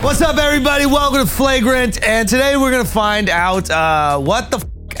What's up, everybody? Welcome to Flagrant, and today we're gonna find out what the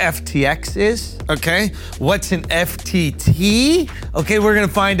FTX is, okay? What's an FTT? Okay, we're gonna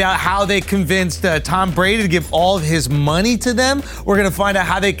find out how they convinced Tom Brady to give all of his money to them. We're gonna find out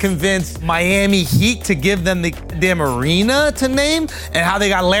how they convinced Miami Heat to give them the damn arena to name, and how they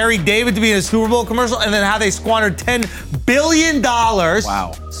got Larry David to be in a Super Bowl commercial, and then how they squandered $10 billion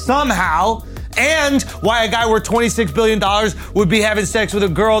somehow. And why a guy worth $26 billion would be having sex with a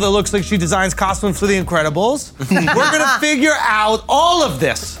girl that looks like she designs costumes for The Incredibles. We're gonna figure out all of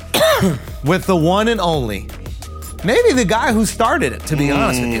this with the one and only, maybe the guy who started it, to be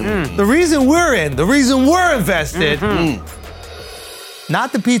honest with you. The reason we're invested,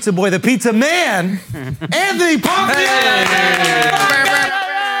 not the pizza boy, the pizza man, Anthony Pompier!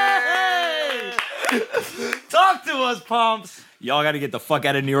 Talk to us, Pomps. Y'all got to get the fuck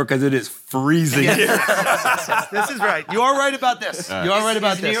out of New York because it is freezing here. This is right. You are right about this. You are right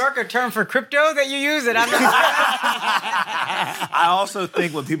about Is this. New York a term for crypto that you use? And I'm not. I also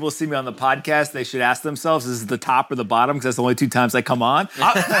think when people see me on the podcast, they should ask themselves, is it the top or the bottom? Because that's the only two times I come on.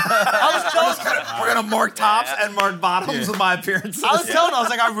 We're going to mark tops and mark bottoms with my appearances. I was telling him, I was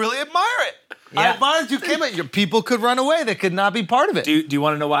like, I really admire it. I admire that you came at your people could run away. They could not be part of it. Do you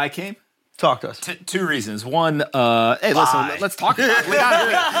want to know why I came? Talk to us. Two reasons. One, hey, listen, let's talk about it. We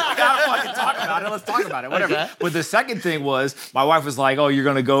gotta fucking talk about it. Let's talk about it. Whatever. Okay. But the second thing was, my wife was like, oh, you're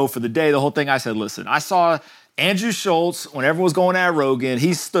gonna go for the day, the whole thing. I said, listen, I saw Andrew Schultz, when everyone was going at Rogan,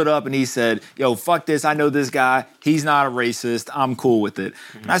 he stood up and he said, yo, fuck this, I know this guy, he's not a racist, I'm cool with it.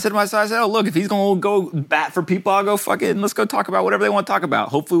 And I said to myself, oh, look, if he's gonna go bat for people, I'll go fuck it and let's go talk about whatever they want to talk about.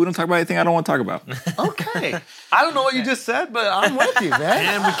 Hopefully we don't talk about anything I don't want to talk about. Okay. I don't know what you just said, but I'm with you,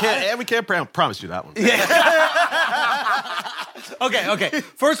 man. And we can't promise you that one. Yeah. Okay.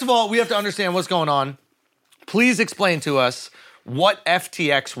 First of all, we have to understand what's going on. Please explain to us what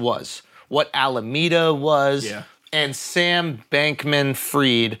FTX was, what Alameda was, and Sam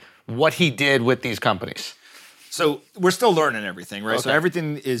Bankman-Fried, what he did with these companies. So we're still learning everything, right? Okay. So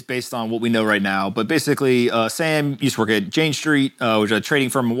everything is based on what we know right now. But basically, Sam used to work at Jane Street, which is a trading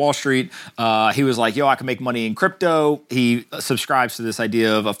firm in Wall Street. He was like, yo, I can make money in crypto. He subscribes to this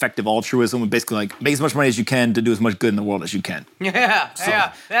idea of effective altruism, and basically like make as much money as you can to do as much good in the world as you can. Yeah.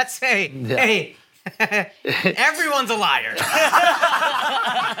 That's, hey. Everyone's a liar.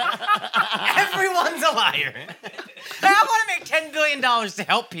 Everyone's a liar. I want to make $10 billion to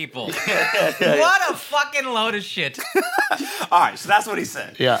help people. What a fucking load of shit. All right, so that's what he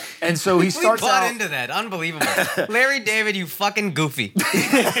said. Yeah. And so he starts bought into that. Unbelievable. Larry David, you fucking goofy.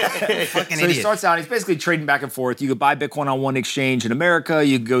 Fucking idiot. He starts out, he's basically trading back and forth. You could buy Bitcoin on one exchange in America.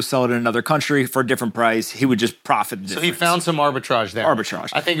 You could go sell it in another country for a different price. He would just profit the difference. So he found some arbitrage there.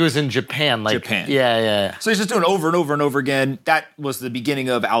 I think it was in Japan. Japan. Yeah. So he's just doing it over and over and over again. That was the beginning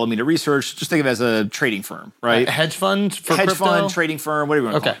of Alameda Research. Just think of it as a trading firm, right? A hedge fund for hedge crypto? Fund, trading firm, whatever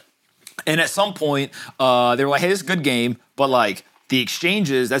you want to call it. And at some point, they were like, hey, this is a good game, but like the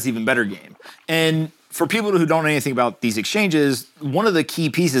exchanges, that's even better game. And for people who don't know anything about these exchanges, one of the key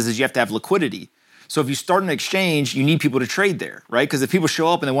pieces is you have to have liquidity. So if you start an exchange, you need people to trade there, right? Because if people show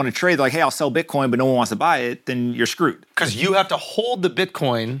up and they want to trade, they're like, hey, I'll sell Bitcoin, but no one wants to buy it, then you're screwed. Because you have to hold the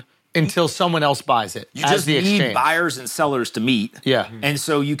Bitcoin until someone else buys it. You just need buyers and sellers to meet. Yeah. And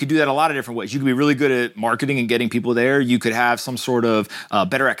so you could do that a lot of different ways. You could be really good at marketing and getting people there. You could have some sort of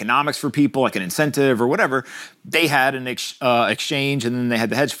better economics for people, like an incentive or whatever. They had an exchange, and then they had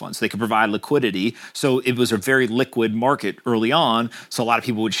the hedge fund, so they could provide liquidity. So it was a very liquid market early on, so a lot of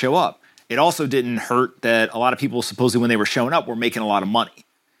people would show up. It also didn't hurt that a lot of people, supposedly when they were showing up, were making a lot of money.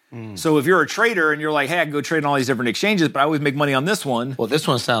 So if you're a trader and you're like, hey, I can go trade on all these different exchanges, but I always make money on this one. Well, this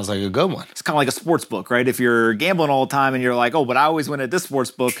one sounds like a good one. It's kind of like a sports book, right? If you're gambling all the time and you're like, oh, but I always win at this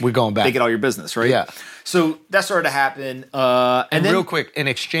sports book. We're going back. They get all your business, right? Yeah. So that started to happen. And then, real quick, an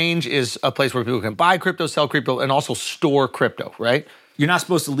exchange is a place where people can buy crypto, sell crypto, and also store crypto, right? You're not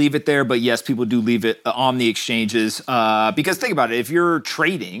supposed to leave it there, but yes, people do leave it on the exchanges. Because think about it, if you're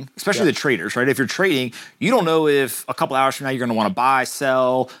trading, especially the traders, right? If you're trading, you don't know if a couple hours from now you're going to want to buy,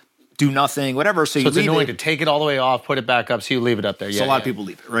 sell, do nothing, whatever. So it's annoying to take it all the way off, put it back up, so you leave it up there. So a lot of people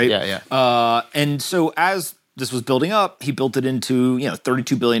leave it, right? Yeah. And so as this was building up, he built it into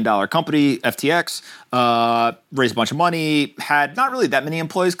 $32 billion company, FTX, raised a bunch of money, had not really that many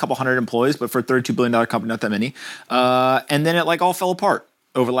employees, a couple hundred employees, but for a $32 billion company, not that many. And then it like all fell apart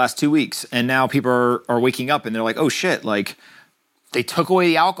over the last 2 weeks. And now people are waking up and they're like, oh shit, like they took away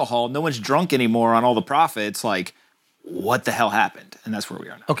the alcohol. No one's drunk anymore on all the profits. Like, what the hell happened? and that's where we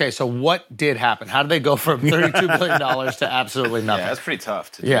are now. Okay, so what did happen? How did they go from $32 billion to absolutely nothing? Yeah, that's pretty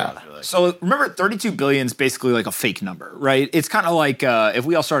tough to do. Yeah. I feel like. So remember, 32 billion is basically like a fake number, right? It's kind of like if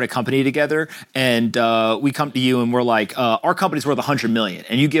we all start a company together and we come to you and we're like, our company's worth 100 million,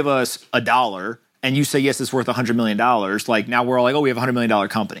 and you give us $1. And you say, yes, it's worth $100 million. Like, now we're all like, oh, we have a $100 million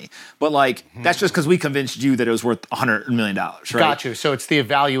company. But, like, that's just because we convinced you that it was worth $100 million, right? Got you. So it's the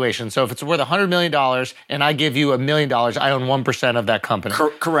evaluation. So if it's worth $100 million and I give you $1 million, I own 1% of that company.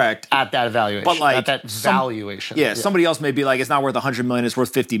 Correct. At that evaluation. But, like, at that valuation. Yeah, somebody else may be like, it's not worth $100 million, it's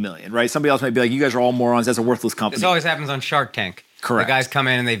worth $50 million, right? Somebody else may be like, you guys are all morons, that's a worthless company. This always happens on Shark Tank. Correct. The guys come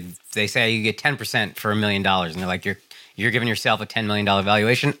in and they say you get 10% for $1 million, and they're like, you're giving yourself a $10 million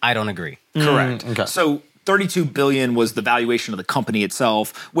valuation. I don't agree. Correct. Okay. So 32 billion was the valuation of the company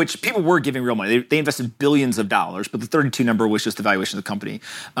itself, which people were giving real money. They invested billions of dollars, but the 32 number was just the valuation of the company.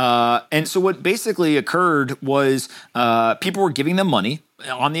 And so what basically occurred was people were giving them money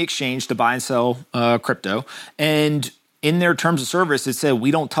on the exchange to buy and sell crypto. And in their terms of service, it said,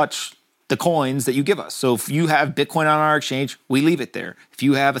 we don't touch the coins that you give us. So if you have Bitcoin on our exchange, we leave it there. If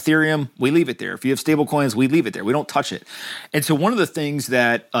you have Ethereum, we leave it there. If you have stable coins, we leave it there. We don't touch it. And so one of the things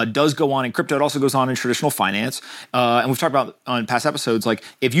that does go on in crypto, it also goes on in traditional finance. And we've talked about on past episodes, like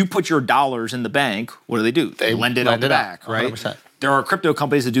if you put your dollars in the bank, what do? They lend it on the back, right? 100%. There are crypto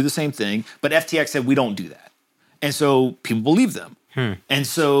companies that do the same thing, but FTX said we don't do that. And so people believe them. And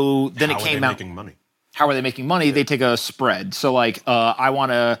so then How it are came they out. making money? How are they making money? They take a spread. So like, I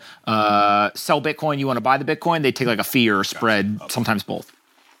want to sell Bitcoin. You want to buy the Bitcoin? They take like a fee or a spread, sometimes both.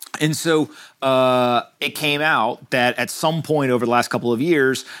 And so it came out that at some point over the last couple of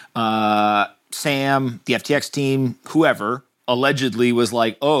years, Sam, the FTX team, whoever, allegedly was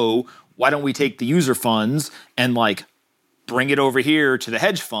like, oh, why don't we take the user funds and like bring it over here to the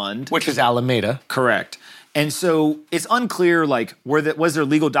hedge fund? Which is Alameda. Correct. And so it's unclear, like, was there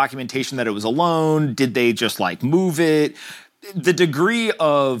legal documentation that it was a loan? Did they just, like, move it? The degree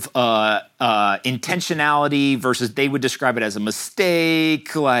of intentionality versus they would describe it as a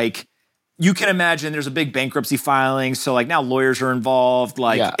mistake, like, you can imagine there's a big bankruptcy filing, so, like, now lawyers are involved.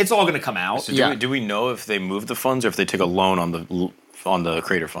 Like, it's all going to come out. So do we know if they moved the funds or if they took a loan on the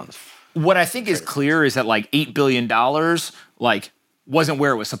creator funds? What I think is clear is that, like, $8 billion, like, wasn't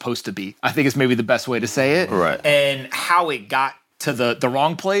where it was supposed to be. I think is maybe the best way to say it. Right. And how it got to the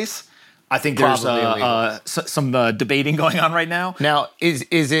wrong place, I think there's some debating going on right now. Now, is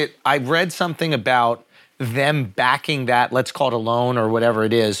it, I read something about them backing that, let's call it a loan or whatever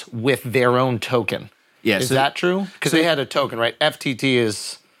it is, with their own token. Yeah, Is so- that true? Because they had a token, right? FTT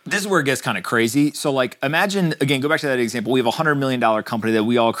is... This is where it gets kind of crazy. So, like, imagine, again, go back to that example. We have a $100 million company that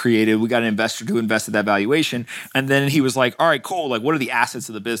we all created. We got an investor to invest at that valuation. And then he was like, all right, cool. Like, what are the assets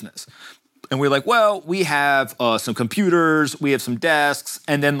of the business? And we're like, well, we have some computers. We have some desks.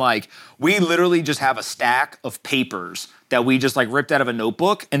 And then, like, we literally just have a stack of papers that we just, like, ripped out of a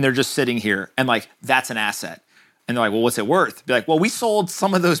notebook. And they're just sitting here. And, like, that's an asset. And they're like, well, what's it worth? Be like, well, we sold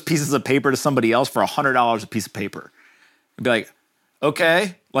some of those pieces of paper to somebody else for $100 a piece of paper. And be like,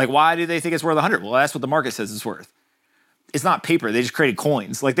 okay, like, why do they think it's worth 100? Well, that's what the market says it's worth. It's not paper. They just created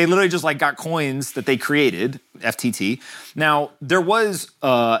coins. Like, they literally just, like, got coins that they created, FTT. Now, there was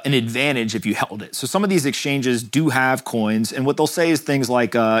an advantage if you held it. So some of these exchanges do have coins, and what they'll say is things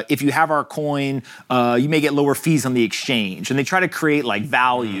like, if you have our coin, you may get lower fees on the exchange. And they try to create, like,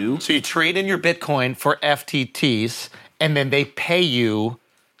 value. So you trade in your Bitcoin for FTTs, and then they pay you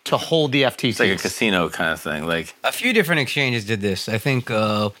to hold the FTTs. It's like a casino kind of thing. Like A few different exchanges did this. I think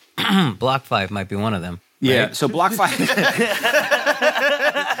BlockFi might be one of them. Yeah, right? so BlockFi...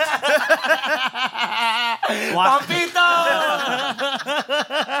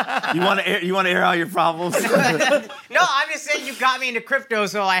 You want to air out your problems? No, I'm just saying you got me into crypto,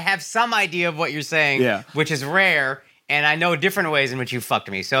 so I have some idea of what you're saying, Yeah. which is rare, and I know different ways in which you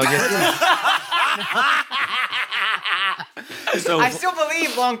fucked me. So just... So I still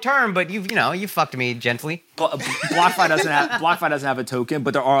believe long term, but you fucked me gently. BlockFi doesn't have a token,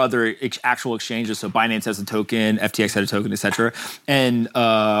 but there are other actual exchanges. So Binance has a token, FTX had a token, etc. And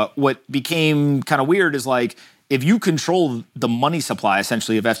what became kind of weird is like if you control the money supply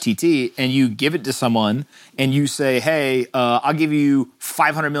essentially of FTT and you give it to someone and you say, hey, I'll give you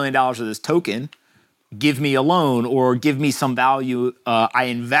 $500 million of this token. Give me a loan or give me some value. I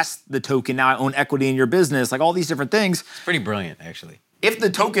invest the token. Now I own equity in your business, like all these different things. It's pretty brilliant, actually. If the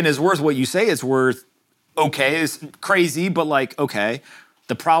token is worth what you say it's worth, okay, it's crazy, but like, okay.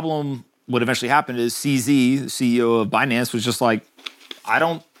 The problem, what eventually happened is CZ, the CEO of Binance, was just like, I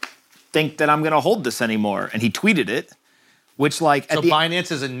don't think that I'm going to hold this anymore. And he tweeted it, which like So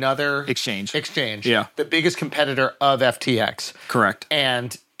Binance is another exchange. Yeah. The biggest competitor of FTX. Correct.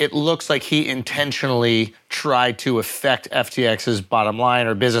 And it looks like he intentionally tried to affect FTX's bottom line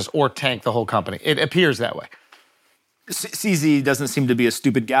or business or tank the whole company. It appears that way. CZ doesn't seem to be a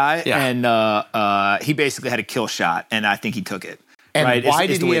stupid guy, Yeah. and he basically had a kill shot, and I think he took it. And right? why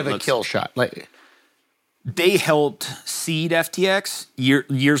It's did the he way have it a looks. kill shot? Like, They helped seed FTX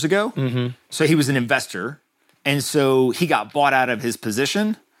years ago, so he was an investor, and so he got bought out of his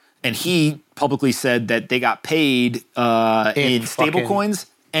position, and he publicly said that they got paid in stable coins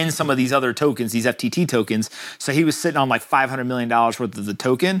and some of these other tokens, these FTT tokens. So he was sitting on like $500 million worth of the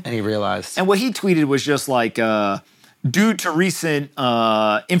token. and he realized. And what he tweeted was just like, due to recent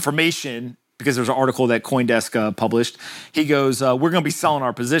information, because there's an article that CoinDesk published, he goes, we're going to be selling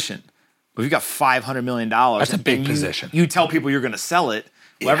our position. But if you got $500 million. That's a big and position. You tell people you're going to sell it.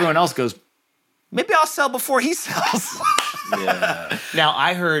 Well, everyone else goes, maybe I'll sell before he sells. Now,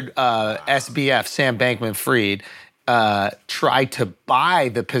 I heard SBF, Sam Bankman-Fried, tried to buy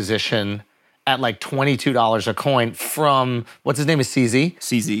the position at like $22 a coin from, what's his name, is CZ?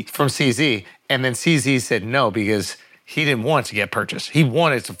 CZ. From CZ. And then CZ said no because he didn't want it to get purchased. He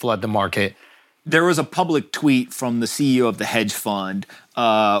wanted to flood the market. There was a public tweet from the CEO of the hedge fund,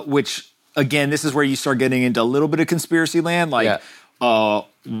 which, again, this is where you start getting into a little bit of conspiracy land. Like,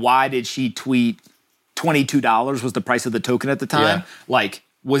 why did she tweet $22 was the price of the token at the time? Yeah. Like,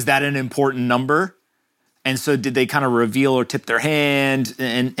 was that an important number? And so did they kind of reveal or tip their hand?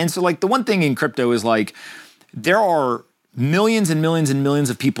 And so, like, the one thing in crypto is, like, there are millions and millions and millions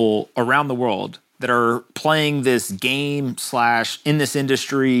of people around the world that are playing this game / in this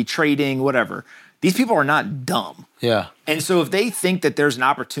industry, trading, whatever. These people are not dumb. Yeah. And so if they think that there's an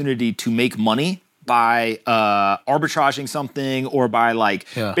opportunity to make money by arbitraging something or by like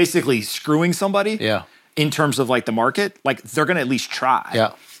basically screwing somebody in terms of like the market, like they're going to at least try.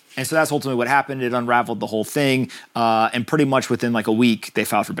 Yeah. And so that's ultimately what happened. It unraveled the whole thing. And pretty much within like a week, they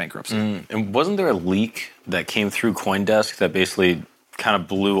filed for bankruptcy. And wasn't there a leak that came through CoinDesk that basically kind of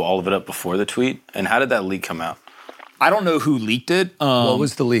blew all of it up before the tweet? And how did that leak come out? I don't know who leaked it. What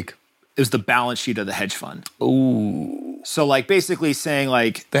was the leak? It was the balance sheet of the hedge fund. Ooh. So like basically saying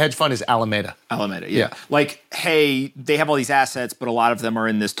like The hedge fund is Alameda. Alameda, yeah. Like, hey, they have all these assets, but a lot of them are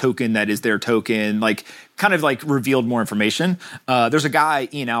in this token that is their token. Like, kind of like revealed more information. There's a guy,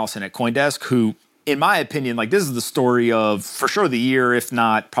 Ian Allison at CoinDesk, who, in my opinion, like this is the story of for sure the year, if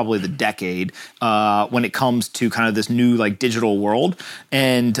not probably the decade, when it comes to kind of this new like digital world.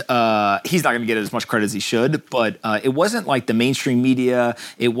 And he's not going to get as much credit as he should, but it wasn't like the mainstream media.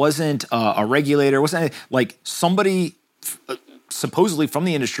 It wasn't a regulator. It wasn't like somebody supposedly from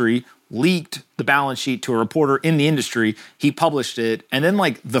the industry leaked the balance sheet to a reporter in the industry. He published it, and then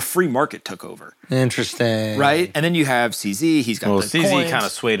like the free market took over. Interesting. Right? And then you have CZ. He's got Well, the CZ coins. kind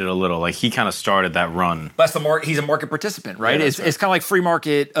of swayed it a little. Like he kind of started that run. That's the market. He's a market participant, right? Yeah, It's kind of like free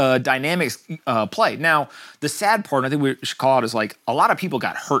market dynamics play. Now, the sad part, and I think we should call it, is like a lot of people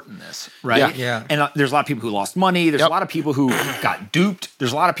got hurt in this, right? Yeah. And there's a lot of people who lost money. There's a lot of people who got duped.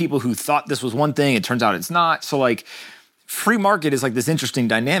 There's a lot of people who thought this was one thing. It turns out it's not. So like, free market is like this interesting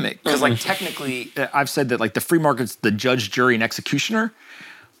dynamic because like technically, I've said that like the free market's the judge, jury, and executioner.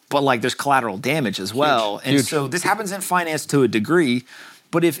 But like there's collateral damage as well. And so this happens in finance to a degree.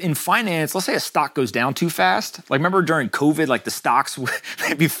 But if in finance, let's say a stock goes down too fast, like remember during COVID, like the stocks,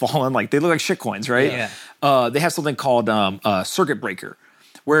 they'd be falling, like they look like shit coins, right? Yeah. They have something called circuit breaker,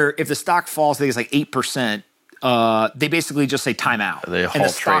 where if the stock falls, I think it's like 8%, they basically just say timeout. They halt and the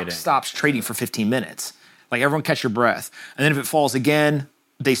stock trading. stops trading for 15 minutes. Like everyone catch your breath. And then if it falls again,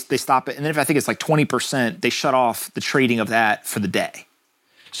 they stop it. And then if I think it's like 20%, they shut off the trading of that for the day.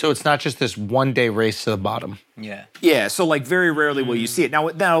 So it's not just this one-day race to the bottom. Yeah. Yeah, so like very rarely will you see it. Now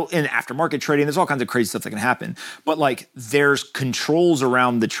in aftermarket trading, there's all kinds of crazy stuff that can happen. But like there's controls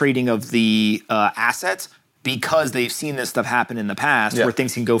around the trading of the assets because they've seen this stuff happen in the past where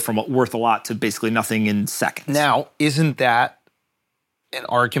things can go from worth a lot to basically nothing in seconds. Now, isn't that an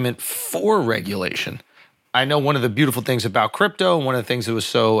argument for regulation? I know one of the beautiful things about crypto, one of the things that was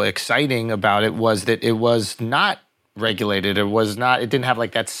so exciting about it was that it was not regulated. It didn't have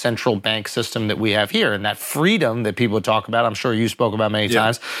like that central bank system that we have here and that freedom that people talk about. I'm sure you spoke about many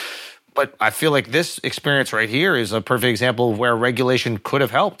times. But I feel like this experience right here is a perfect example of where regulation could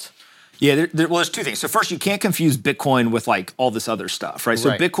have helped. Yeah, well, there's two things. So first, you can't confuse Bitcoin with like all this other stuff, right? So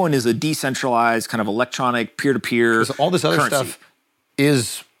Right. Bitcoin is a decentralized kind of electronic peer-to-peer All this other currency. stuff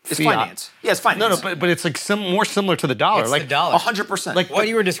is It's fiat. finance. Yeah, it's finance. No, but it's like more similar to the dollar. It's like the dollar. 100%. Like What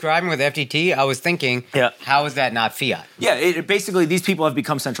you were describing with FTT, I was thinking, how is that not fiat? Yeah, basically these people have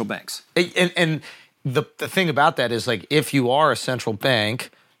become central banks. and the thing about that is like if you are a central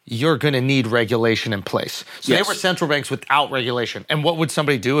bank, you're going to need regulation in place. So Yes. they were central banks without regulation. And what would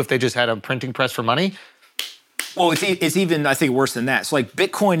somebody do if they just had a printing press for money? Well, it's even, I think, worse than that. So, like,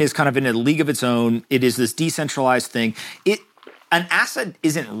 Bitcoin is kind of in a league of its own. It is this decentralized thing. An asset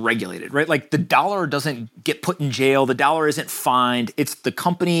isn't regulated, right? Like, the dollar doesn't get put in jail. The dollar isn't fined. It's the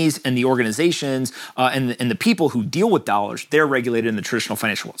companies and the organizations and the people who deal with dollars. They're regulated in the traditional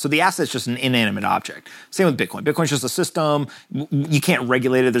financial world. So the asset's just an inanimate object. Same with Bitcoin. Bitcoin's just a system. You can't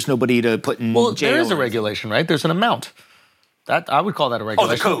regulate it. There's nobody to put in jail. Well, there is a regulation, right? There's an amount. That I would call that a Oh,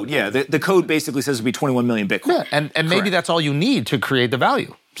 regulation. the code, yeah. The code basically says it'd be 21 million Bitcoin. Yeah, and maybe that's all you need to create the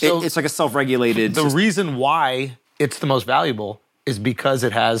value. So It's like a self-regulated the system. reason why it's the most valuable is because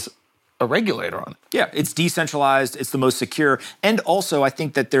it has a regulator on it. Yeah, it's decentralized. It's the most secure. And also, I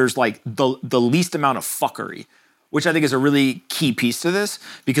think that there's like the least amount of fuckery, which I think is a really key piece to this,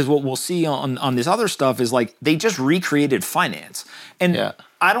 because what we'll see on this other stuff is like they just recreated finance. And Yeah.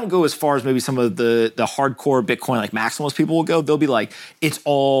 I don't go as far as maybe some of the hardcore Bitcoin, like maximalist people will go. They'll be like, it's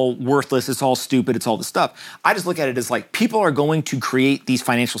all worthless, it's all stupid, it's all this stuff. I just look at it as like people are going to create these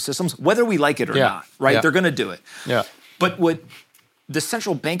financial systems, whether we like it or Yeah. not, right? Yeah. They're going to do it. Yeah. But what the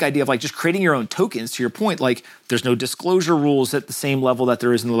central bank idea of like just creating your own tokens, to your point, like there's no disclosure rules at the same level that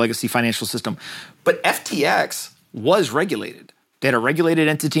there is in the legacy financial system. But FTX was regulated. They had a regulated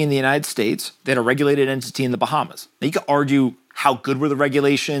entity in the United States. They had a regulated entity in the Bahamas. Now you could argue how good were the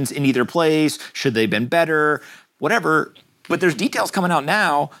regulations in either place? Should they have been better? Whatever. But there's details coming out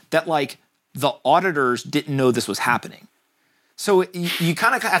now that like the auditors didn't know this was happening. So you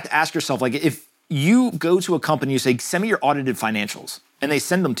kind of have to ask yourself, like, if you go to a company, you say, send me your audited financials, and they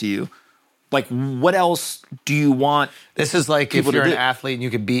send them to you, like, what else do you want? This is like if people to you're an do? athlete and you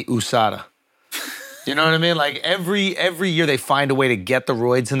could beat USADA. You know what I mean? Like every year they find a way to get the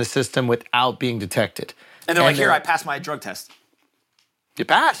roids in the system without being detected. And they're like, here, I passed my drug test. You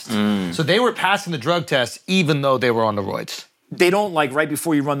passed. So they were passing the drug test even though they were on the roids. They don't, like, right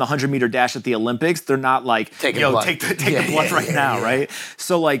before you run the 100-meter dash at the Olympics, they're not like, Taking blood. take the blood right now, right?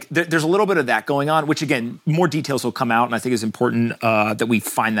 So, like, there's a little bit of that going on, which, again, more details will come out, and I think it's important that we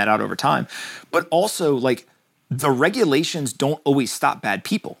find that out over time. But also, like, the regulations don't always stop bad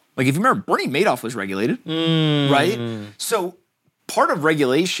people. Like, if you remember, Bernie Madoff was regulated, right? So part of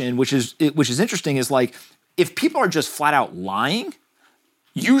regulation, which is interesting, is, like, if people are just flat out lying,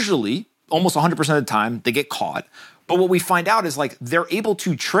 usually, almost 100% of the time, they get caught. But what we find out is like they're able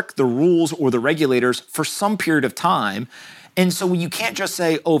to trick the rules or the regulators for some period of time. And so you can't just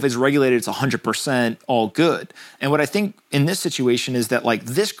say, oh, if it's regulated, it's 100% all good. And what I think in this situation is that like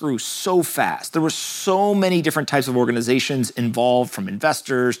this grew so fast. There were so many different types of organizations involved, from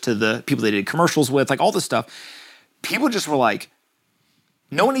investors to the people they did commercials with, like all this stuff. People just were like,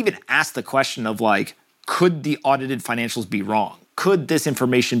 no one even asked the question of like, could the audited financials be wrong? Could this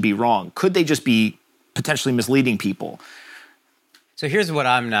information be wrong? Could they just be potentially misleading people? So here's what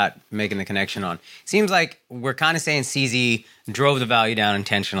I'm not making the connection on. Seems like we're kind of saying CZ drove the value down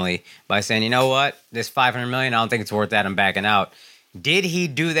intentionally by saying, you know what, this $500 million, I don't think it's worth that, I'm backing out. Did he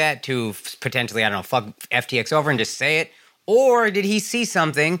do that to potentially, I don't know, fuck FTX over and just say it? Or did he see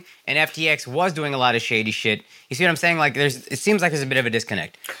something and FTX was doing a lot of shady shit? You see what I'm saying? Like, it seems like there's a bit of a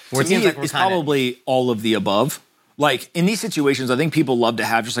disconnect. Where To me, it's probably all of the above. Like, in these situations, I think people love to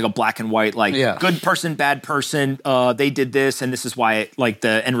have just like a black and white, like, good person, bad person, they did this, and this is why, like,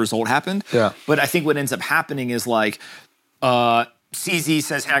 the end result happened. Yeah. But I think what ends up happening is, like, CZ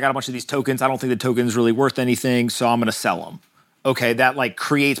says, hey, I got a bunch of these tokens. I don't think the token's really worth anything, so I'm going to sell them. Okay, that, like,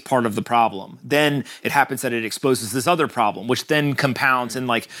 creates part of the problem. Then it happens that it exposes this other problem, which then compounds, and,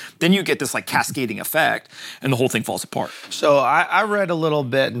 like, then you get this, like, cascading effect, and the whole thing falls apart. So I read a little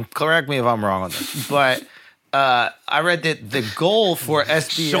bit, and correct me if I'm wrong on this, but I read that the goal for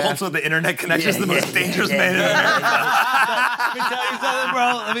SBF... Schultz with the internet connection is the most dangerous man in America. Let me tell you something,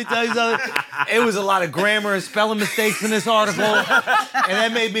 bro. Let me tell you something. It was a lot of grammar and spelling mistakes in this article, and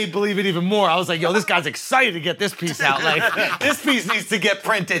that made me believe it even more. I was like, yo, this guy's excited to get this piece out. Like, this piece needs to get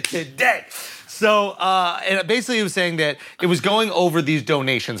printed today. So, and basically it was saying that it was going over these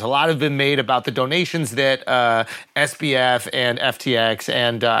donations. A lot have been made about the donations that SBF and FTX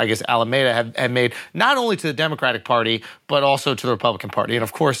and I guess Alameda have made, not only to the Democratic Party, but also to the Republican Party. And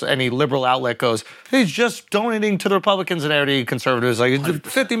of course, any liberal outlet goes, he's just donating to the Republicans, and every conservative is like,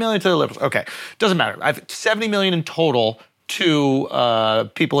 50 million to the liberals. Okay, doesn't matter. I've 70 million in total to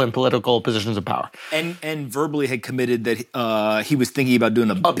people in political positions of power. And verbally had committed that he was thinking about doing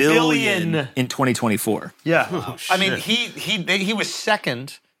a billion in 2024. Yeah. Oh, I mean, he was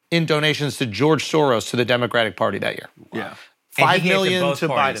second in donations to George Soros to the Democratic Party that year. Yeah. And he $5 gave to million both to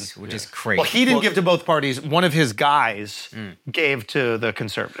parties, Biden. which is crazy. Well, he didn't give to both parties. One of his guys gave to the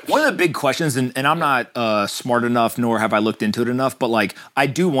conservatives. One of the big questions, and I'm not smart enough, nor have I looked into it enough, but like I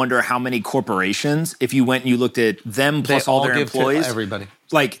do wonder how many corporations, if you went and you looked at them plus all their give to employees, everybody.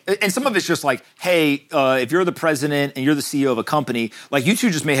 like, and some of it's just like, hey, if you're the president and you're the CEO of a company, like you two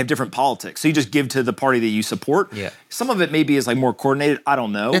just may have different politics, so you just give to the party that you support. Yeah. Some of it maybe is like more coordinated. I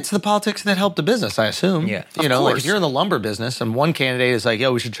don't know. It's the politics that help the business, I assume. Yeah. You know, like course. if you're in the lumber business and one candidate is like,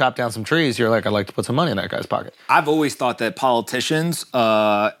 yo, we should chop down some trees, you're like, I'd like to put some money in that guy's pocket. I've always thought that politicians,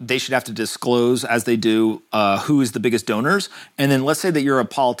 they should have to disclose, as they do, who is the biggest donors. And then let's say that you're a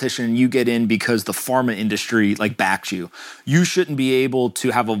politician and you get in because the pharma industry like backs you. You shouldn't be able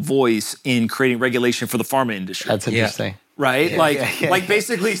to have a voice in creating regulation for the pharma industry. That's interesting. right? Like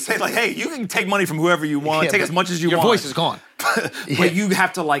basically say like, hey, you can take money from whoever you want, take as much as you your want. voice is gone. But you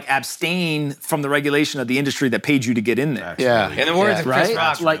have to like abstain from the regulation of the industry that paid you to get in there. Yeah. In the words of Chris right? Rock,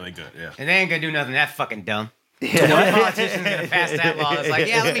 That's Like- really good. Yeah. and they ain't gonna do nothing that fucking dumb. What politician's gonna pass that law? It's like,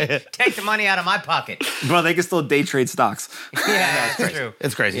 yeah, let me take the money out of my pocket. Bro, they can still day trade stocks. Yeah, that's true.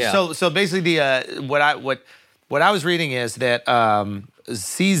 It's crazy. Yeah. So basically, what I was reading is that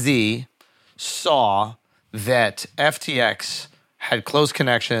CZ saw that FTX had close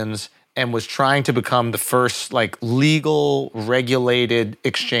connections and was trying to become the first like legal regulated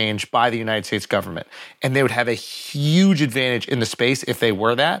exchange by the United States government. And they would have a huge advantage in the space if they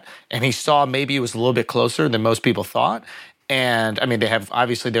were that. And he saw maybe it was a little bit closer than most people thought. And I mean, they have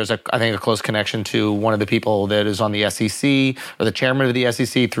obviously there's I think a close connection to one of the people that is on the SEC or the chairman of the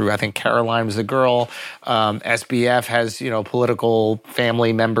SEC through I think Caroline was the girl. SBF has political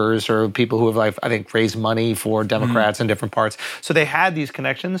family members or people who have like I think raised money for Democrats in different parts. So they had these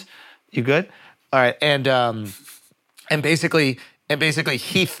connections. You good? All right, and basically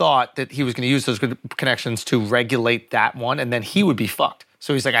he thought that he was going to use those connections to regulate that one, and then he would be fucked.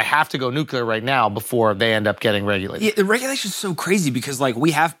 So he's like, I have to go nuclear right now before they end up getting regulated. Yeah, the regulation's so crazy because like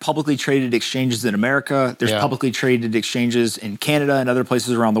we have publicly traded exchanges in America. There's publicly traded exchanges in Canada and other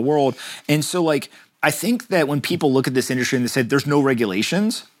places around the world. And so like I think that when people look at this industry and they say there's no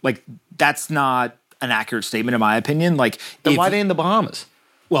regulations, like that's not an accurate statement in my opinion. Like Then why are they in the Bahamas?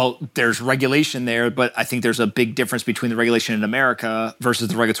 Well, there's regulation there, but I think there's a big difference between the regulation in America versus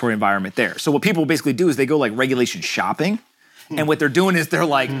the regulatory environment there. So what people basically do is they go like regulation shopping. And what they're doing is they're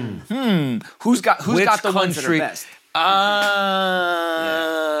like, who's got the ones that are best?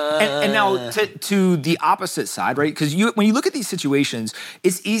 And now to the opposite side, right? Because when you look at these situations,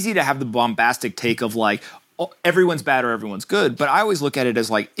 it's easy to have the bombastic take of like, oh, everyone's bad or everyone's good. But I always look at it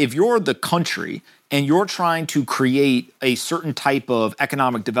as like, if you're the country and you're trying to create a certain type of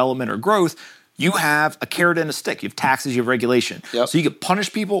economic development or growth, you have a carrot and a stick. You have taxes, you have regulation. Yep. So you can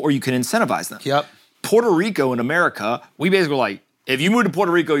punish people or you can incentivize them. Yep. Puerto Rico in America, we basically like, if you move to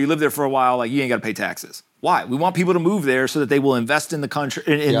Puerto Rico, you live there for a while, like you ain't got to pay taxes. Why? We want people to move there so that they will invest in the country,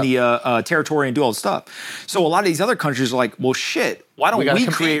 in the territory and do all the stuff. So a lot of these other countries are like, well, shit, why don't we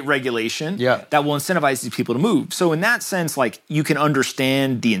create regulation that will incentivize these people to move? So in that sense, like you can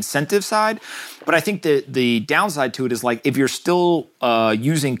understand the incentive side, but I think that the downside to it is like if you're still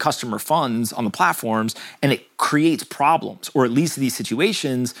using customer funds on the platforms and it creates problems or at least these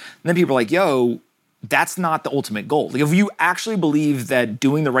situations, then people are like, yo, that's not the ultimate goal. Like if you actually believe that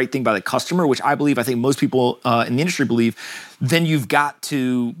doing the right thing by the customer, which I think most people in the industry believe, then you've got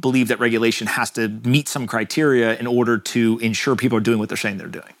to believe that regulation has to meet some criteria in order to ensure people are doing what they're saying they're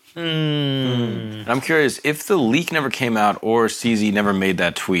doing. And I'm curious, if the leak never came out or CZ never made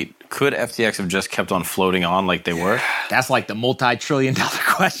that tweet, could FTX have just kept on floating on like they were? That's like the multi-trillion-dollar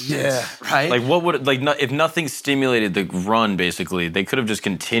question. Yeah. Right? Like what would if nothing stimulated the run, basically, they could have just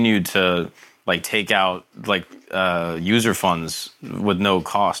continued to like take out like user funds with no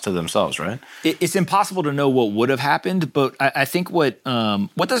cost to themselves, right? It's impossible to know what would have happened, but I think what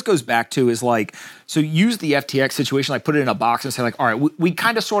this goes back to is like, so use the FTX situation, like put it in a box and say like, all right, we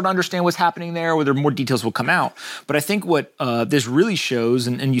kind of sort of understand what's happening there, whether more details will come out. But I think what this really shows,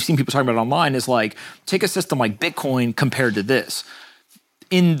 and you've seen people talking about it online, is like, take a system like Bitcoin compared to this.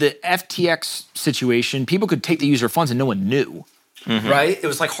 In the FTX situation, people could take the user funds and no one knew, right? It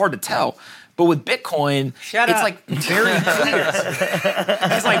was like hard to tell. But with Bitcoin, it's like very clear.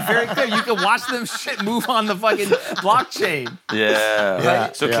 It's like very clear. You can watch them shit move on the fucking blockchain. Yeah.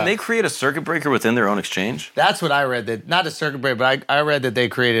 Right? So can they create a circuit breaker within their own exchange? That's what I read. That not a circuit breaker, but I read that they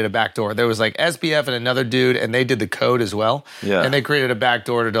created a backdoor. There was like SBF and another dude, and they did the code as well. Yeah. And they created a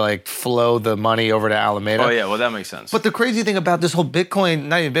backdoor to like flow the money over to Alameda. Oh yeah, well that makes sense. But the crazy thing about this whole Bitcoin,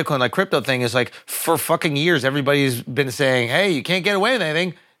 not even Bitcoin, like crypto thing is like for fucking years, everybody's been saying, hey, you can't get away with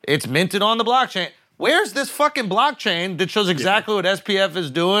anything. It's minted on the blockchain. where's this fucking blockchain that shows exactly what SPF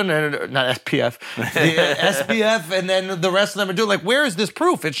is doing, and not SPF, the SPF, and then the rest of them are doing? Like, where is this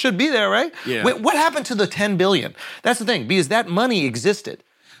proof? It should be there, right? Yeah. Wait, what happened to the 10 billion? That's the thing, because that money existed.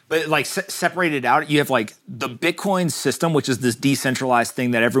 But like separated out, you have like the Bitcoin system, which is this decentralized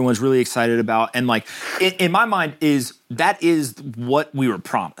thing that everyone's really excited about. And like in my mind that is what we were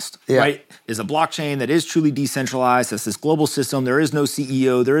promised, right? Is a blockchain that is truly decentralized. That's this global system. There is no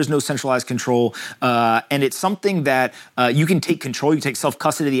CEO. There is no centralized control. And it's something that you can take control. You take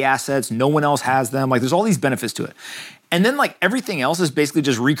self-custody of the assets. No one else has them. Like there's all these benefits to it. And then like everything else is basically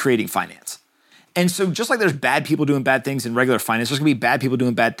just recreating finance. And so just like there's bad people doing bad things in regular finance, there's gonna be bad people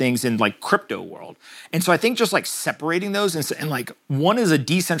doing bad things in like crypto world. And so I think just like separating those and like one is a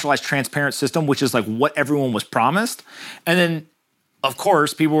decentralized transparent system, which is like what everyone was promised. And then of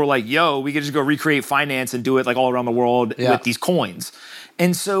course people were like, yo, we could just go recreate finance and do it like all around the world with these coins.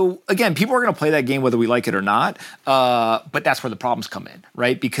 And so again, people are gonna play that game whether we like it or not. But that's where the problems come in,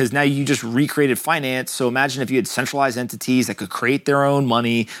 right? Because now you just recreated finance. So imagine if you had centralized entities that could create their own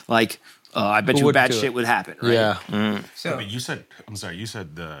money, like I bet you bad shit would happen, right? Yeah. So But you said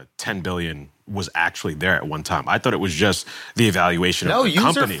the 10 billion was actually there at one time. I thought it was just the evaluation No, of the user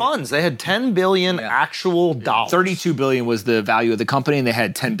company. funds. They had 10 billion actual dollars. 32 billion was the value of the company, and they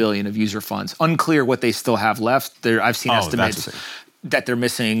had 10 billion of user funds. Unclear what they still have left. I've seen estimates that they're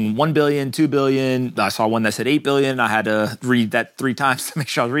missing 1 billion, 2 billion. I saw one that said 8 billion. I had to read that 3 times to make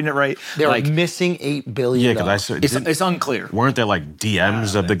sure I was reading it right. They're like missing $8 billion. Yeah, because I said it's unclear. Weren't there like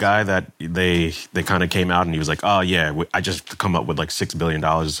DMs of the guy that they kind of came out and he was like, oh yeah, I just come up with like $6 billion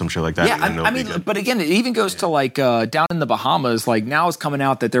or some shit like that. Yeah, I mean, but again, it even goes to like down in the Bahamas. Like now it's coming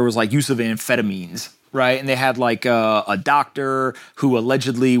out that there was like use of amphetamines. Right, and they had like a doctor who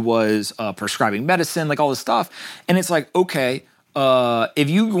allegedly was prescribing medicine, like all this stuff, and it's like, okay, if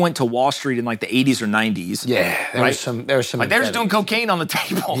you went to Wall Street in like the 80s or 90s, there was some. Like they're just doing cocaine on the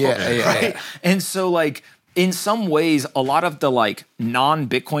table, Yeah. right? And so like in some ways, a lot of the like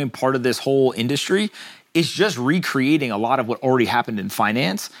non-Bitcoin part of this whole industry is just recreating a lot of what already happened in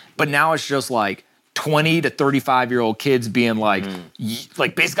finance, but now it's just like 20 to 35-year-old kids being like,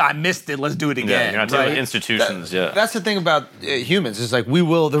 like basically, I missed it. Let's do it again. Yeah, you're not dealing with right? institutions. That's the thing about humans is like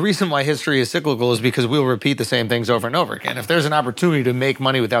the reason why history is cyclical is because we'll repeat the same things over and over again. If there's an opportunity to make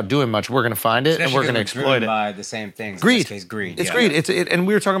money without doing much, we're going to find it and we're going to exploit it. By the same things. Greed. In this case, greed. It's greed. And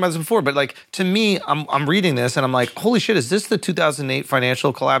we were talking about this before, but like to me, I'm reading this and I'm like, holy shit, is this the 2008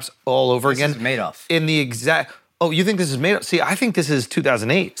 financial collapse all over again? This is Madoff. In the exact. Oh, you think this is Madoff? See, I think this is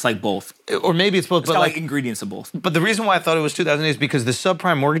 2008. It's like both. Or maybe it's both. It's got like ingredients of both. But the reason why I thought it was 2008 is because the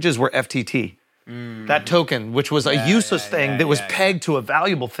subprime mortgages were FTT. That token, which was a useless thing that was pegged to a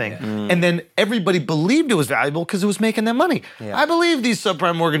valuable thing. And then everybody believed it was valuable because it was making them money. I believe these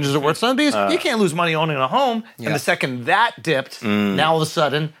subprime mortgages are worth something because you can't lose money owning a home. And the second that dipped, now all of a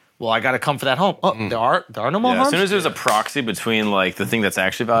sudden, well, I got to come for that home. Oh, there are no more homes? As soon as there's a proxy between like the thing that's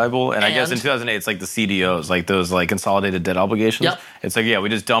actually valuable, and I guess in 2008 it's like the CDOs, like those like consolidated debt obligations. Yep. It's like, yeah, we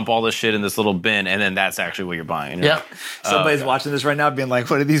just dump all this shit in this little bin, and then that's actually what you're buying. And you're Yep. Somebody's watching this right now being like,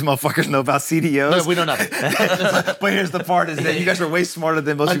 what do these motherfuckers know about CDOs? No, we know nothing. But here's the part is that you guys are way smarter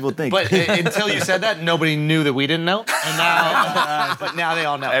than most people think. But until you said that, nobody knew that we didn't know. And now, but now they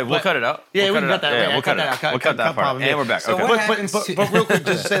all know. Hey, we'll cut it out. Yeah, we We'll can cut that. Yeah, Yeah, we'll cut it out. We'll cut that part. problem. And we're back. So Okay. what happens But real quick,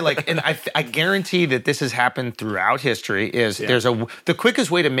 just to say, like, and I guarantee that this has happened throughout history. The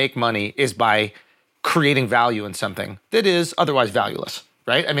quickest way to make money is by creating value in something that is otherwise valueless.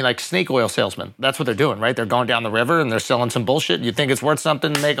 Right? I mean, like snake oil salesmen. That's what they're doing, right? They're going down the river and they're selling some bullshit. You think it's worth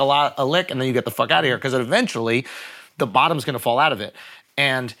something, make a lick, and then you get the fuck out of here because eventually the bottom's going to fall out of it.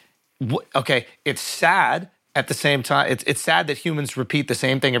 And okay, it's sad. At the same time, it's sad that humans repeat the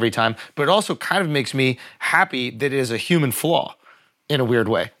same thing every time, but it also kind of makes me happy that it is a human flaw in a weird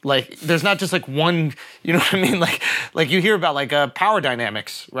way. Like, there's not just like one, you know what I mean? Like you hear about like power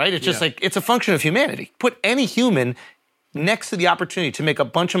dynamics, right? It's just like, it's a function of humanity. Put any human next to the opportunity to make a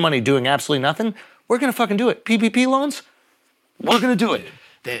bunch of money doing absolutely nothing, we're gonna fucking do it. PPP loans, we're gonna do it.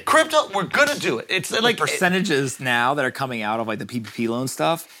 Crypto, we're gonna do it. It's like percentages now that are coming out of like the PPP loan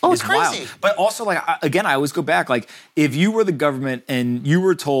stuff. Oh, is it's crazy. Wild. But also, like again, I always go back. Like, if you were the government and you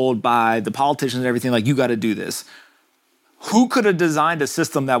were told by the politicians and everything, like, you got to do this, who could have designed a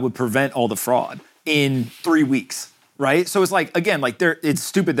system that would prevent all the fraud in 3 weeks? Right? So it's like, again, like it's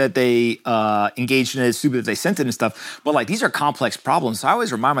stupid that they engaged in it. It's stupid that they sent it and stuff. But like, these are complex problems. So I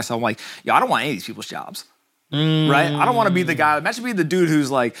always remind myself, I'm like, yo, I don't want any of these people's jobs. Right? I don't want to be the guy. Imagine being the dude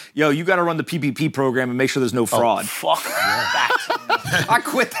who's like, yo, you got to run the PPP program and make sure there's no fraud. fuck that. I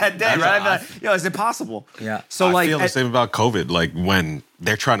quit that day, right? I'd be like, yo, is it possible? Yeah. So I like, feel the same about COVID. Like when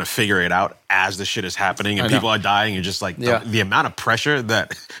they're trying to figure it out as the shit is happening and people are dying. And just like the amount of pressure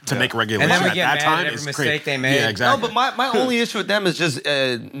that to make regulation And then we at get that mad time at every is mistake crazy. they made. Yeah, exactly. No, but my only issue with them is just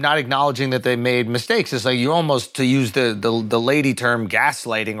not acknowledging that they made mistakes. It's like you're almost, to use the lady term,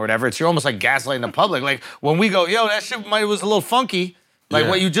 gaslighting or whatever. You're almost like gaslighting the public. Like when we go, yo, that shit was a little funky. Like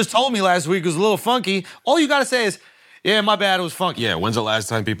what you just told me last week was a little funky. All you got to say is, yeah, my bad, it was funky. Yeah, when's the last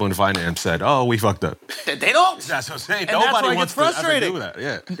time people in finance said, "Oh, we fucked up"? They don't. That's what I'm saying. And that's why Nobody it wants gets to frustrating. do that.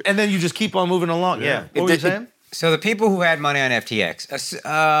 Yeah. And then you just keep on moving along. Yeah. What were you saying? So the people who had money on FTX,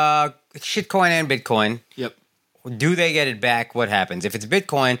 shitcoin and Bitcoin, Yep. do they get it back? What happens? If it's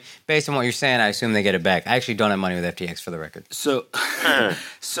Bitcoin, based on what you're saying, I assume they get it back. I actually don't have money with FTX, for the record. So,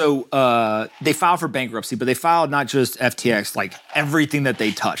 they filed for bankruptcy, but they filed not just FTX, like everything that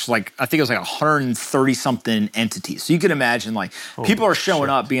they touched. Like I think it was like 130 something entities. So you can imagine, like people are showing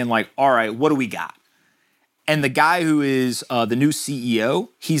up, being like, "All right, what do we got?" And the guy who is the new CEO,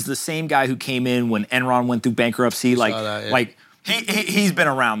 he's the same guy who came in when Enron went through bankruptcy. Like, that, yeah. like he's been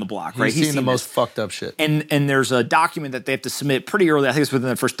around the block, right? He's seen the most this. fucked up shit. And there's a document that they have to submit pretty early. I think it's within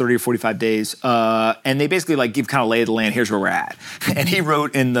the first 30 or 45 days. And they basically like give kind of lay of the land. Here's where we're at. And he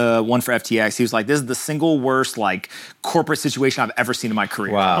wrote in the one for FTX, he was like, "This is the single worst like corporate situation I've ever seen in my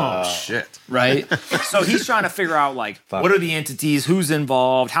career." Wow. Oh shit. Right? So he's trying to figure out like, what are the entities? Who's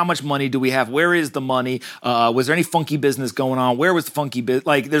involved? How much money do we have? Where is the money? Was there any funky business going on? Where was the funky business?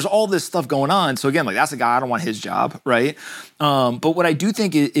 Like, there's all this stuff going on. So again, like that's a guy, I don't want his job, right? But what I do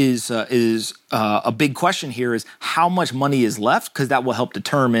think is a big question here is how much money is left, because that will help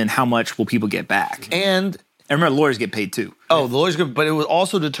determine how much will people get back. And remember, lawyers get paid too. oh, the lawyers good, but it will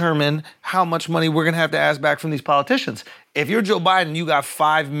also determine how much money we're gonna have to ask back from these politicians. If you're Joe Biden, you got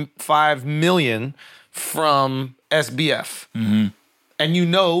 $5 million from SBF. And you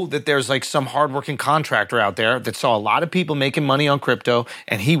know that there's like some hardworking contractor out there that saw a lot of people making money on crypto,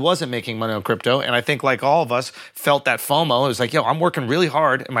 and he wasn't making money on crypto. And I think, like all of us, felt that FOMO. It was like, yo, I'm working really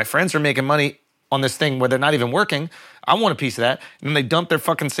hard, and my friends are making money on this thing where they're not even working. I want a piece of that. And then they dump their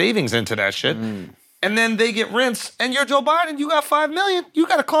fucking savings into that shit. And then they get rinsed, and you're Joe Biden, you got $5 million. You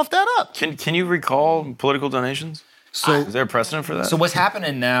got to cough that up. Can you recall political donations? So Is there a precedent for that? So what's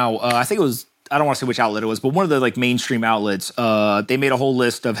happening now? I think it was. I don't want to say which outlet it was, but one of the like mainstream outlets. They made a whole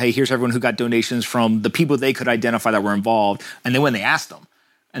list of, hey, here's everyone who got donations from the people they could identify that were involved. And then when they asked them,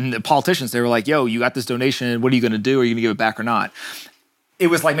 and the politicians, they were like, "Yo, you got this donation. What are you going to do? Are you going to give it back or not?" It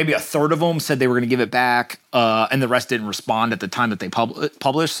was like maybe a third of them said they were going to give it back, and the rest didn't respond at the time that they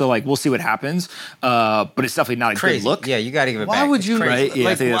published. So like, we'll see what happens. But it's definitely not a Crazy. good look. Yeah, you got to give it back. Why would It's you, crazy. Right? Yeah, I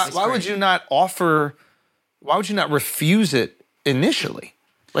like, think why, that's- why would you not offer, why would you not refuse it initially?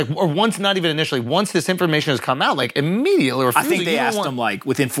 Like, or once, not even initially, once this information has come out, like immediately I refuse think it. they You don't asked want- them like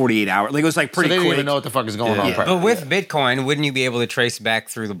within 48 hours. Like it was like So pretty they didn't quick. even know what the fuck is going on. Yeah. But with Bitcoin, wouldn't you be able to trace back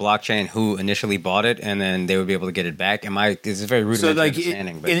through the blockchain who initially bought it, and then they would be able to get it back? This is a very So, rudimentary like,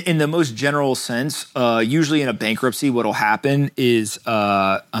 understanding. But in the most general sense, usually in a bankruptcy, what will happen is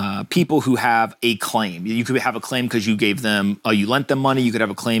people who have a claim. You could have a claim because you gave them, you lent them money. You could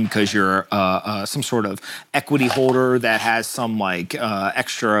have a claim because you're some sort of equity holder that has some like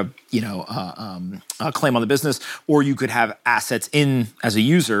extra, claim on the business, or you could have assets in as a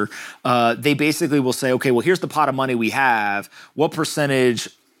user. They basically will say, okay, well, here's the pot of money we have. What percentage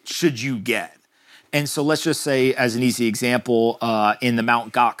should you get? And so let's just say, as an easy example, in the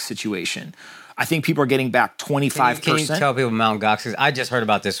Mt. Gox situation, I think people are getting back 25%. can you tell people Mt. Gox is? I just heard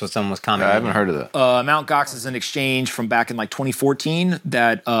about this when someone was commenting. I haven't heard of that. Mt. Gox is an exchange from back in like 2014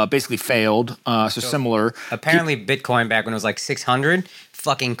 that basically failed. So similar. Apparently, Bitcoin back when it was like 600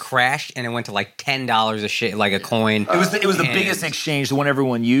 fucking crashed, and it went to like $10 a shit, like a coin. It was the biggest exchange, the one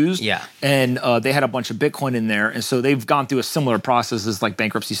everyone used. Yeah. And they had a bunch of Bitcoin in there. And so they've gone through a similar process as like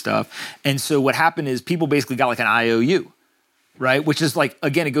bankruptcy stuff. And so what happened is people basically got like an IOU, right? Which is like,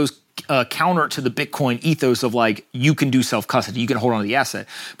 again, it goes counter to the Bitcoin ethos of like, you can do self-custody, you can hold on to the asset.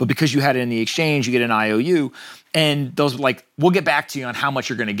 But because you had it in the exchange, you get an IOU. And those like, we'll get back to you on how much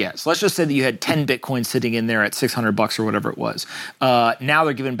you're going to get. So let's just say that you had 10 Bitcoins sitting in there at $600 or whatever it was. Now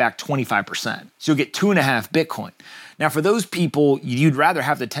they're giving back 25%. So you'll get 2.5 Bitcoin. Now, for those people, you'd rather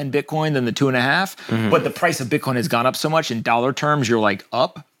have the 10 Bitcoin than the 2.5, but the price of Bitcoin has gone up so much in dollar terms, you're like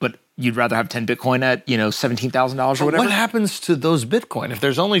up, but you'd rather have 10 Bitcoin at, $17,000 or whatever. What happens to those Bitcoin? If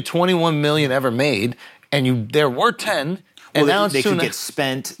there's only 21 million ever made, and there were 10, and now they it's could get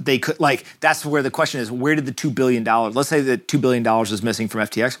spent. They could that's where the question is: where did the $2 billion? Let's say that $2 billion is missing from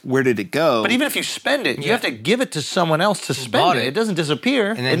FTX. Where did it go? But even if you spend it, you have to give it to someone else to spend bought it. it. It doesn't disappear.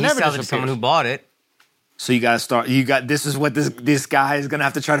 And then it he never sells it to disappears. someone who bought it. So you got to start. This is what this guy is going to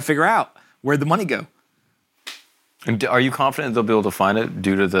have to try to figure out. Where'd the money go? And are you confident they'll be able to find it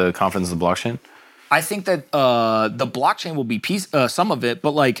due to the confidence of the blockchain? I think that the blockchain will be some of it,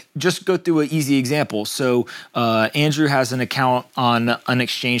 but like just go through an easy example. So Andrew has an account on an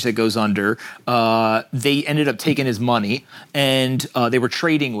exchange that goes under. They ended up taking his money and they were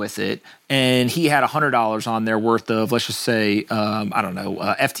trading with it. And he had $100 on there worth of, let's just say,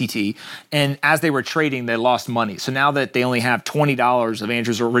 FTT. And as they were trading, they lost money. So now that they only have $20 of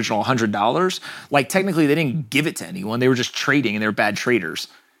Andrew's original $100, like technically they didn't give it to anyone. They were just trading and they were bad traders.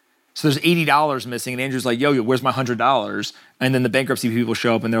 So there's $80 missing, and Andrew's like, yo, where's my $100? And then the bankruptcy people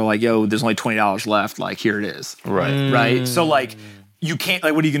show up, and they're like, yo, there's only $20 left. Like, here it is. Right. Right? So, like, you can't,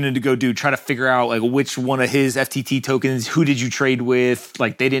 like, what are you going to go do? Try to figure out, like, which one of his FTT tokens, who did you trade with?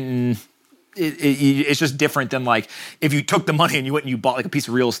 Like, they didn't, it's just different than, like, if you took the money and you went and you bought, like, a piece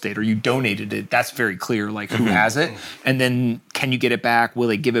of real estate or you donated it, that's very clear, like, who has it. And then can you get it back? Will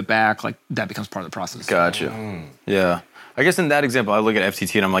they give it back? Like, that becomes part of the process. Gotcha. Yeah. I guess in that example, I look at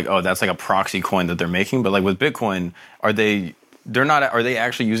FTT and I'm like, oh, that's like a proxy coin that they're making. But like with Bitcoin, are they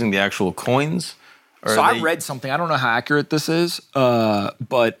actually using the actual coins? So I read something, I don't know how accurate this is,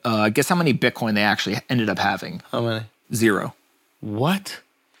 but guess how many Bitcoin they actually ended up having? How many? 0. What?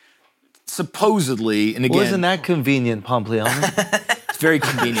 Supposedly, and again, Wasn't that convenient, Pompliano? it's very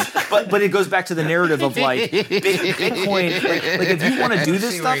convenient. But it goes back to the narrative of like Bitcoin. Like if you want to do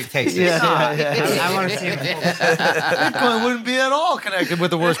this stuff, I want to see it. Bitcoin wouldn't be at all connected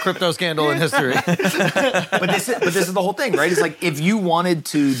with the worst crypto scandal in history. but this is the whole thing, right? It's like if you wanted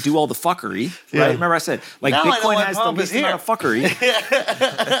to do all the fuckery, right? Remember I said like Now I know Bitcoin why has the Pomp is least amount of fuckery.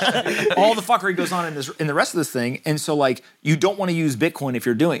 All the fuckery goes on in the rest of this thing, and so like you don't want to use Bitcoin if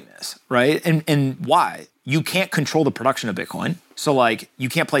you're doing this, right? And why? You can't control the production of Bitcoin. So like you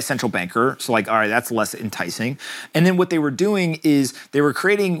can't play central banker. So like, all right, that's less enticing. And then what they were doing is they were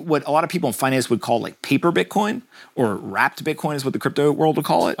creating what a lot of people in finance would call like paper Bitcoin or wrapped Bitcoin is what the crypto world would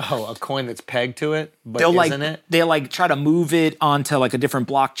call it. Oh, a coin that's pegged to it, but They'll isn't it? They like try to move it onto like a different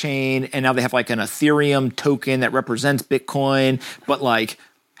blockchain. And now they have like an Ethereum token that represents Bitcoin. But like,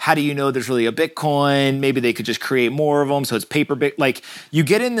 how do you know there's really a Bitcoin? Maybe they could just create more of them. So it's paper bit. Like you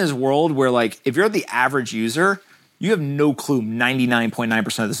get in this world where like, if you're the average user, you have no clue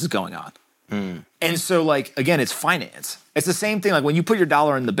 99.9% of this is going on. And so like, again, it's finance. It's the same thing. Like when you put your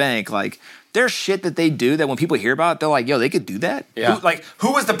dollar in the bank, like there's shit that they do that when people hear about it, they're like, yo, they could do that? Yeah.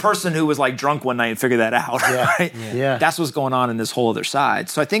 Who was the person who was like drunk one night and figured that out? Yeah. Right? Yeah. That's what's going on in this whole other side.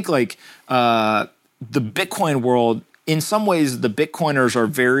 So I think like the Bitcoin world, in some ways, the Bitcoiners are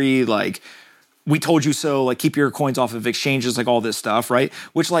very like, we told you so, like keep your coins off of exchanges, like all this stuff, right?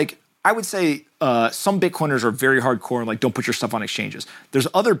 Which like, I would say some Bitcoiners are very hardcore and like don't put your stuff on exchanges. There's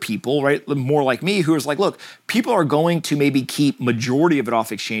other people, right, more like me, who is like, look, people are going to maybe keep majority of it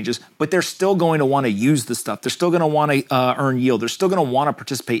off exchanges, but they're still going to want to use the stuff. They're still going to want to earn yield. They're still going to want to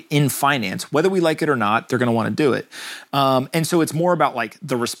participate in finance, whether we like it or not. They're going to want to do it, and so it's more about like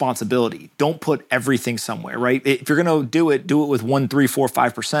the responsibility. Don't put everything somewhere, right? If you're going to do it with 1, 3, 4,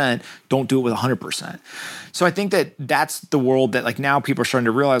 5%. Don't do it with 100%. So I think that that's the world that like now people are starting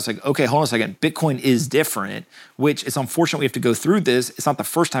to realize like, okay, hold on a second. Bitcoin is different, which is unfortunate we have to go through this. It's not the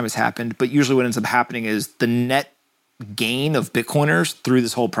first time it's happened, but usually what ends up happening is the net gain of Bitcoiners through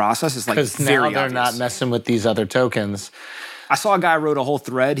this whole process is like Because very now they're obvious. not messing with these other tokens. I saw a guy wrote a whole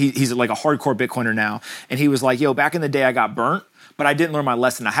thread. He's like a hardcore Bitcoiner now, and he was like, yo, back in the day I got burnt, but I didn't learn my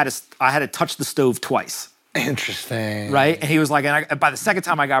lesson. I had to touch the stove twice. Interesting. Right? And he was like, by the second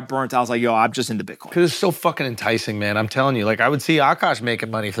time I got burnt, I was like, yo, I'm just into Bitcoin. Because it's so fucking enticing, man. I'm telling you. Like, I would see Akash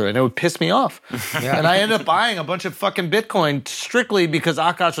making money through it, and it would piss me off. And I ended up buying a bunch of fucking Bitcoin strictly because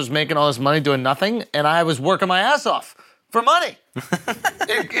Akash was making all this money doing nothing, and I was working my ass off for money.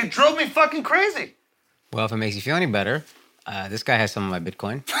 It drove me fucking crazy. Well, if it makes you feel any better, this guy has some of my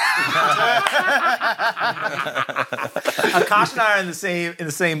Bitcoin. Akash and I are in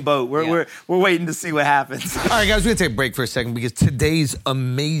the same boat. We're waiting to see what happens. All right, guys, we're going to take a break for a second because today's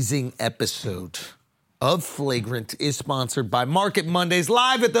amazing episode of Flagrant is sponsored by Market Mondays,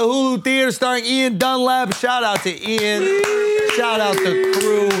 live at the Hulu Theater starring Ian Dunlap. Shout out to Ian. Shout out the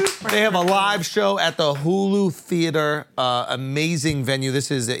crew. They have a live show at the Hulu Theater. Amazing venue. This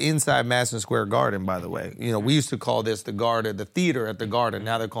is inside Madison Square Garden, by the way. You know, we used to call this the Garden, the theater at the Garden.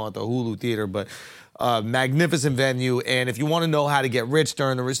 Now they're calling it the Hulu Theater, but magnificent venue. And if you want to know how to get rich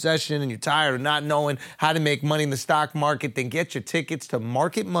during the recession and you're tired of not knowing how to make money in the stock market, then get your tickets to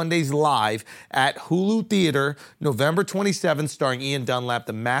Market Mondays live at Hulu Theater, November 27th, starring Ian Dunlap,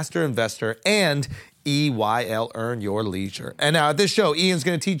 the master investor, and EYL, earn your leisure. And now at this show, Ian's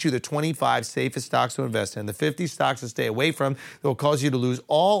going to teach you the 25 safest stocks to invest in, the 50 stocks to stay away from that will cause you to lose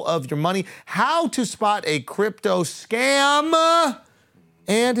all of your money, how to spot a crypto scam,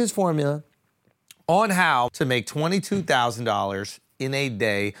 and his formula on how to make $22,000 in a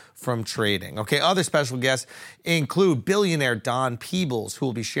day from trading. Okay, other special guests include billionaire Don Peebles, who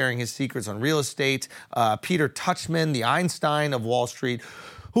will be sharing his secrets on real estate, Peter Tuchman, the Einstein of Wall Street,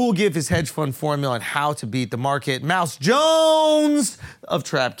 who will give his hedge fund formula on how to beat the market, Mouse Jones of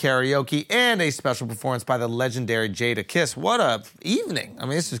Trap Karaoke, and a special performance by the legendary Jada Kiss. What a evening. I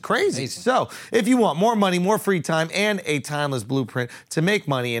mean, this is crazy. So if you want more money, more free time, and a timeless blueprint to make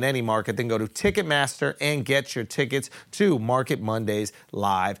money in any market, then go to Ticketmaster and get your tickets to Market Mondays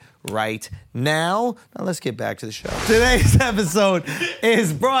live right now. Now let's get back to the show. Today's episode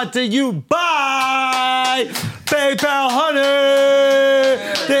is brought to you by PayPal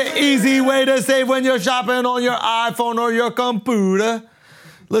Honey. The easy way to save when you're shopping on your iPhone or your computer.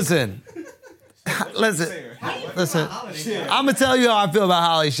 Listen. I'm going to tell you how I feel about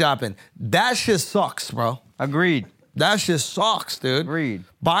holiday shopping. That shit sucks, bro. Agreed. That shit sucks, dude. Agreed.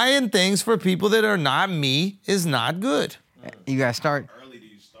 Buying things for people that are not me is not good. You gotta start.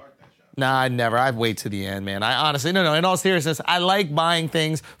 Nah, I never. I'd wait to the end, man. I honestly, no, in all seriousness, I like buying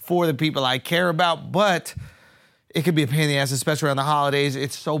things for the people I care about, but it could be a pain in the ass, especially around the holidays.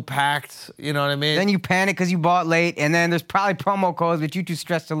 It's so packed, you know what I mean? Then you panic because you bought late, and then there's probably promo codes, but you too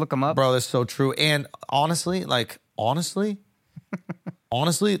stressed to look them up. Bro, that's so true. And honestly, honestly,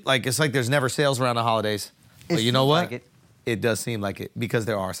 it's like there's never sales around the holidays. But you know what? Like it does seem like it because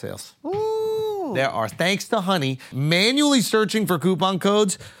there are sales. Ooh. There are. Thanks to Honey, manually searching for coupon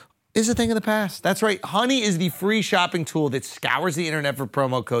codes is a thing of the past. That's right. Honey is the free shopping tool that scours the internet for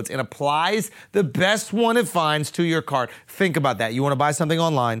promo codes and applies the best one it finds to your cart. Think about that. You want to buy something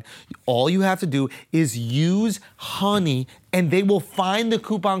online, all you have to do is use Honey and they will find the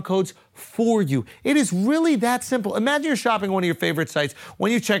coupon codes for you. It is really that simple. Imagine you're shopping on one of your favorite sites.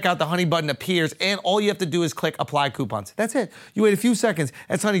 When you check out, the Honey button appears and all you have to do is click apply coupons. That's it. You wait a few seconds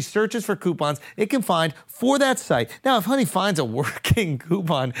as Honey searches for coupons it can find for that site. Now, if Honey finds a working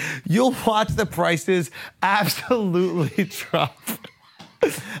coupon, you'll watch the prices absolutely drop.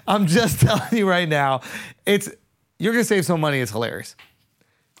 I'm just telling you right now, you're gonna save some money. It's hilarious.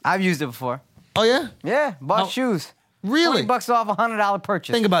 I've used it before. Oh yeah? Yeah, bought shoes. Really? $20 off a $100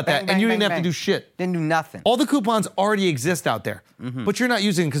 purchase. Think about that. Bang, And you bang, didn't have bang. to do shit. Didn't do nothing. All the coupons already exist out there, but you're not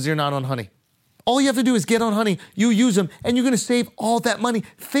using them because you're not on Honey. All you have to do is get on Honey, you use them, and you're going to save all that money.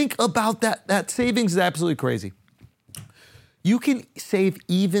 Think about that. That savings is absolutely crazy. You can save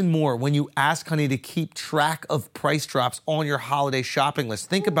even more when you ask Honey to keep track of price drops on your holiday shopping list.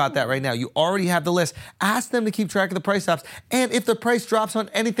 Think about that right now. You already have the list. Ask them to keep track of the price drops. And if the price drops on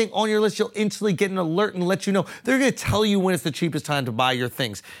anything on your list, you'll instantly get an alert and let you know. They're going to tell you when it's the cheapest time to buy your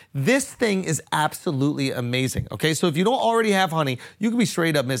things. This thing is absolutely amazing, okay? So if you don't already have Honey, you could be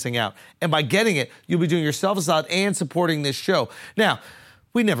straight up missing out. And by getting it, you'll be doing yourself a solid and supporting this show. Now,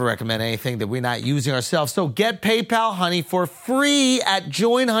 we never recommend anything that we're not using ourselves. So get PayPal Honey for free at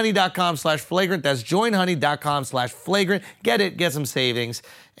joinhoney.com/flagrant. That's joinhoney.com/flagrant. Get it, get some savings.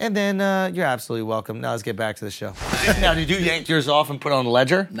 And then you're absolutely welcome. Now let's get back to the show. Now, did you yank yours off and put it on the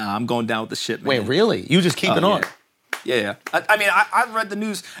ledger? Nah, I'm going down with the shit, man. Wait, really? You just keep it on? Yeah. Yeah. I mean, I've read the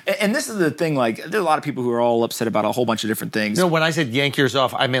news, and this is the thing, like, there's a lot of people who are all upset about a whole bunch of different things. No, when I said yank yours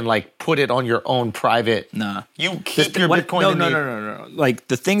off, I meant like put it on your own private. Nah. You keep your Bitcoin. No. Like,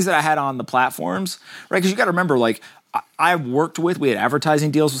 the things that I had on the platforms, right? Because you got to remember, like, I worked we had advertising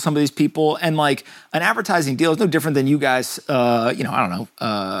deals with some of these people, and like an advertising deal is no different than you guys,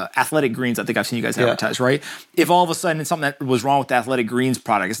 Athletic Greens. I think I've seen you guys advertise, right? If all of a sudden something that was wrong with the Athletic Greens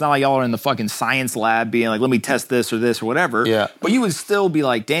product, it's not like y'all are in the fucking science lab being like, let me test this or whatever. Yeah. But you would still be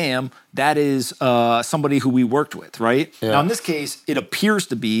like, damn, that is somebody who we worked with, right? Yeah. Now, in this case, it appears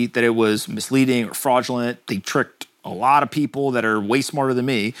to be that it was misleading or fraudulent. They tricked a lot of people that are way smarter than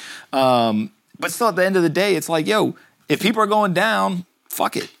me. But still, at the end of the day, it's like, yo, if people are going down,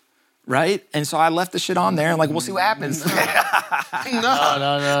 fuck it, right? And so I left the shit on there, and like, we'll see what happens. No.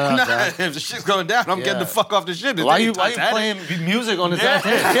 If the shit's going down, I'm getting the fuck off the shit. Why you playing music on the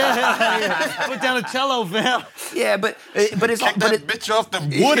Titanic? Yeah. Put down a cello, fam. Yeah, but it's Kick that bitch off the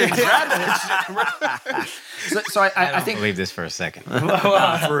wood and grab that shit. so I I think believe this for a second. for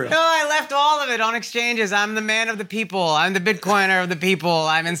real. No, I left all of it on exchanges. I'm the man of the people. I'm the Bitcoiner of the people.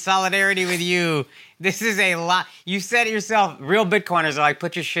 I'm in solidarity with you. This is a lot. You said it yourself. Real Bitcoiners are like,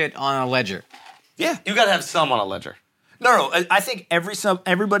 put your shit on a ledger. Yeah. You got to have some on a ledger. No. I think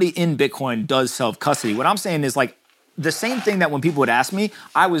everybody in Bitcoin does self-custody. What I'm saying is, like, the same thing that when people would ask me,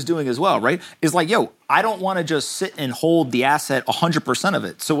 I was doing as well, right? Is like, yo, I don't want to just sit and hold the asset 100% of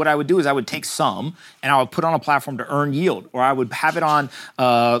it. So what I would do is I would take some and I would put on a platform to earn yield, or I would have it on,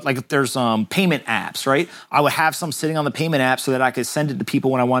 like if there's payment apps, right? I would have some sitting on the payment app so that I could send it to people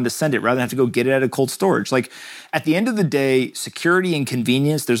when I wanted to send it rather than have to go get it at a cold storage. Like at the end of the day, security and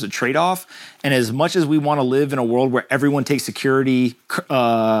convenience, there's a trade-off. And as much as we want to live in a world where everyone takes security,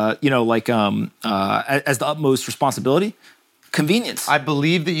 as the utmost responsibility, convenience. I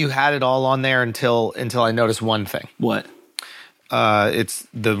believe that you had it all on there until I noticed one thing. What? It's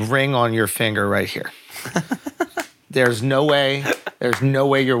the ring on your finger right here. There's no way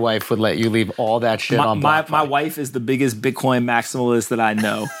your wife would let you leave all that shit on BlockFi. My wife is the biggest Bitcoin maximalist that I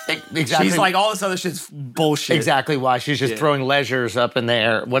know. Exactly. She's like, all this other shit's bullshit. Exactly why. She's just throwing ledgers up in the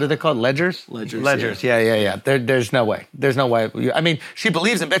air. What are they called? Ledgers? Ledgers. Yeah. There's no way. There's no way. I mean, she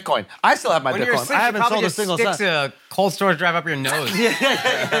believes in Bitcoin. I still have my When Bitcoin. you're asleep, I she haven't probably sold a just single sticks cent. a cold storage drive up your nose. I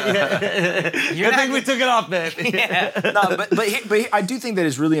think we took it off, man. No, but I do think that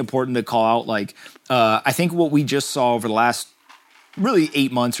it's really important to call out, like, I think what we just saw over the last really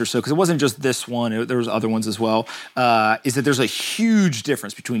 8 months or so, because it wasn't just this one, there was other ones as well, is that there's a huge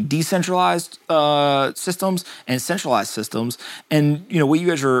difference between decentralized systems and centralized systems. And, you know, what you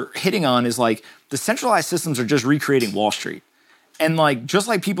guys are hitting on is like the centralized systems are just recreating Wall Street. And like, just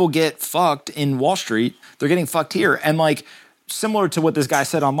like people get fucked in Wall Street, they're getting fucked here. And like, similar to what this guy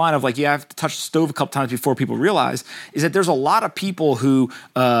said online of like, you have to touch the stove a couple times before people realize, is that there's a lot of people who,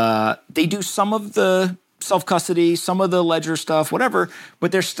 they do some of the self-custody, some of the ledger stuff, whatever,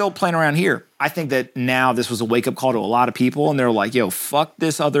 but they're still playing around here. I think that now this was a wake-up call to a lot of people, and they're like, yo, fuck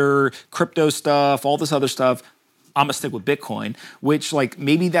this other crypto stuff, all this other stuff. I'm gonna stick with Bitcoin, which like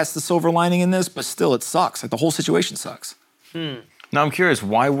maybe that's the silver lining in this, but still it sucks. Like the whole situation sucks. Now I'm curious,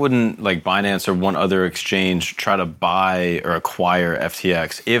 why wouldn't like Binance or one other exchange try to buy or acquire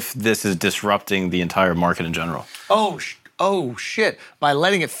FTX if this is disrupting the entire market in general? Oh shit! By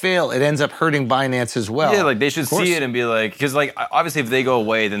letting it fail, it ends up hurting Binance as well. Yeah, like they should see it and be like, because like obviously if they go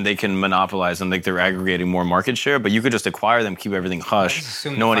away, then they can monopolize and like they're aggregating more market share. But you could just acquire them, keep everything hush.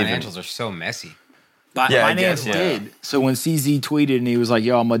 Assume No one the even. financials are so messy. Yeah, I Binance guess, yeah. did. So when CZ tweeted and he was like,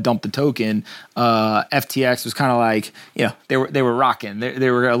 yo, I'm gonna dump the token, FTX was kind of like, they were rocking.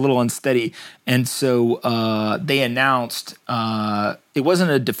 They were a little unsteady. And so they announced, it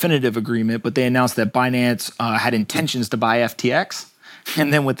wasn't a definitive agreement, but they announced that Binance had intentions to buy FTX.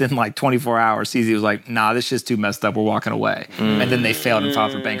 And then within like 24 hours, CZ was like, nah, this shit's too messed up. We're walking away. And then they failed and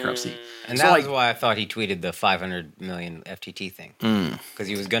filed for bankruptcy. And So, that like, was why I thought he tweeted the 500 million FTT thing. Because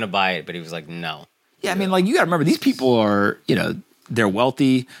he was going to buy it, but he was like, no. Yeah, I mean, like, you got to remember, these people are, they're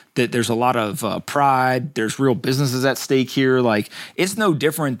wealthy. That there's a lot of pride. There's real businesses at stake here. Like, it's no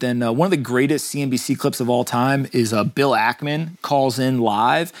different than one of the greatest CNBC clips of all time is Bill Ackman calls in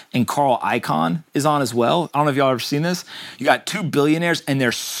live, and Carl Icahn is on as well. I don't know if y'all ever seen this. You got two billionaires, and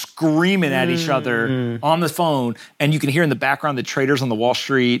they're screaming at each other on the phone, and you can hear in the background the traders on the Wall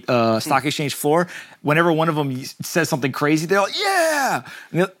Street stock exchange floor. Whenever one of them says something crazy, they're like, yeah!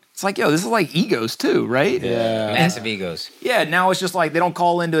 And it's like, yo, this is like egos too, right? Yeah. Massive egos. Yeah, now it's just like they don't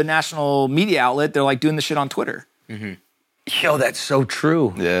call into a national media outlet. They're like doing the shit on Twitter. Yo, that's so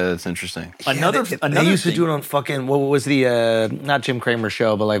true. Yeah, that's interesting. Another They used to do it on fucking, what was the, not Jim Cramer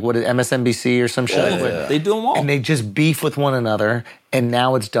show, but like, what is MSNBC or some shit? They do them all. And they just beef with one another, and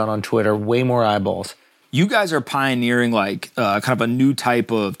now it's done on Twitter, way more eyeballs. You guys are pioneering like kind of a new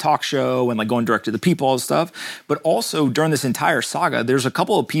type of talk show and like going direct to the people, all this stuff. But also during this entire saga, there's a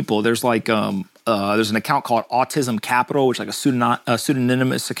couple of people. There's like there's an account called Autism Capital, which is like a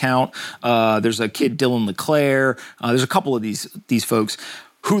pseudonymous account. There's a kid, Dylan LeClaire. There's a couple of these folks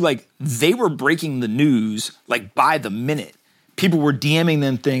who like they were breaking the news like by the minute. People were DMing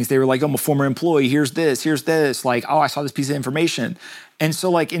them things. They were like, I'm a former employee. Here's this. Like, oh, I saw this piece of information. And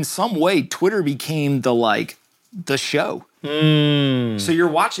so like in some way, Twitter became the show. So you're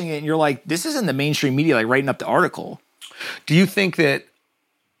watching it and you're like, this isn't the mainstream media like writing up the article. Do you think that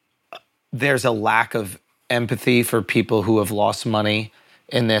there's a lack of empathy for people who have lost money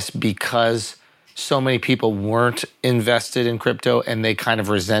in this because so many people weren't invested in crypto and they kind of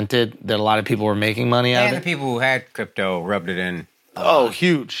resented that a lot of people were making money out And the of it? people who had crypto rubbed it in. Oh,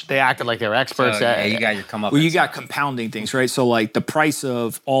 huge. They acted like they were experts. So, yeah, you got your come up. Well, you got compounding things, right? So like the price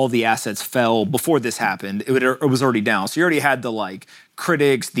of all the assets fell before this happened. It was already down. So you already had the like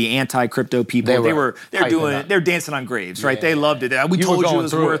critics, the anti-crypto people. They're dancing on graves, right? They loved it. We told you it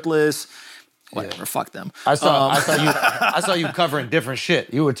was worthless. Whatever, fuck them. I saw you covering different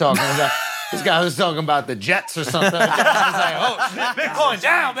shit. You were talking about This guy was talking about the Jets or something. I was like, oh, Bitcoin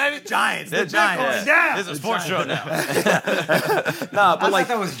down, baby. Giants. The Bitcoin down. It's a sports show now. No, I but like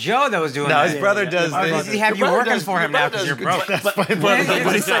thought that was Joe that was doing No, that. his brother does Or this. does he have you Your brother working does- for him your now brother because you're does- broke? But my brother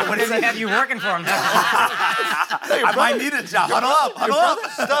does- What does he have you working for him now? I might need a job. Huddle up. Your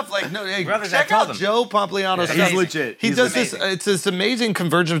brother's stuff like no, hey, Brothers, check I told out him. Joe Pompliano's Yeah, stuff. he's legit. He He's does amazing. this. It's this amazing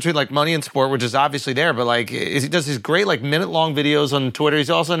convergence between like money and sport, which is obviously there. But like, he does these great like minute-long videos on Twitter. He's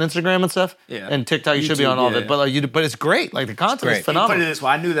also on Instagram and stuff. Yeah. And TikTok. You should be YouTube, on all of yeah, it. But but it's great. Like the content great. is phenomenal. Put it this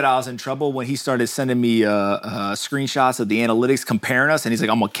way, I knew that I was in trouble when he started sending me screenshots of the analytics comparing us, and he's like,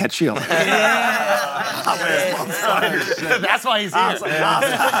 "I'm gonna catch you." I'm like, That's why he's here. Take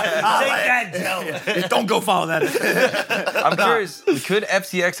that, Joe. Don't go follow that. I'm curious, could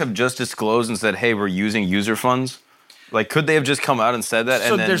FTX have just disclosed and said, hey, we're using user funds? Like, could they have just come out and said that?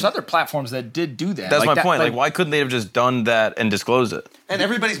 So and then, there's other platforms that did do that. That's my that- point. Like, why couldn't they have just done that and disclosed it? And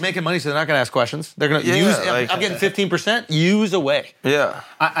everybody's making money, so they're not going to ask questions. They're going to Yeah, use. like- I'm getting 15%. Use away. Yeah.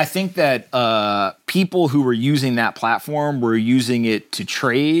 I think that people who were using that platform were using it to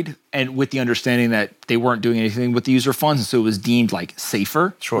trade, and with the understanding that they weren't doing anything with the user funds, and so it was deemed like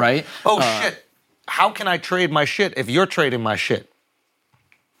safer, right? Oh shit! How can I trade my shit if you're trading my shit?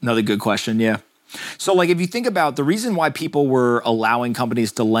 Another good question, yeah. So, like, if you think about the reason why people were allowing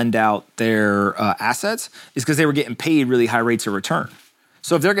companies to lend out their assets is because they were getting paid really high rates of return.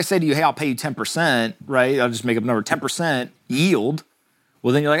 So if they're going to say to you, hey, I'll pay you 10%, right? I'll just make up a number, 10% yield.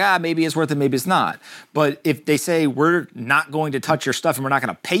 Well, then you're like, maybe it's worth it, maybe it's not. But if they say, we're not going to touch your stuff and we're not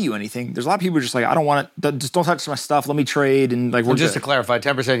going to pay you anything, there's a lot of people who are just like, I don't want it, just don't touch my stuff, let me trade, and like, we're Well, just good. to clarify,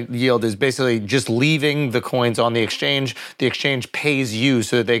 10% yield is basically just leaving the coins on the exchange. The exchange pays you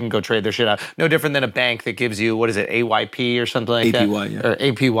so that they can go trade their shit out. No different than a bank that gives you, what is it, AYP or something like that? APY, yeah. Or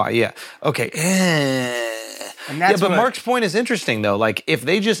APY, yeah. Okay. Yeah, but Mark's point is interesting, though. Like, if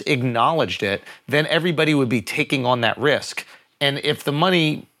they just acknowledged it, then everybody would be taking on that risk. And if the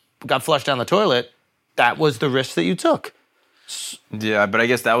money got flushed down the toilet, that was the risk that you took. Yeah, but I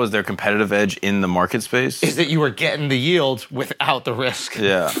guess that was their competitive edge in the market space. Is that you were getting the yield without the risk.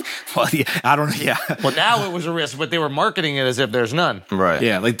 Yeah. Well, yeah, I don't know, yeah. Well, now it was a risk, but they were marketing it as if there's none. Right.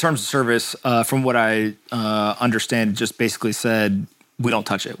 Yeah, like terms of service, from what I understand, just basically said, we don't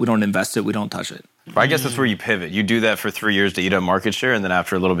touch it. We don't invest it. We don't touch it. But I guess that's where you pivot. You do that for 3 years to eat up market share, and then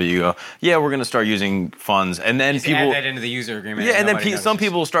after a little bit, you go, yeah, we're going to start using funds. And then Just people. add that into the user agreement. Yeah, and then nobody knows. some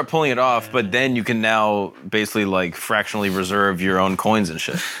people will start pulling it off, but then you can now basically like fractionally reserve your own coins and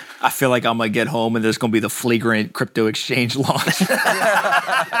shit. I feel like I'm going to get home and there's going to be the flagrant crypto exchange launch.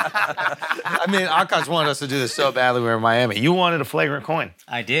 I mean, Akash wanted us to do this so badly when we were in Miami. You wanted a flagrant coin.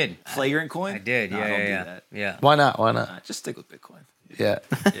 I did. Flagrant coin? I did. No, Yeah, don't yeah, do yeah. that. Yeah. Why not? Why not? Just stick with Bitcoin. Yeah.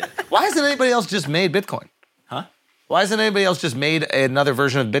 Why hasn't anybody else just made Bitcoin? Huh? Why hasn't anybody else just made another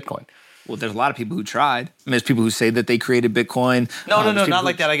version of Bitcoin? Well, there's a lot of people who tried. I mean, there's people who say that they created Bitcoin. No, There's people not who-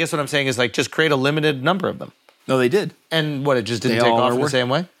 like that. I guess what I'm saying is like just create a limited number of them. No, they did. And what, it just didn't They take all off in are the same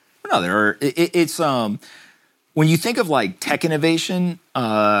way? No, there are. It's when you think of like tech innovation,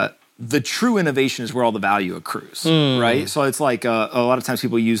 the true innovation is where all the value accrues, right? So it's like a lot of times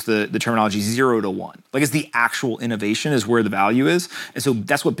people use the terminology 0 to 1. Like it's the actual innovation is where the value is, and so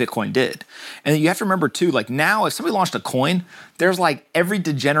that's what Bitcoin did. And you have to remember too, like now if somebody launched a coin, there's like every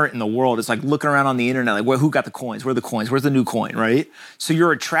degenerate in the world is like looking around on the internet, like who got the coins? Where are the coins? Where's the new coin, right? So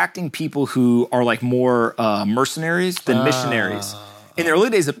you're attracting people who are like more mercenaries than missionaries. In the early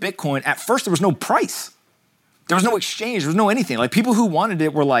days of Bitcoin, at first there was no price. There was no exchange. There was no anything. Like people who wanted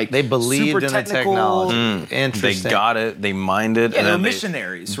it were like They believed super in the technical. technology. They Interesting. got it, they mined it, Yeah, and they were then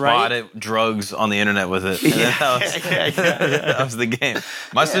missionaries, bought right? it, drugs on the internet with it. And that was the game.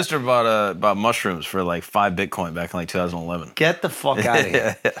 My sister bought mushrooms for like 5 Bitcoin back in like 2011. Get the fuck out of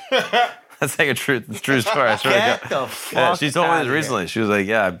here. That's like a true story. I swear to Get God. the fuck Yeah, she told me outta this here. recently. She was like,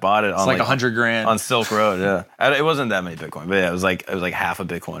 "Yeah, I bought it on It's like $100,000 on Silk Road." Yeah, it wasn't that many Bitcoin, but yeah, it was like half a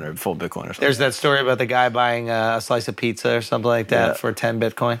Bitcoin or full Bitcoin or something. There's that story about the guy buying a slice of pizza or something like that Yeah. for 10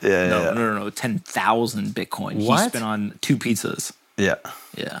 Bitcoin. yeah, No, 10,000 Bitcoin. He What? spent on 2 pizzas. yeah.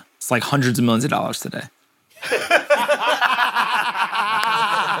 Yeah, it's like hundreds of millions of dollars today.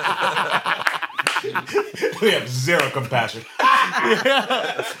 We have zero compassion.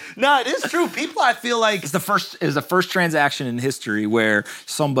 No, it is true. People, I feel like, It was the first transaction in history where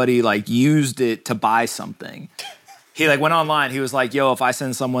somebody like used it to buy something. He like went online. He was like, "Yo, if I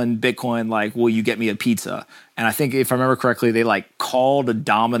send someone Bitcoin, like, will you get me a pizza?" And I think if I remember correctly, they like called a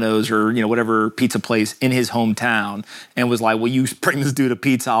Domino's or whatever pizza place in his hometown and was like, "Will you bring this dude a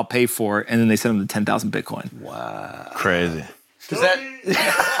pizza? I'll pay for it." And then they sent him the 10,000 Bitcoin. Crazy.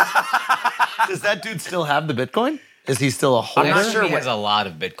 does that dude still have the Bitcoin? Is he still a holder? I'm not sure He has a lot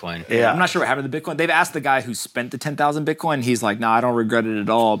of Bitcoin. I'm not sure what happened to Bitcoin. They've asked the guy who spent the 10,000 Bitcoin. He's like, I don't regret it at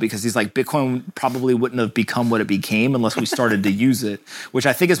all, because he's like, Bitcoin probably wouldn't have become what it became unless we started to use it, which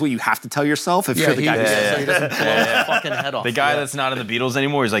I think is what you have to tell yourself if you're the guy who so he doesn't blow his fucking head off. The guy that's not in the Beatles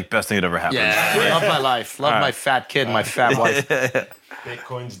anymore is like best thing that ever happened. Love my life. Love my fat kid, my fat wife.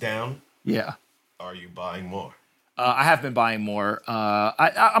 Bitcoin's down. Yeah. Are you buying more? I have been buying more.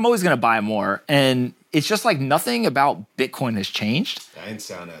 I'm always going to buy more. And it's just like nothing about Bitcoin has changed. I didn't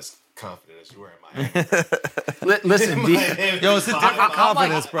sound as confident as you were in my head. Listen, Yo, it's a different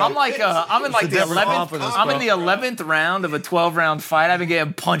confidence, bro. I'm in like the different 11th. confidence, I'm in bro. the 11th round of a 12-round fight. I've been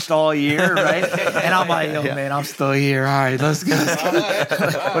getting punched all year, right? And I'm like, yo, man, I'm still here. All right, let's go.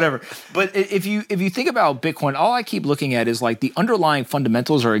 Whatever. But if you think about Bitcoin, all I keep looking at is like the underlying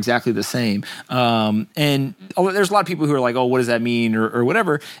fundamentals are exactly the same. And there's a lot of people who are like, oh, what does that mean, or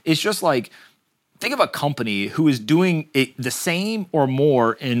whatever. It's just like, think of a company who is doing it the same or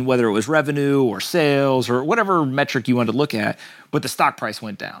more in whether it was revenue or sales or whatever metric you want to look at, but the stock price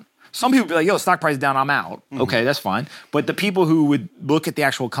went down. Some people be like, yo, stock price is down, I'm out. Okay, that's fine. But the people who would look at the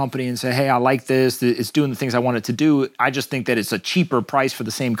actual company and say, hey, I like this, it's doing the things I want it to do, I just think that it's a cheaper price for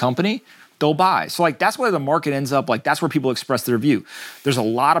the same company, they'll buy. So like that's where the market ends up, like that's where people express their view. There's a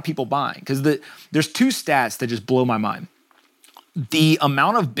lot of people buying because there's two stats that just blow my mind. The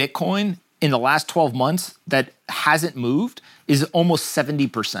amount of Bitcoin in the last 12 months that hasn't moved is almost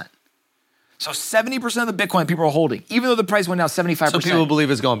 70%. So 70% of the Bitcoin people are holding, even though the price went down 75%. So people believe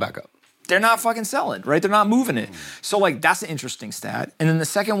it's going back up. They're not fucking selling, right? They're not moving it. So like that's an interesting stat. And then the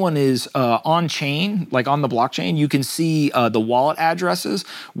second one is on chain, like on the blockchain, you can see the wallet addresses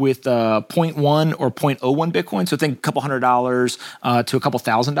with 0.1 or 0.01 Bitcoin. So think a couple $100 to a couple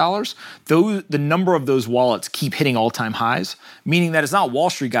 $1,000. The number of those wallets keep hitting all-time highs, meaning that it's not Wall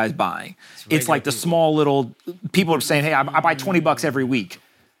Street guys buying. It's like the small little people are saying, hey, I buy $20 every week.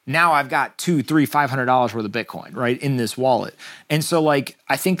 Now I've got $200, $300, $500 worth of Bitcoin, right, in this wallet. And so, like,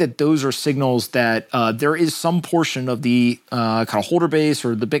 I think that those are signals that there is some portion of the kind of holder base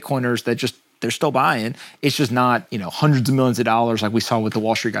or the Bitcoiners that just, they're still buying. It's just not, hundreds of millions of dollars like we saw with the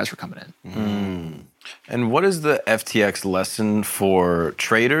Wall Street guys were coming in. And what is the FTX lesson for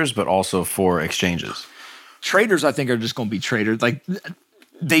traders, but also for exchanges? Traders, I think, are just going to be traders. Like,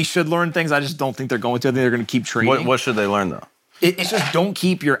 they should learn things. I just don't think they're going to. I think they're going to keep trading. What should they learn, though? It's just don't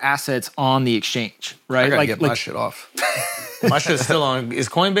keep your assets on the exchange, right? I gotta get my shit off. My shit's still on. Is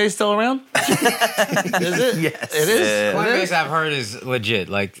Coinbase still around? Is it? Yes. It is? Coinbase, I've heard, is legit.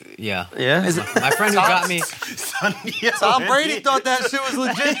 Like, yeah. Yeah? Is it? My friend who got me. Tom Brady thought that shit was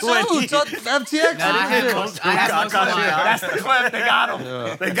legit too. Thought FTX. No, I had most of mine. That's the clip. They got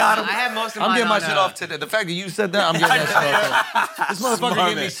him. They got him. I had most of I'm mine getting my on, shit off today. The fact that you said that, I'm getting that shit off. This motherfucker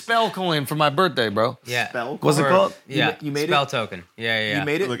gave me Spell Coin for my birthday, bro. Yeah. What's it called? Yeah. You made Spell it? token. Yeah. You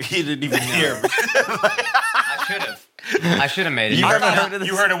made it? Look, he didn't even hear. I should have. I should have made it. You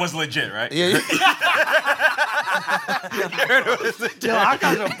heard it was legit, right? Yeah. Yo, I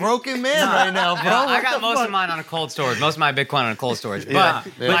got a broken man right now, bro. I got most of mine on a cold storage. Most of my Bitcoin on a cold storage. But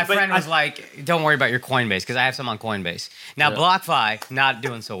my friend was like, don't worry about your Coinbase, because I have some on Coinbase. Now, BlockFi, not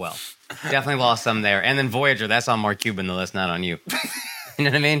doing so well. Definitely lost some there. And then Voyager, that's on Mark Cuban, the list, not on you. You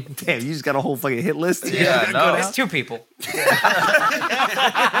know what I mean? Damn, you just got a whole fucking hit list? Yeah, no. It's two people. It's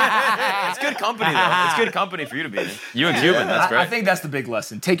good company, though. It's good company for you to be in. You and Cuban, that's great. I think that's the big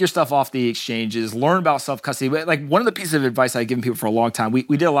lesson. Take your stuff off the exchanges. Learn about self-custody. Like, one of the pieces of advice I've given people for a long time, we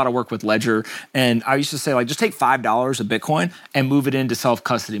did a lot of work with Ledger, and I used to say, like, just take $5 of Bitcoin and move it into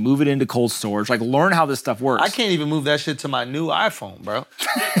self-custody. Move it into cold storage. Like, learn how this stuff works. I can't even move that shit to my new iPhone, bro.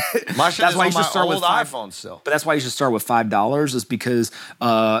 My shit That's is why on you should my start with old five- iPhone still. But that's why you should start with $5 is because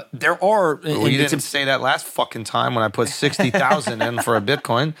there are... Well, you didn't say that last fucking time when I put 60,000 in for a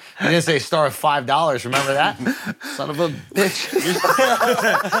Bitcoin. You didn't say start with $5. Remember that? Son of a bitch.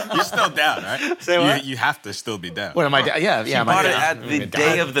 You're still down, right? Say what? You have to still be down. What am I? Yeah. He bought it at the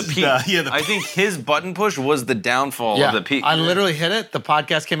day of the peak. I think his button push was the downfall of the peak. I literally hit it. The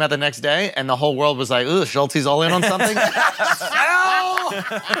podcast came out the next day, and the whole world was like, "Ooh, Schulte's all in on something."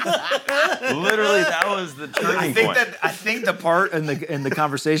 Literally, that was the turning point. I think the part in the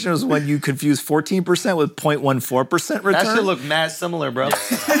conversation was when you confused 14% with 0.14% return. That shit looked mad similar, bro.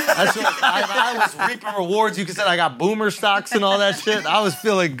 That shit I was reaping rewards. You could say I got boomer stocks and all that shit. I was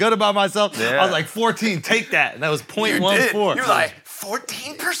feeling good about myself. Yeah. I was like, 14, take that. And that was 0.14. You're like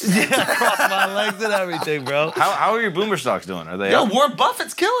 14%. Yeah, across my legs and everything, bro. How are your boomer stocks doing? Are they Yo, up? Warren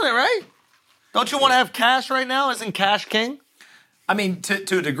Buffett's killing it, right? Don't you want to have cash right now? Isn't cash king? I mean,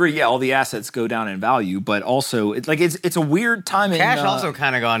 to a degree, yeah, all the assets go down in value, but also it's a weird time. Cash also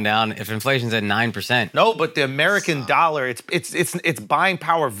kind of gone down if inflation's at 9%. No, but the American dollar, it's buying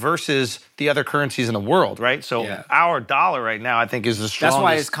power versus the other currencies in the world, right? So our dollar right now, I think, is the strongest. That's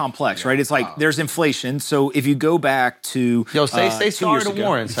why it's complex, right? It's like there's inflation. So if you go back to say 2 sorry years to ago-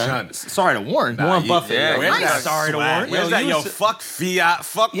 Warren, son. Sorry to Warren. Warren Buffett. Yeah, Where's where's that that sorry to swag? Warren? Where's that? Yo, fuck fiat.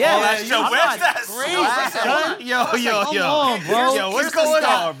 Fuck all that shit. I'm Where's not that crazy, swag? son. Yo. on, bro. Yo, what's going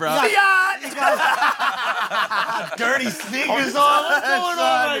on, bro? Dirty sneakers on. What's going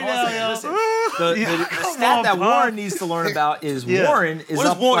on right now, yo? The stat that Warren needs to learn about is Warren is What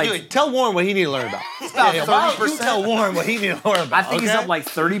is up Warren like doing? Tell Warren what he needs to learn about. about Why don't you 30%. tell Warren what he needs to learn about? I think he's up like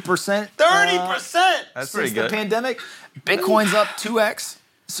 30%. 30%. That's pretty Since the good. pandemic. Bitcoin's up 2x.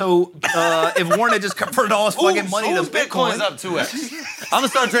 So if Warren had just converted all his fucking money to Bitcoin, Bitcoin's up 2x. I'm gonna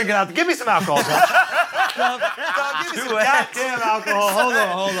start drinking out. Give me some alcohol, son. Give me some goddamn alcohol. Hold on.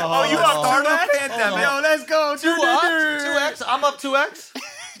 Oh, you up Start on a pandemic? Yo, let's go. 2x? I'm up 2x?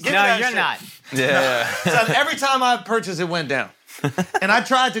 Give me No, that you're shit. not. Yeah. Son, every time I purchased, it went down. And I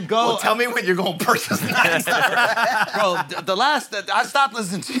tried to go. well, tell me when you're going to purchase that. Bro, I stopped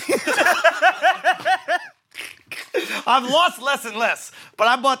listening to you. I've lost less and less, but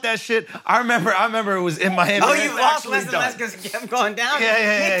I bought that shit. I remember it was in my hand. Oh, and you it's lost actually less and done. less because it kept going down?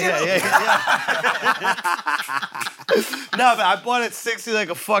 Yeah. No, but I bought it 60 like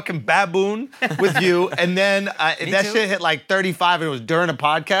a fucking baboon with you, and then that too. shit hit like 35, and it was during a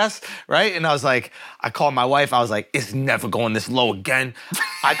podcast, right? And I was like, I called my wife. I was like, it's never going this low again.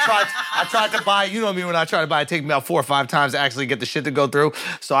 I tried to buy. You know me, when I try to buy, it takes me about 4 or 5 times to actually get the shit to go through.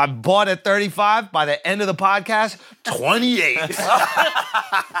 So I bought at 35. By the end of the podcast, 28.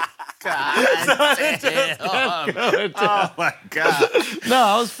 Oh my god. No,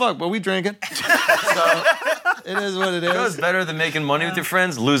 I was fucked, but we drinking. So it is what it You know what's is. better than making money with your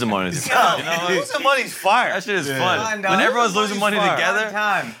friends? Losing money with your friends. You know what? Losing money's fire. That shit is fun. Fun, When dog. everyone's losing money Fun together,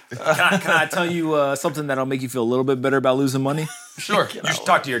 Time. Can I tell you something that'll make you feel a little bit better about losing money? Sure. You should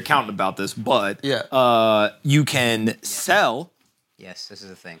talk to your accountant about this, but Yeah. you can sell Yes, this is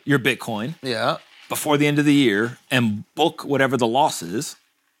the thing. your Bitcoin Yeah. before the end of the year and book whatever the loss is.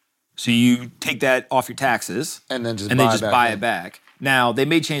 So you take that off your taxes And then just buy it back. Now, they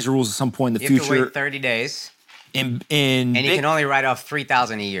may change the rules at some point in the You have to future. wait 30 days, in and you can only write off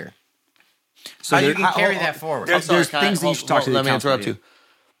 $3,000 a year. so you there- can carry that forward. there's things that you should talk to the Let me accountant interrupt you.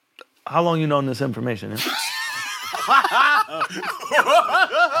 How long you known this information?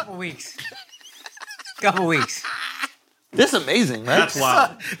 Couple weeks. Couple weeks. This is amazing, man. That's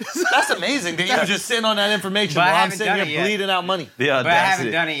wild. That's amazing that you just sitting on that information But I while I'm haven't sitting done here it yet. bleeding out money. the But I haven't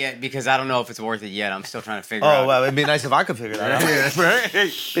audacity. done it yet because I don't know if it's worth it yet. I'm still trying to figure out. Oh, well, it'd be nice if I could figure that out.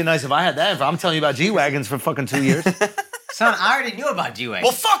 It'd be nice if I had that info. I'm telling you about G-Wagons for fucking 2 years. Son, I already knew about G-Wagon.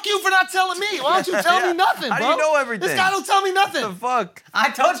 Well, fuck you for not telling me. Why don't you tell me nothing, bro? How do you know everything? This guy don't tell me nothing. What the fuck?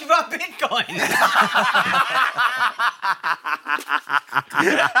 I told you about Bitcoin.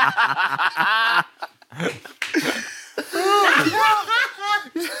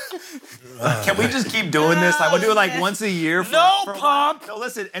 Can we just keep doing this? Like, we'll do it like once a year. For No, a while. Pump. No,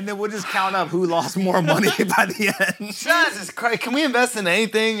 listen, and then we'll just count up who lost more money by the end. Jesus Christ. Can we invest in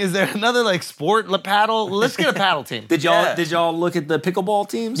anything? Is there another like sport, paddle? Let's get a paddle team. Did y'all look at the pickleball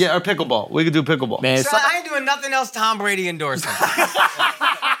teams? Yeah, or pickleball. We could do pickleball. Man, Son, I ain't doing nothing else Tom Brady endorsing.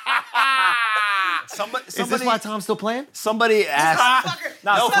 Is this why Tom's still playing? somebody asked.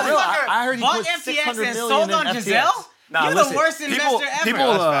 No, for real. Motherfucker I heard he bought put FTX 600 and million sold in on FTX. Giselle? Nah, You're listen, the worst investor ever.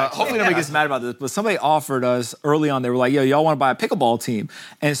 People, hopefully nobody gets mad about this, but somebody offered us early on. They were like, "Yo, y'all want to buy a pickleball team?"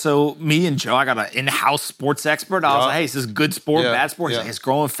 And so me and Joe, I got an in-house sports expert. I was like, "Hey, is this good sport, Yeah, bad sport?" He's yeah. like, "It's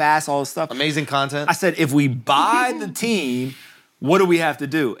growing fast, all this stuff." Amazing content. I said, "If we buy the team, what do we have to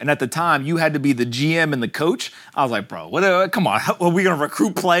do?" And at the time, you had to be the GM and the coach. I was like, "Bro, what? Come on, how, are we gonna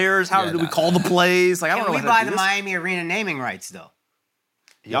recruit players? How do we call the plays? Like, I don't Can know we how buy to do the this. Miami Arena naming rights, though?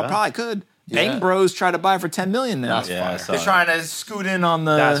 Y'all probably could." Yeah. Bang Bros tried to buy for $10 million now. Yeah, I saw They're that. trying to scoot in on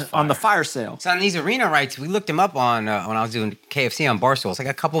That's the fire sale. So on these arena rights, we looked them up on when I was doing KFC on Barstool. It's like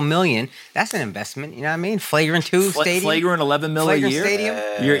a couple million. That's an investment. You know what I mean? Flagrant 2 stadium. Flagrant 11 mil a Flagrant year. stadium.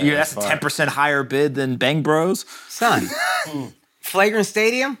 That's a 10% higher bid than Bang Bros. Son. Flagrant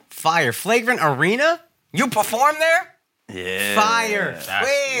stadium. Fire. Flagrant arena. You perform there? Yeah. Fire.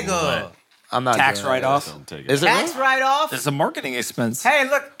 Fuego. I'm not Tax doing that. write-off. Is it Tax really? write-off. It's a marketing expense. Hey,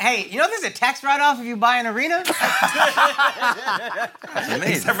 look. Hey, you know there's a tax write-off if you buy an arena?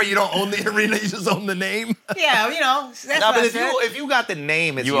 Except for you don't own the arena, you just own the name. Yeah, you know. That's No, what but I if said. you got the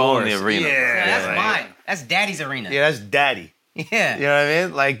name, it's You yours. own the arena. Yeah, Yeah, that's mine. That's Daddy's arena. Yeah, that's daddy. Yeah. You know what I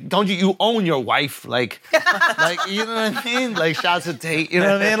mean? Like, don't you own your wife? Like, you know what I mean? Like, shouts to Tate. You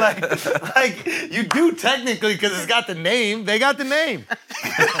know what I mean? Like you do technically because it's got the name. They got the name.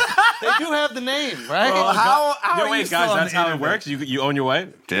 They do have the name, right? How Yo, are you wait, still guys, on that's the how it internet? works? You own your wife?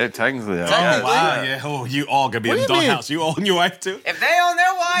 Yeah, technically. Technically. Wow, yeah. Oh, you all gonna be in What the do you mean? doghouse. You own your wife too? If they own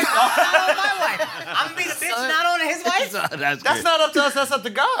their wife, I'm not on my wife. I'm gonna be the bitch not owning his wife. That's That's not up to us. That's up to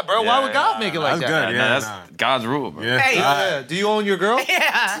God, bro. Why would God make it like That's that? good. Yeah, Yeah, that's nah. God's rule, bro. Yeah. Hey, Yeah. Do you own your girl?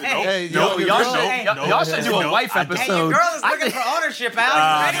 yeah. Hey, Hey, you No, own your y'all girl? should- Hey, Y'all should do a wife hey, episode. your girl is looking for ownership,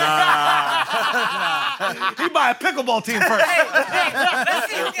 Alex. He buy a pickleball team first. Hey,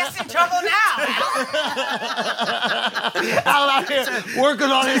 let's see who gets in trouble now. Out here working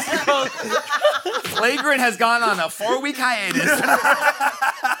on his girl. Flagrant has gone on a 4-week hiatus.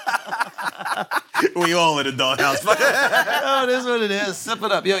 We all in the doghouse. Oh, this is what it is. Sip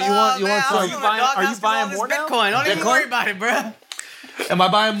it up. Yo, you want some? Are you buying more now? Bitcoin. Don't even worry about it, bro. Am I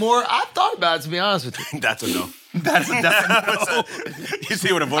buying more? I thought about it, to be honest with you. That's a no. That's a definite no. You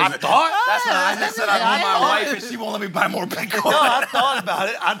see what a voice is? That's not. I just said I want my wife and she won't let me buy more Bitcoin. No, I thought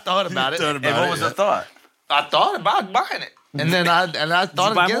about it. And what was the thought? I thought about buying it, and then I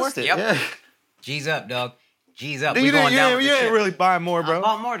thought buy against more? it. Yep. Yeah. G's up, dog. G's up. You We didn't, going down with you the ain't ship. really buying more, I bro.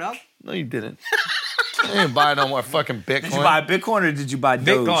 bought more, dog. No, you didn't. You ain't buying no more fucking Bitcoin. Did you buy Bitcoin or did you buy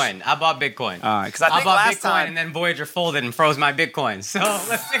Doge? Bitcoin. I bought Bitcoin. All right, because I I think bought last Bitcoin time. and then Voyager folded and froze my Bitcoin. So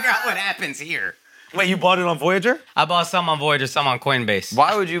let's figure out what happens here. Wait, you bought it on Voyager? I bought some on Voyager, some on Coinbase.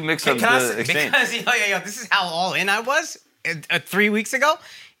 Why would you mix up Can I the say- exchange? Because yo, this is how all in I was 3 weeks ago.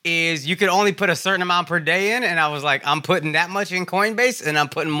 Is you could only put a certain amount per day in, and I was like, I'm putting that much in Coinbase, and I'm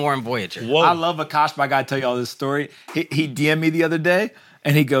putting more in Voyager. Whoa. I love Akash, but I gotta tell y'all this story. He DM'd me the other day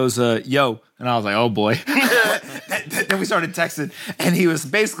and he goes, yo. And I was like, oh boy. Then we started texting and he was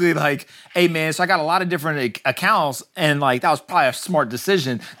basically like, hey man, so I got a lot of different accounts and like that was probably a smart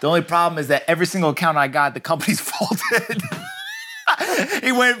decision. The only problem is that every single account I got, the company's folded.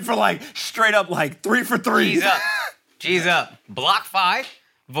 He went for like straight up like 3 for 3. G's up. G's up. BlockFi,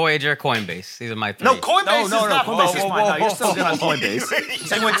 Voyager, Coinbase. These are my three. No, Coinbase No, is not Coinbase is Whoa, fine. whoa, No, you're whoa, still good on whoa. Coinbase.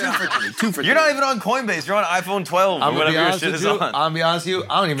 So he went 2 for 3. 2 for 3. You're not even on Coinbase. You're on iPhone 12 or I'm gonna whatever be your honest shit with is you. on. I'm gonna be honest with you.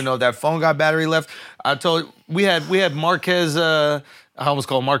 I don't even know if that phone got battery left. I told we had Marquez. I almost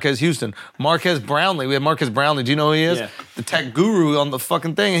called Marquez Houston. Marquez Brownlee. We had Marquez Brownlee. Do you know who he is? Yeah. The tech guru on the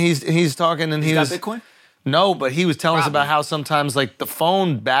fucking thing. And he's talking and He's he got was Bitcoin? no, but he was telling us about how sometimes like the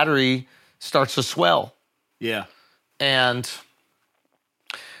phone battery starts to swell Yeah. and.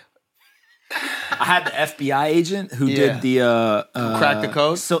 I had the FBI agent who Yeah. did the Crack the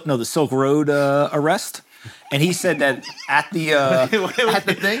code? the Silk Road arrest, and he said that at the at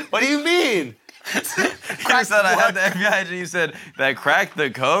the thing. What do you mean? You said I had the FBI agent. You said that cracked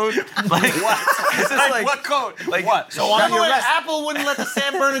the code. Like what? It's just like what code? Like What? So on Remember your when arrest, Apple wouldn't let the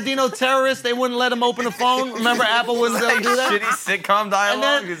San Bernardino terrorists, they wouldn't let him open a phone? Remember Apple wouldn't let him do that? shitty sitcom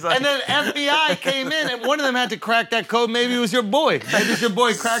dialogue. It's like, And then FBI came in, and one of them had to crack that code. Maybe it was your boy. Maybe it's your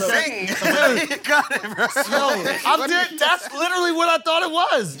boy cracked that. you got it, bro. That's literally what I thought it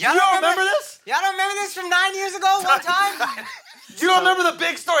was. Y'all You don't remember- remember this? Y'all don't remember this from 9 years ago one time? You don't remember the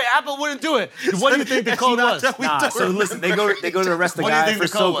big story? Apple wouldn't do it. What do you think the code was? nah, so listen, they go to arrest the What do you guy think for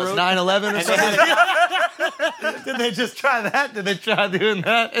the code Silk was? Road. 9/11 or And they had something? Did they just try that? Did they try doing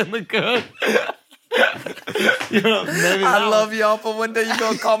that in the code? You know, maybe I that love y'all, but one day you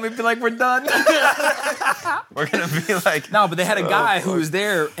gonna call me and be like, we're done. We're gonna be like, No, but they had a guy who was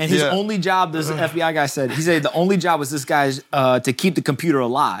there, and his Yeah. only job, this FBI guy said, the only job was this guy's to keep the computer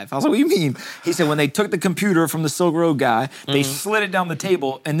alive. I was like, what do you mean? He said when they took the computer from the Silk Road guy, they slid it down the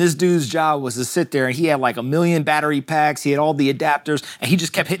table, and this dude's job was to sit there, and he had like 1 million battery packs, he had all the adapters, and he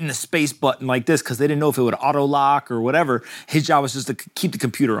just kept hitting the space button like this because they didn't know if it would auto lock or whatever. His job was just to keep the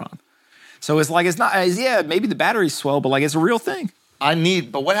computer on. So it's like, it's not, yeah, maybe the batteries swell, but like it's a real thing.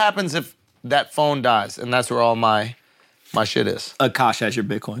 but what happens if that phone dies and that's where all my shit is? Akash has your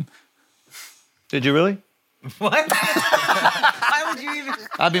Bitcoin. Did you really? What? Why would you even?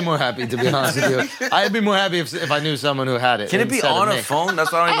 I'd be more happy, to be honest with you. I'd be more happy if I knew someone who had it. can it be instead of on a me. phone?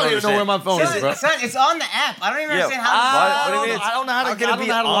 That's what I I don't don't even know where understand. my phone is, bro. Son, it's on the app. I don't even Yeah, understand how. what do you mean? I don't know how to- How can I it don't be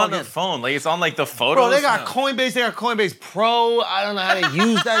know how to on log the in. phone? Like it's on like the photos. Bro, they got Coinbase. They got Coinbase Pro. I don't know how to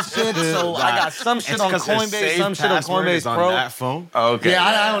use that shit. So I got some shit on Coinbase, some shit on Coinbase on Pro. that phone. Oh, okay. Yeah,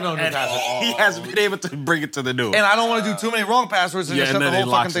 I don't know new passwords. He hasn't been able to bring it to the new. And I don't want to do too many wrong passwords and Yeah, just and shut the then it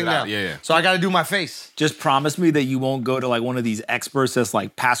whole fucking locks thing it out. down. Yeah, yeah. So I got to do my face. Just promise me that you won't go to like one of these experts that's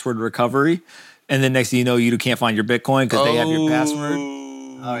like password recovery, and then next thing you know, you can't find your Bitcoin because they have your password.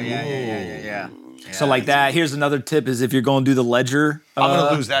 Oh yeah. So like that. Here's another tip: is if you're going to do the ledger, I'm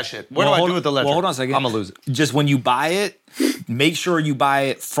gonna lose that shit. What do I do with the ledger? Well, hold on a second. I'm gonna lose it. Just when you buy it, make sure you buy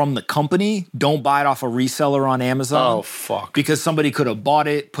it from the company. Don't buy it off a reseller on Amazon. Oh, fuck. Because somebody could have bought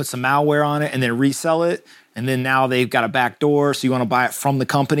it, put some malware on it, and then resell it. And then now they've got a back door, so you want to buy it from the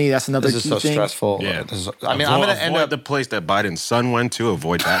company. That's another This is key so thing. stressful. Yeah. I mean, I'm gonna end avoid up. the place that Biden's son went to.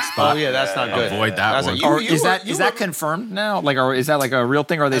 Avoid that spot. Oh yeah, that's not good. Avoid that That's one. Or is that confirmed now? Like, or is that like a real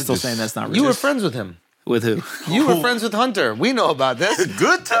thing? Or are they still saying that's not real? You were friends with him. With who? You were friends with Hunter. We know about this.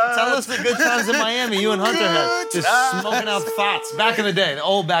 Good times. Tell us the good times in Miami you and Hunter had. Just smoking out thoughts. Back in the day. The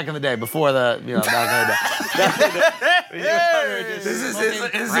old back in the day. Before the, back in the day. This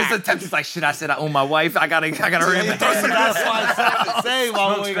is attempt. It's like, shit, I said I own my wife. I gotta hurry up and throw some That's why it's something to say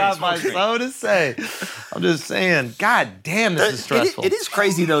while we got my so to say. I'm just saying, God damn, this is stressful. It is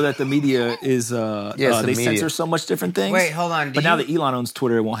crazy though that the media is the they media. censor so much different things. Wait, hold on. But now that Elon owns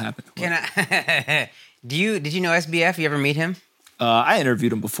Twitter, it won't happen. Can I? Did you know SBF? You ever meet him? I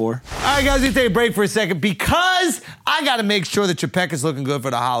interviewed him before. All right, guys, we take a break for a second because I got to make sure that your peck is looking good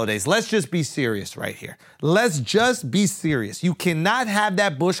for the holidays. Let's just be serious right here. Let's just be serious. You cannot have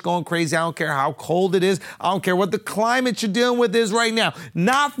that bush going crazy. I don't care how cold it is. I don't care what the climate you're dealing with is right now.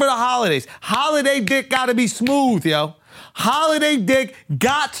 Not for the holidays. Holiday dick got to be smooth, yo. Holiday dick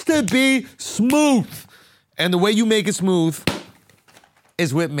got to be smooth. And the way you make it smooth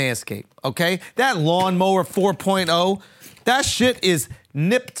is with Manscaped, okay? That lawnmower 4.0, that shit is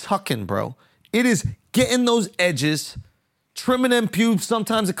nip-tucking, bro. It is getting those edges, trimming them pubes.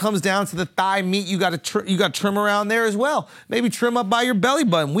 Sometimes it comes down to the thigh meat. You got to trim around there as well. Maybe trim up by your belly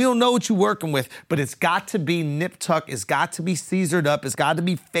button. We don't know what you're working with, but it's got to be nip-tuck. It's got to be scissored up. It's got to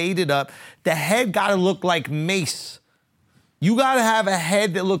be faded up. The head got to look like Mace. You gotta have a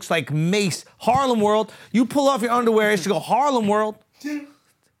head that looks like Mace. Harlem World. You pull off your underwear, it should go Harlem World. The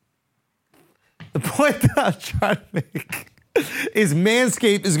point that I'm trying to make is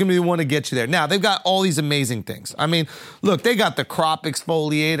Manscaped is gonna be the one to get you there. Now, they've got all these amazing things. I mean, look, they got the crop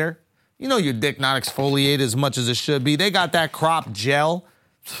exfoliator. You know your dick not exfoliated as much as it should be. They got that crop gel.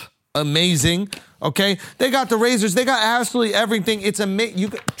 Amazing. Okay? They got the razors. They got absolutely everything. It's amazing. You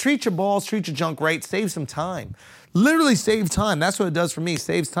treat your balls, treat your junk right, save some time. Literally save time. That's what it does for me.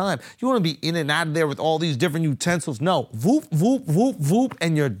 Saves time. You want to be in and out of there with all these different utensils. No. Voop, voop, voop, voop,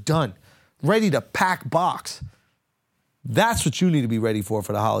 and you're done. Ready to pack box. That's what you need to be ready for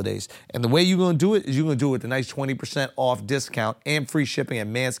the holidays. And the way you're going to do it is you're going to do it with a nice 20% off discount and free shipping at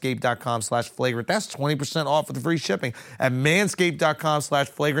manscaped.com/flagrant. That's 20% off with the free shipping at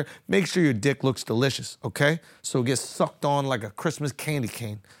manscaped.com/flagrant. Make sure your dick looks delicious, okay? So it gets sucked on like a Christmas candy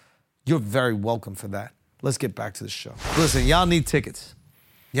cane. You're very welcome for that. Let's get back to the show. Listen, y'all need tickets.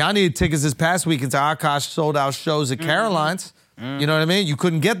 Y'all needed tickets this past weekend to Akash sold-out shows at Caroline's. You know what I mean? You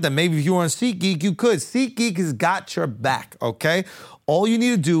couldn't get them. Maybe if you were on SeatGeek, you could. SeatGeek has got your back, okay? All you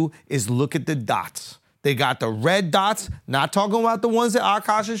need to do is look at the dots. They got the red dots, not talking about the ones at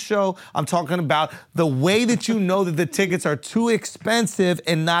Akash's show. I'm talking about the way that you know that the tickets are too expensive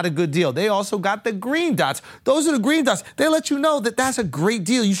and not a good deal. They also got the green dots. Those are the green dots. They let you know that that's a great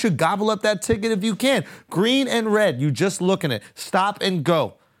deal. You should gobble up that ticket if you can. Green and red, you just look at it. Stop and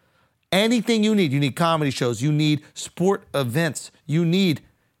go. Anything you need. You need comedy shows. You need sport events. You need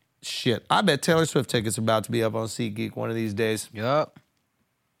shit. I bet Taylor Swift tickets are about to be up on SeatGeek one of these days. Yup.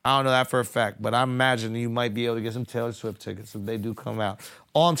 I don't know that for a fact, but I'm imagining you might be able to get some Taylor Swift tickets if they do come out.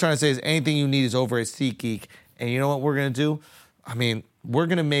 All I'm trying to say is anything you need is over at SeatGeek. And you know what we're going to do? I mean, we're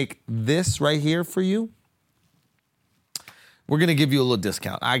going to make this right here for you. We're going to give you a little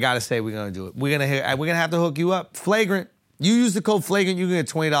discount. I got to say we're going to do it. We're going to have to hook you up. Flagrant. You use the code Flagrant, you can get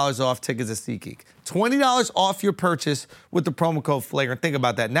 $20 off tickets at SeatGeek. $20 off your purchase with the promo code Flagrant. Think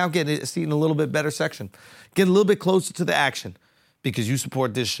about that. Now get a seat in a little bit better section. Get a little bit closer to the action because you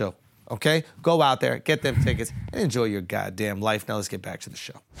support this show, okay? Go out there, get them tickets, and enjoy your goddamn life. Now let's get back to the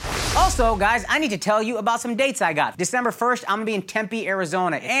show. Also, guys, I need to tell you about some dates I got. December 1st, I'm gonna be in Tempe,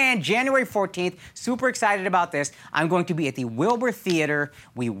 Arizona. And January 14th, super excited about this, I'm going to be at the Wilbur Theater.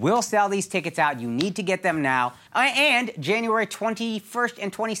 We will sell these tickets out. You need to get them now. And January 21st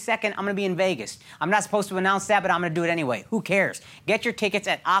and 22nd, I'm gonna be in Vegas. I'm not supposed to announce that, but I'm gonna do it anyway. Who cares? Get your tickets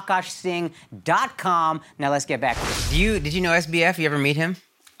at akashsing.com. Now let's get back to this. Did you know SBF? You ever meet him?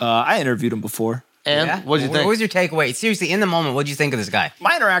 I interviewed him before. And Yeah? what'd you think? What was your takeaway? Seriously, in the moment, what'd you think of this guy?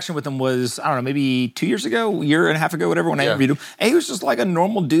 My interaction with him was, I don't know, maybe 2 years ago, a year and a half ago, whatever, when I interviewed him. And he was just like a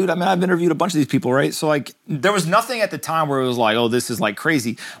normal dude. I mean, I've interviewed a bunch of these people, right? So, like, there was nothing at the time where it was like, oh, this is like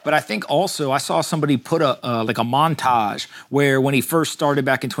crazy. But I think also I saw somebody put a montage where when he first started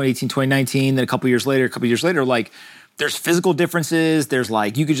back in 2018, 2019, then a couple years later, like, there's physical differences. There's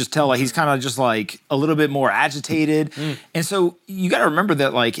like, you could just tell like he's kind of just like a little bit more agitated. And so you got to remember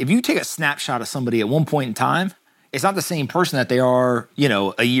that like if you take a snapshot of somebody at one point in time, it's not the same person that they are, you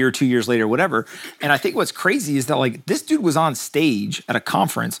know, a year, 2 years later, whatever. And I think what's crazy is that like this dude was on stage at a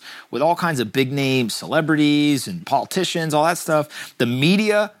conference with all kinds of big name celebrities and politicians, all that stuff. The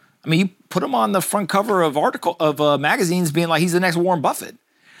media, I mean, you put him on the front cover of magazines being like he's the next Warren Buffett.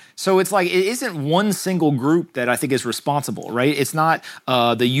 So it's like, it isn't one single group that I think is responsible, right? It's not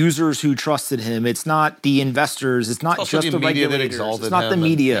the users who trusted him. It's not the investors. It's not just the regulators. It's not the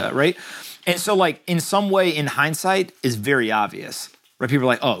media, right? And so like in some way, in hindsight, is very obvious, right? People are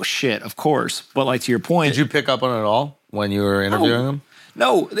like, oh shit, of course. But like to your point. Did you pick up on it at all when you were interviewing him?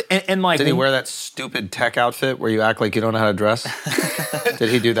 No, and like, did he wear that stupid tech outfit where you act like you don't know how to dress? Did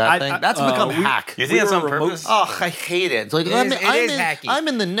he do that thing? That's become hack. You think that's on purpose? Oh, I hate it. It's like I'm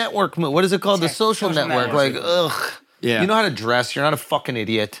in the network. What is it called? The social network. Like, ugh. Yeah. You know how to dress. You're not a fucking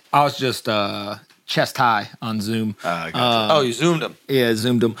idiot. I was just chest high on Zoom. You zoomed him. Yeah,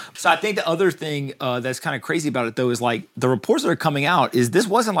 zoomed him. So I think the other thing that's kind of crazy about it, though, is like the reports that are coming out is this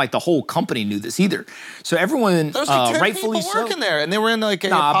wasn't like the whole company knew this either. So everyone, There's like 10 rightfully people so, working there, and they were in like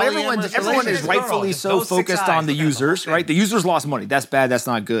but everyone is rightfully so focused on the users, right? The users lost money. That's bad. That's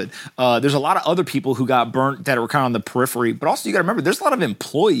not good. There's a lot of other people who got burnt that were kind of on the periphery. But also, you got to remember, there's a lot of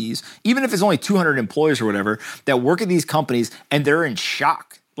employees, even if it's only 200 employees or whatever, that work at these companies, and they're in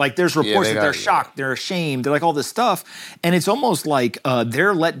shock. Like there's reports that they're shocked, they're ashamed, they're like all this stuff, and it's almost like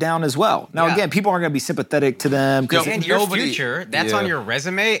they're let down as well. Now again, people aren't going to be sympathetic to them because in your future, that's on your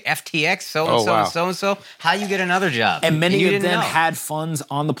resume. FTX, so and so and so and so. How you get another job? And many of them had funds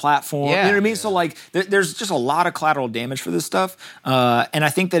on the platform. You know what I mean? So like, there's just a lot of collateral damage for this stuff, and I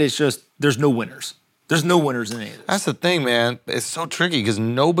think that it's just there's no winners. There's no winners in any of this. That's the thing, man. It's so tricky because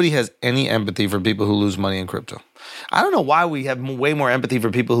nobody has any empathy for people who lose money in crypto. I don't know why we have way more empathy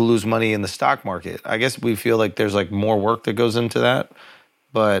for people who lose money in the stock market. I guess we feel like there's like more work that goes into that.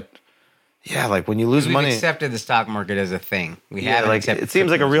 But yeah, like when you lose money. We've accepted the stock market as a thing. We haven't like accepted it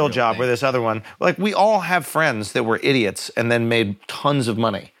seems like a real job thing. where this other one, like we all have friends that were idiots and then made tons of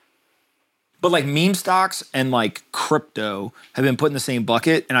money. But like meme stocks and like crypto have been put in the same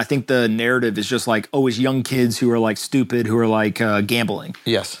bucket. And I think the narrative is just like, oh, it's young kids who are like stupid, who are like gambling.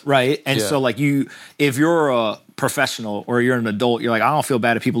 Yes. Right. And so like if you're a professional or you're an adult, you're like, I don't feel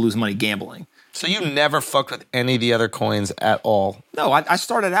bad if people lose money gambling. So you never fucked with any of the other coins at all? No, I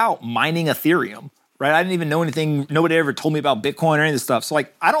started out mining Ethereum. Right, I didn't even know anything. Nobody ever told me about Bitcoin or any of this stuff. So,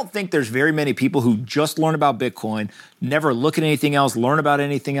 like, I don't think there's very many people who just learn about Bitcoin, never look at anything else, learn about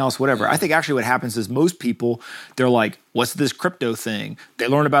anything else, whatever. I think actually what happens is most people, they're like, what's this crypto thing? They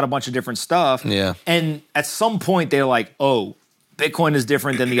learn about a bunch of different stuff. Yeah. And at some point, they're like, oh, Bitcoin is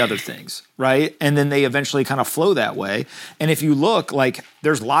different than the other things, right? And then they eventually kind of flow that way. And if you look, like,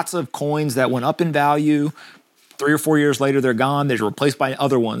 there's lots of coins that went up in value. 3 or 4 years later, they're gone. They're replaced by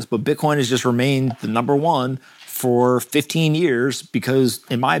other ones. But Bitcoin has just remained the number one for 15 years because,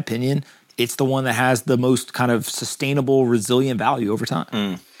 in my opinion, it's the one that has the most kind of sustainable, resilient value over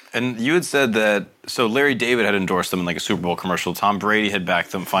time. And you had said that, so Larry David had endorsed them in like a Super Bowl commercial. Tom Brady had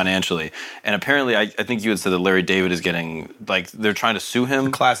backed them financially. And apparently, I think you had said that Larry David is getting, like, they're trying to sue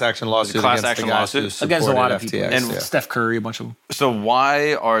him. Class action lawsuit against against a lot of people. FTX, And Steph Curry, a bunch of them. So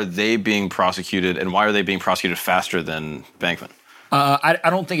why are they being prosecuted, and why are they being prosecuted faster than Bankman? I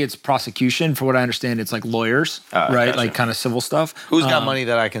don't think it's prosecution. For what I understand, it's like lawyers, right? Gotcha. Like kind of civil stuff. Who's got money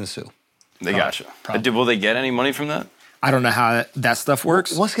that I can sue? They gotcha. Will they get any money from that? I don't know how that stuff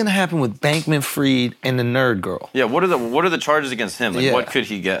works. What's going to happen with Bankman-Fried and the nerd girl? Yeah, what are the charges against him? Like, what could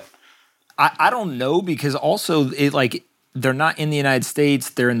he get? I don't know because also they're not in the United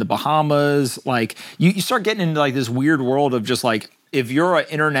States. They're in the Bahamas. Like you start getting into like this weird world of just like, if you're an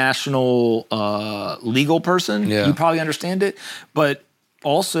international legal person, you probably understand it. But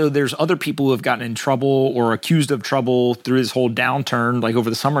also, there's other people who have gotten in trouble or accused of trouble through this whole downturn, like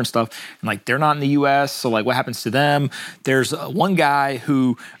over the summer and stuff. And like, they're not in the U.S., so like, what happens to them? There's one guy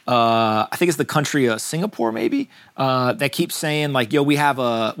who I think it's the country of Singapore, maybe, that keeps saying like, "Yo,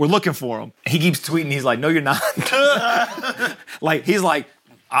 we're looking for him." He keeps tweeting. He's like, "No, you're not." Like, he's like,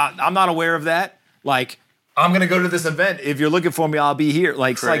 "I'm not aware of that." Like, I'm gonna go to this event. If you're looking for me, I'll be here.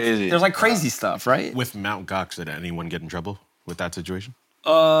 Like, it's like there's like crazy stuff, right? With Mt. Gox, did anyone get in trouble with that situation?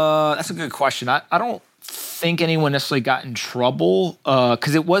 That's a good question. I don't think anyone necessarily got in trouble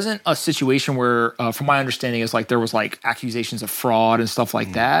because it wasn't a situation where, from my understanding, it's like there was like accusations of fraud and stuff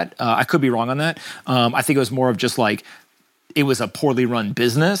like that. I could be wrong on that. I think it was more of just like it was a poorly run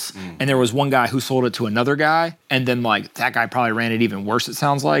business, and there was one guy who sold it to another guy, and then like that guy probably ran it even worse, it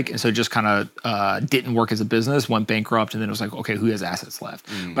sounds like, and so it just kind of didn't work as a business, went bankrupt, and then it was like, okay, who has assets left?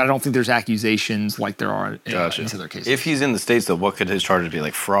 But I don't think there's accusations like there are in other cases. If he's in the States, though, what could his charges be?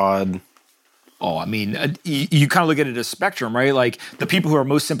 Like fraud? Oh, I mean, you kind of look at it as a spectrum, right? Like the people who are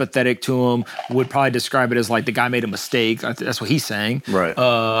most sympathetic to him would probably describe it as like the guy made a mistake. That's what he's saying. Right.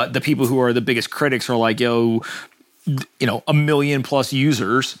 The people who are the biggest critics are like, yo, 1 million plus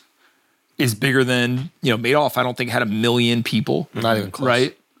users is bigger than, Madoff. I don't think had 1 million people. Not even close.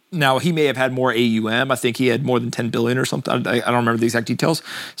 Right. Now, he may have had more AUM. I think he had more than 10 billion or something. I don't remember the exact details.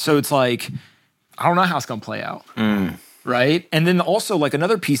 So it's like, I don't know how it's going to play out. Right. And then also like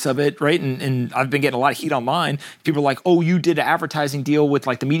another piece of it, right? And I've been getting a lot of heat online. People are like, oh, you did an advertising deal with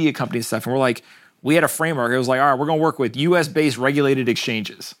like the media company and stuff. And we're like, we had a framework. It was like, all right, we're going to work with US-based regulated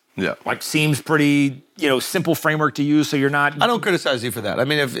exchanges. Yeah. Like seems pretty, simple framework to use. So you're not. I don't criticize you for that. I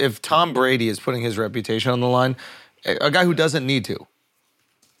mean, if Tom Brady is putting his reputation on the line, a guy who doesn't need to.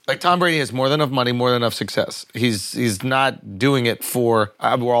 Like Tom Brady has more than enough money, more than enough success. He's not doing it for.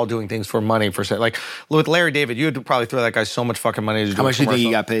 We're all doing things for money for say. Like with Larry David, you would probably throw that guy so much fucking money to do. How much do you think he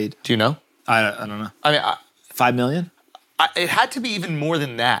commercial. got paid? Do you know? I don't know. I mean, 5 million? it had to be even more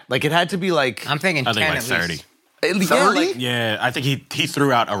than that. Like it had to be like. I'm thinking I 10 think like at 30. least. Yeah, like, Yeah, I think he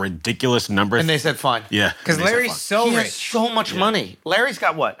threw out a ridiculous number. and they said fine. yeah. Because and they said Larry's fuck. so He has rich. so much money. Larry's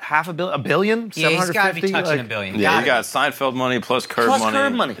got what? Half a billion? A billion? Yeah, he's got to be 750? touching Like, $1 billion. Yeah, you Gotta got Seinfeld money plus curb plus money.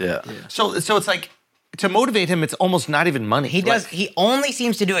 curb money. Yeah. So it's like to motivate him, it's almost not even money. He does. He only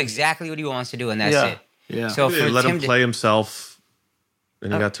seems to do exactly what he wants to do, and that's Yeah. it. Yeah. So They for let him Tim to- play himself,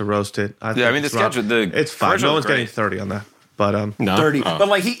 and he got to roast it. I mean, the schedule- it's fine. commercial No was one's getting great. 30 on that, but No? 30. Oh. But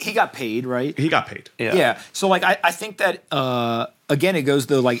like he got paid, right? he got paid. Yeah. So like I think that again it goes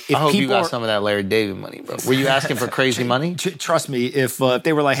to like if I hope you people got are, some of that Larry David money, bro. Were you asking for crazy money? trust me, if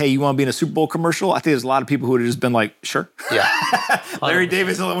they were like, hey, you want to be in a Super Bowl commercial? I think there's a lot of people who would have just been like, sure. Yeah. Larry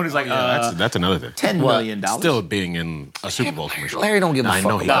David's the only one who's like, That's another thing. $10 million. Still being in a Super Bowl commercial. Larry don't give a I fuck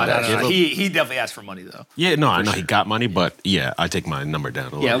know he about got that. that. He definitely asked for money though. Yeah, no, I know he got money, but yeah, I take my number down a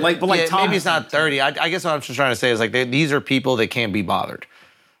little Yeah, bit. like but like Yeah, Tom, maybe it's not 30. I guess what I'm just trying to say is like these are people that can't be bothered.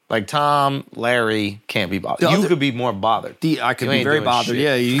 Like Tom, Larry can't be bothered. The You other- could be more bothered. I could You be ain't very doing bothered. shit.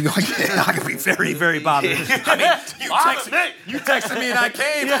 Yeah, I could be very, very bothered. I mean, you texted me and I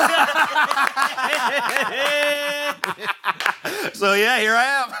came. So yeah, here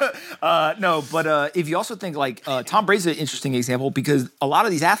I am. No, but if you also think like Tom Brady's an interesting example because a lot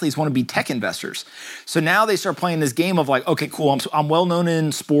of these athletes want to be tech investors. So now they start playing this game of like, okay, cool, I'm well known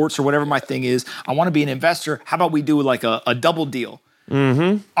in sports or whatever my thing is. I want to be an investor. How about we do like a double deal?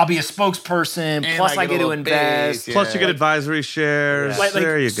 Mm-hmm. I'll be a spokesperson. And Plus, I get get a to little invest. base, Plus, you get advisory shares.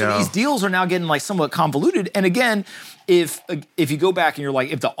 There you so go. these deals are now getting like somewhat convoluted. And again, if you go back and you're like,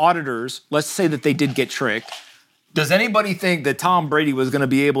 if the auditors, let's say that they did get tricked, does anybody think that Tom Brady was going to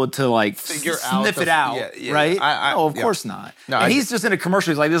be able to like Figure out sniff the- it out, yeah, right? No, of yeah. course not. No, and I- he's just in a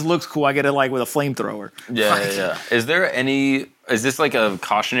commercial. He's like, this looks cool. I get it like with a flamethrower. Yeah. Is this like a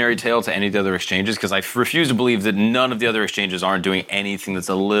cautionary tale to any of the other exchanges? Because I refuse to believe that none of the other exchanges aren't doing anything that's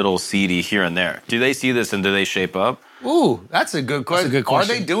a little seedy here and there. Do they see this and do they shape up? Ooh, that's a good question. good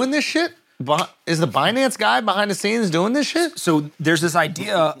question. Are they doing this shit? Is the Binance guy behind the scenes doing this shit? So there's this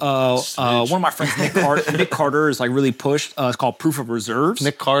idea. One of my friends, Nick Carter, is like really pushed. It's called Proof of Reserves.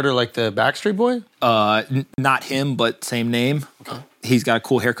 Nick Carter, like the Backstreet Boy? Not him, but same name. Okay. He's got a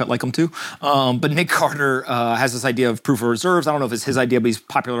cool haircut like him too. But Nick Carter has this idea of proof of reserves. I don't know if it's his idea, but he's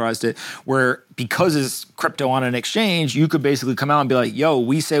popularized it, where because it's crypto on an exchange, you could basically come out and be like, yo,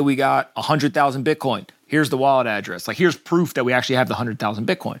 we say we got 100,000 Bitcoin. Here's the wallet address. Like, here's proof that we actually have the 100,000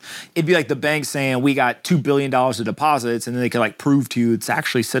 Bitcoin. It'd be like the bank saying we got $2 billion of deposits, and then they can like prove to you it's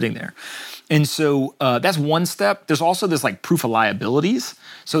actually sitting there. And so that's one step. There's also this like proof of liabilities.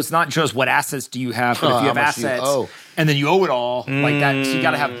 So it's not just what assets do you have, but if you have how much you assets owe. and then you owe it all like that. So you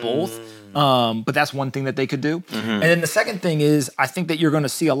got to have both. But that's one thing that they could do. And then the second thing is, I think that you're going to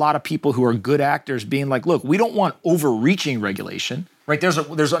see a lot of people who are good actors being like, look, we don't want overreaching regulation. Right,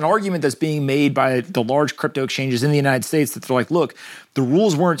 there's an argument that's being made by the large crypto exchanges in the United States that they're like, look, the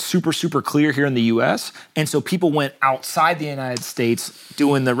rules weren't super clear here in the U.S., and so people went outside the United States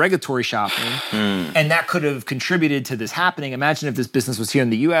doing the regulatory shopping, and that could have contributed to this happening. Imagine if this business was here in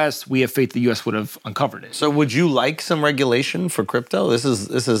the U.S., we have faith the U.S. would have uncovered it. So would you like some regulation for crypto? This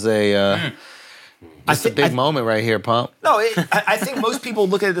is a That's a big moment right here, Pump. No, I think most people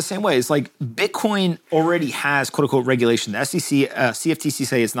look at it the same way. It's like Bitcoin already has quote unquote regulation. The SEC, CFTC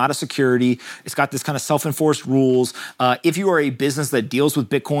say it's not a security. It's got this kind of self-enforced rules. If you are a business that deals with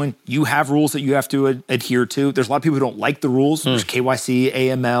Bitcoin, you have rules that you have to adhere to. There's a lot of people who don't like the rules. There's KYC,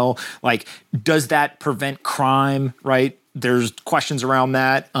 AML. Like, does that prevent crime, right? There's questions around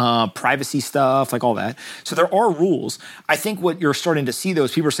that, privacy stuff, like all that. So there are rules. I think what you're starting to see, though,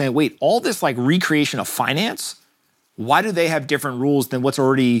 is people are saying, wait, all this like recreation of finance, why do they have different rules than what's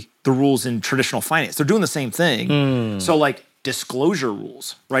already the rules in traditional finance? They're doing the same thing. So like disclosure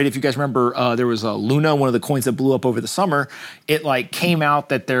rules, right? If you guys remember, there was a Luna, one of the coins that blew up over the summer. It like came out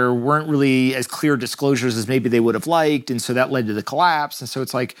that there weren't really as clear disclosures as maybe they would have liked. And so that led to the collapse. And so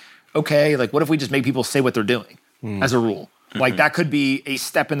it's like, okay, like what if we just make people say what they're doing? As a rule. Like that could be a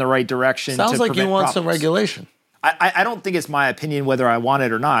step in the right direction. Sounds like you want problems. some regulation. I don't think it's my opinion whether I want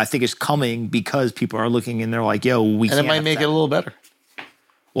it or not. I think it's coming because people are looking and they're like, yo, we can't. And it might make it a little better.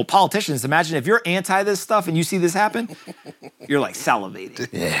 Well, politicians, imagine if you're anti this stuff and you see this happen, you're like salivating.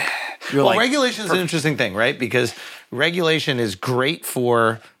 Yeah. You're Well, like, regulation is an interesting thing, right? Because regulation is great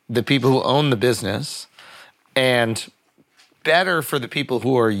for the people who own the business and better for the people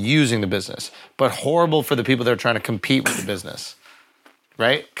who are using the business, but horrible for the people that are trying to compete with the business,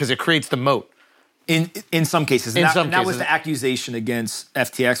 right? Because it creates the moat. In some cases. In And some that was cases. the accusation against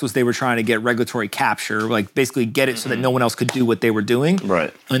FTX was they were trying to get regulatory capture, like basically get it so that no one else could do what they were doing.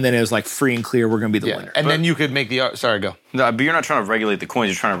 Right. And then it was like free and clear, we're going to be the winner. And then you could make the... Sorry, go. No, but you're not trying to regulate the coins.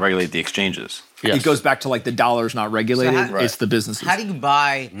 You're trying to regulate the exchanges. Yes. It goes back to like the dollar's not regulated. So how- It's the businesses. How do you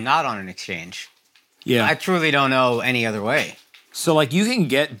buy not on an exchange? Yeah. I truly don't know any other way. So like you can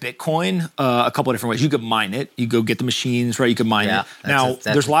get Bitcoin a couple of different ways. You could mine it. You go get the machines, right? You could mine Yeah, it. that's Now, that's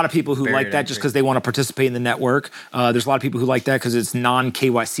there's a lot of people who barrier like to that just entry. because they want to participate in the network. There's a lot of people who like that because it's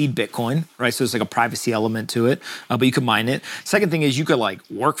non-KYC Bitcoin, right? So there's like a privacy element to it, but you could mine it. Second thing is you could like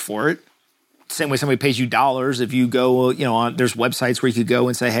work for it. Same way somebody pays you dollars. If you go, you know, there's websites where you could go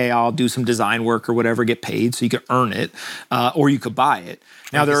and say, hey, I'll do some design work or whatever, get paid. So you could earn it, or you could buy it.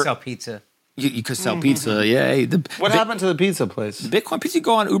 Now You there, sell pizza. you could sell pizza. Yeah. Hey, What happened to the pizza place? Bitcoin pizza, you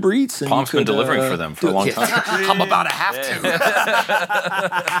go on Uber Eats and Pump's you been could, delivering for them for a long time. I'm about to have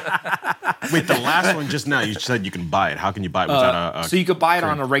to. Wait, the last one just now, you said you can buy it. How can you buy it without a So you could buy it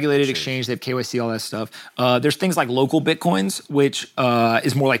on a regulated exchange. They have KYC, all that stuff. There's things like local Bitcoins, which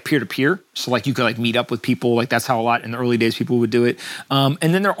is more like peer-to-peer. So like you could like meet up with people. Like that's how a lot in the early days people would do it. And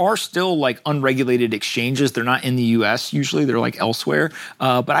then there are still like unregulated exchanges. They're not in the US usually. They're like elsewhere.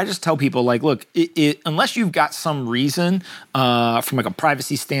 But I just tell people like, look, unless you've got some reason from like a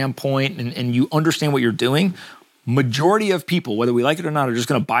privacy standpoint and you understand what you're doing, majority of people, whether we like it or not, are just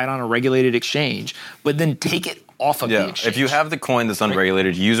going to buy it on a regulated exchange, but then take it off of the Yeah, exchange. if you have the coin that's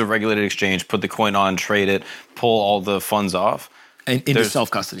unregulated, use a regulated exchange, put the coin on, trade it, pull all the funds off. into there's-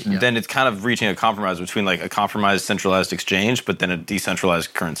 self-custody. Yeah. Then it's kind of reaching a compromise between like a compromised centralized exchange, but then a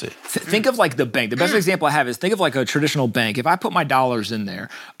decentralized currency. Think of like the bank. The best example I have is think of like a traditional bank. If I put my dollars in there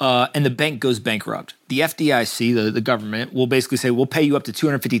and the bank goes bankrupt, the FDIC, the government, will basically say, we'll pay you up to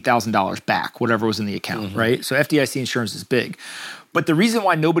 $250,000 back, whatever was in the account, right? So FDIC insurance is big. But the reason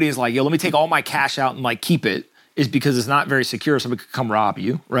why nobody is like, yo, let me take all my cash out and like keep it is because it's not very secure. Somebody could come rob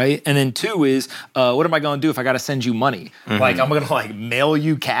you, right? And then two is, what am I going to do if I got to send you money? Like, I'm going to like mail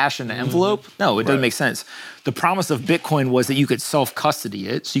you cash in an envelope? No, it doesn't make sense. The promise of Bitcoin was that you could self-custody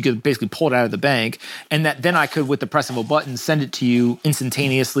it, so you could basically pull it out of the bank, and that then I could, with the press of a button, send it to you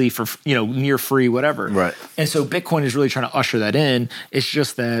instantaneously for near free, whatever. Right. And so Bitcoin is really trying to usher that in. It's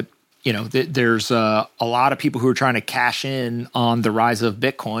just that there's a lot of people who are trying to cash in on the rise of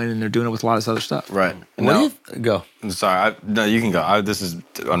Bitcoin, and they're doing it with a lot of this other stuff. Right. What do you go? Sorry. No, you can go. This is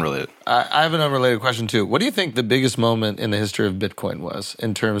unrelated. I have an unrelated question too. What do you think the biggest moment in the history of Bitcoin was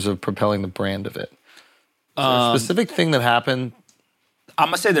in terms of propelling the brand of it? Is there a specific thing that happened? I'm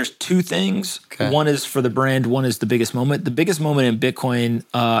going to say there's two things. Okay. One is for the brand. One is the biggest moment. The biggest moment in Bitcoin,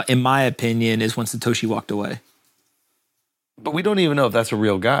 in my opinion, is when Satoshi walked away. But we don't even know if that's a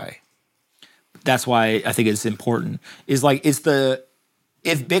real guy. That's why I think it's important. If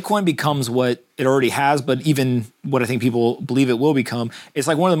Bitcoin becomes what it already has, but even what I think people believe it will become, it's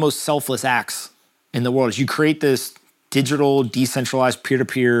like one of the most selfless acts in the world. Is you create this digital, decentralized,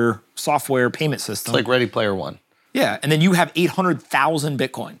 peer-to-peer software payment system. It's like Ready Player One. Yeah, and then you have 800,000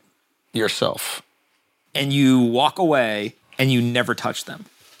 Bitcoin, Yourself. and you walk away and you never touch them.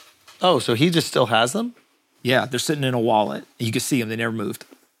 Oh, so he just still has them? Yeah, they're sitting in a wallet. You can see them; they never moved.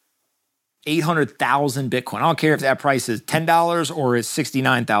 800,000 Bitcoin. I don't care if that price is $10 or it's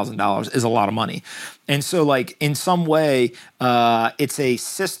 $69,000 is a lot of money. And so like in some way, it's a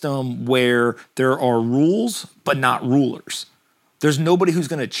system where there are rules, but not rulers. There's nobody who's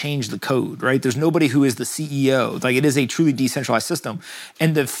going to change the code, right? There's nobody who is the CEO. Like it is a truly decentralized system.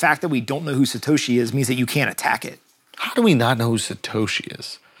 And the fact that we don't know who Satoshi is means that you can't attack it. How do we not know who Satoshi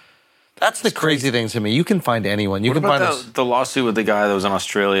is? That's the crazy thing to me. You can find anyone. You What can find about the lawsuit with the guy that was in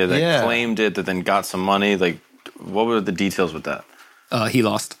Australia that Yeah. claimed it, that then got some money? Like, what were the details with that? He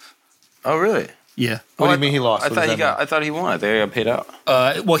lost. Oh, really? Yeah. What do you mean he lost? I What thought does he that got. I thought he won. I think he got paid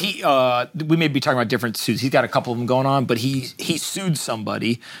out. Well, we may be talking about different suits. He's got a couple of them going on, but he sued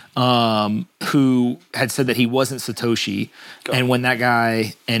somebody who had said that he wasn't Satoshi. And when that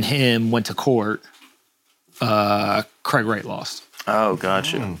guy and him went to court, Craig Wright lost. Oh,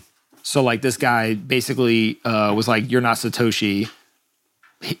 gotcha. So like this guy basically was like, "You're not Satoshi."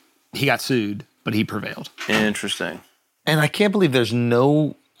 He got sued, but he prevailed. Interesting. And I can't believe there's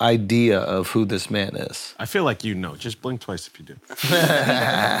no idea of who this man is. I feel like you know. Just blink twice if you do. No,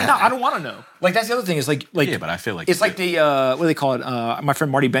 I don't want to know. Like that's the other thing is like Yeah, but I feel like it's you like the what do they call it? My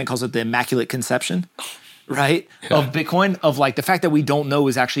friend Marty Bent calls it the immaculate conception, right? Of Bitcoin, of like the fact that we don't know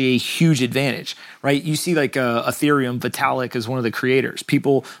is actually a huge advantage, right? You see like Ethereum, Vitalik is one of the creators.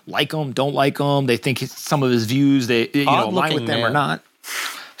 People like him, don't like him. They think some of his views they align with them or man. not.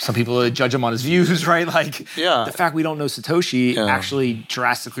 Some people judge him on his views, right? Like Yeah. the fact we don't know Satoshi actually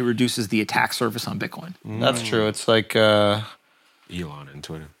drastically reduces the attack surface on Bitcoin. That's true. It's like, Elon and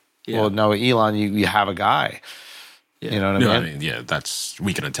Twitter. well, no, Elon, you have a guy. You know what No, I I mean? mean, yeah,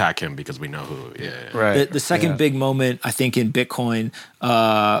 we can attack him because we know who. Yeah, Right. The second big moment, I think, in Bitcoin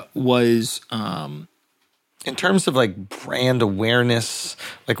was In terms of like brand awareness,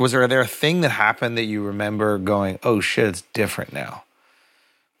 like was there a thing that happened that you remember going, oh shit, it's different now?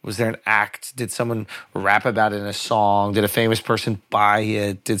 Was there an act? Did someone rap about it in a song? Did a famous person buy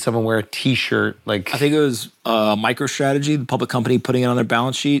it? Did someone wear a T-shirt? Like I think it was MicroStrategy, the public company, putting it on their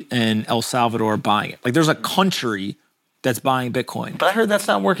balance sheet, and El Salvador buying it. Like there's a country that's buying Bitcoin. But I heard that's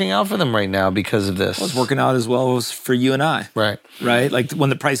not working out for them right now because of this. It's working out as well as for you and I. Right. Right? Like when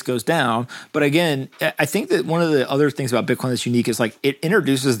the price goes down. But again, I think that one of the other things about Bitcoin that's unique is like it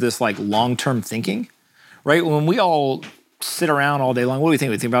introduces this like long-term thinking, right? When we all sit around all day long, what do we think?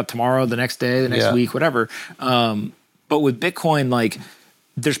 We think about tomorrow, the next day, the next week, whatever. But with Bitcoin, like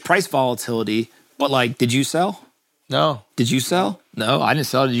there's price volatility, but like, did you sell? No. Did you sell? No, I didn't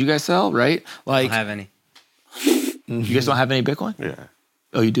sell. Did you guys sell? Right? I Like don't have any. you guys don't have any Bitcoin? yeah.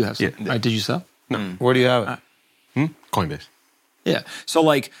 Oh, you do have some. Yeah. All right, did you sell? Where do you have it? Coinbase. Yeah. So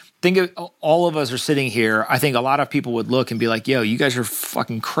like think of all of us are sitting here. I think a lot of people would look and be like, yo, you guys are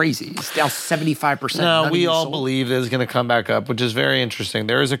fucking crazy. It's down 75%. No, None of we you all sold. believe it's going to come back up, which is very interesting.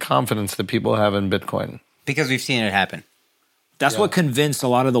 There is a confidence that people have in Bitcoin. Because we've seen it happen. That's what convinced a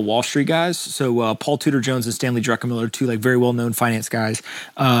lot of the Wall Street guys. So Paul Tudor Jones and Stanley Druckenmiller, two like very well-known finance guys,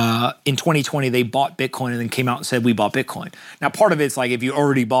 in 2020 they bought Bitcoin and then came out and said we bought Bitcoin. Now part of it's like if you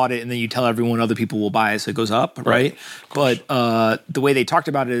already bought it and then you tell everyone other people will buy it, so it goes up, right? But the way they talked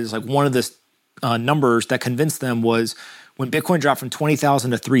about it is like one of the numbers that convinced them was when Bitcoin dropped from 20,000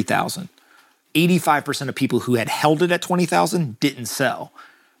 to 3,000, 85% of people who had held it at 20,000 didn't sell.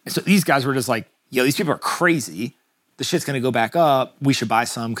 And so these guys were just like, yo, these people are crazy. The shit's going to go back up. We should buy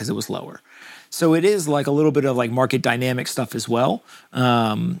some because it was lower. So it is like a little bit of like market dynamic stuff as well.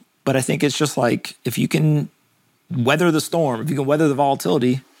 But I think it's just like if you can weather the storm, if you can weather the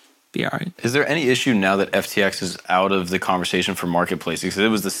volatility, be all right. Is there any issue now that FTX is out of the conversation for marketplaces? Because it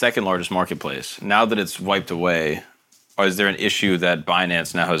was the second largest marketplace. Now that it's wiped away, or is there an issue that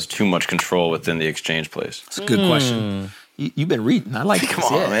Binance now has too much control within the exchange place? It's a good question. You've been reading. I like Come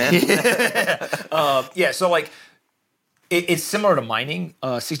on, man. Yeah, so like it's similar to mining.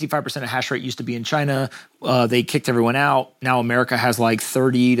 65% of hash rate used to be in China. They kicked everyone out. Now America has like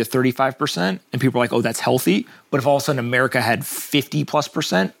 30 to 35%. And people are like, oh, that's healthy. But if all of a sudden America had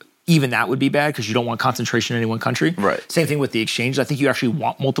 50+%, even that would be bad because you don't want concentration in any one country. Right. Same thing with the exchange. I think you actually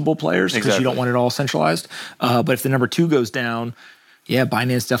want multiple players because Exactly. you don't want it all centralized. But if the number two goes down, yeah,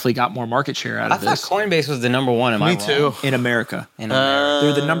 Binance definitely got more market share out I of thought this. Coinbase was the number one. Am I Me wrong? too. In America. In America.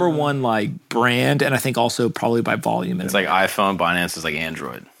 They're the number one like brand, and I think also probably by volume. It's like iPhone, Binance is like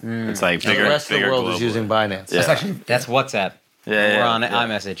Android. It's like The bigger. rest of the bigger world is globally. using Binance. Yeah. That's WhatsApp. Yeah, We're on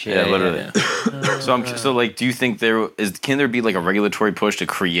iMessage. Yeah, literally. So like, do you think can there be like a regulatory push to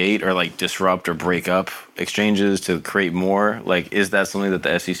create or like disrupt or break up exchanges to create more? Like, is that something that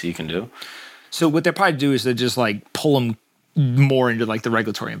the SEC can do? So what they probably do is they just like pull them more into like the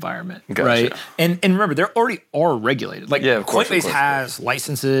regulatory environment, Gotcha. right? And remember, they already are regulated. Like Yeah, of course, Coinbase of course. has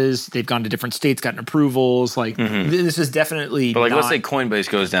licenses. They've gone to different states, gotten approvals. Like this is definitely. But like, let's not- say Coinbase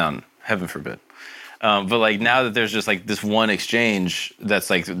goes down, heaven forbid. But like now that there's just like this one exchange that's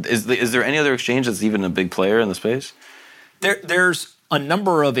like, is there any other exchange that's even a big player in the space? there's a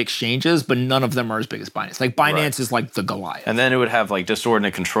number of exchanges, but none of them are as big as Binance. Like Binance is like the Goliath. And then it would have like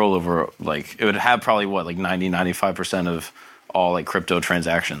disordinate control over, like, it would have probably what, like 95% of all like crypto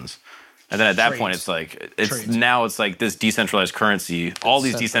transactions. And then at that point, it's like, now it's like this decentralized currency. All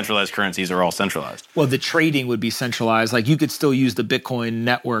these decentralized currencies are all centralized. Well, the trading would be centralized. Like you could still use the Bitcoin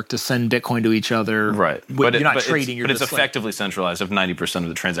network to send Bitcoin to each other. Right. But you're not trading. You're But it's just effectively centralized if 90% of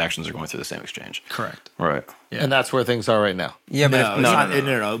the transactions are going through the same exchange. correct. Right. And that's where things are right now. Yeah, but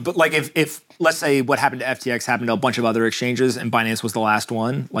No. But like if let's say what happened to FTX happened to a bunch of other exchanges and Binance was the last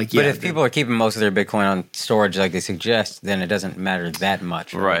one. Like yeah, But if people are keeping most of their Bitcoin on storage like they suggest, then it doesn't matter that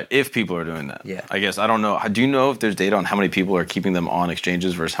much. Right. If people are doing that. Yeah. I guess. I don't know. Do you know if there's data on how many people are keeping them on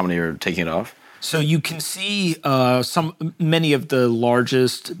exchanges versus how many are taking it off? So you can see many of the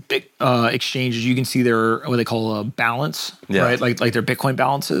largest big exchanges. You can see their what they call a balance, Yeah. right? Like their Bitcoin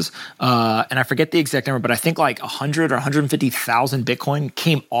balances. And I forget the exact number, but I think like 100 or 150,000 Bitcoin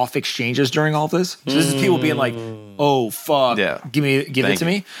came off exchanges during all this. So this is people being like, "Oh fuck, Yeah. give it to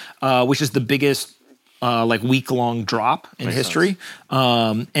me," which is the biggest. Like week-long drop in history.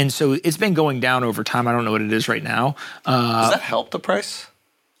 And so it's been going down over time. I don't know what it is right now. Does that help the price?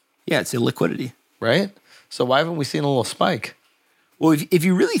 Yeah, it's illiquidity. Right? So why haven't we seen a little spike? Well, if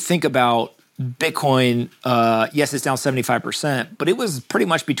you really think about Bitcoin, yes, it's down 75%, but it was pretty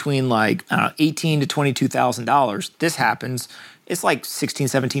much between like $18,000 to $22,000. This happens. It's like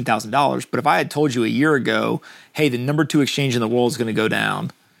 $16,000, $17,000. But if I had told you a year ago, hey, the number 2 exchange in the world is going to go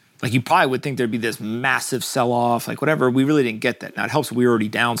down, like you probably would think there'd be this massive sell-off, like whatever. We really didn't get that. Now it helps we were already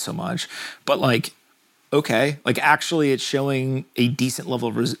down so much, but like, okay, like actually it's showing a decent level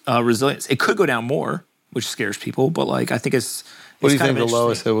of resilience. It could go down more, which scares people, but like I think it's What do you kind think of the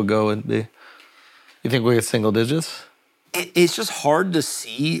lowest it would go would be? You think we get single digits? It's just hard to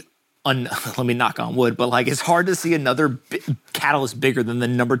see. Let me knock on wood, but like it's hard to see another catalyst bigger than the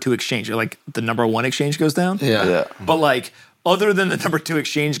number 2 exchange. Or like the number 1 exchange goes down. Yeah. But like other than the number 2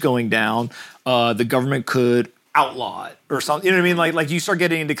 exchange going down, the government could outlaw it or something. You know what I mean? Like you start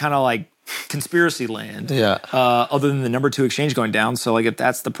getting into kind of like conspiracy land. Yeah. Other than the number 2 exchange going down. So like if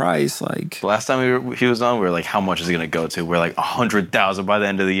that's the price, like Last time he was on, we were like, how much is it going to go to? We're like 100,000 by the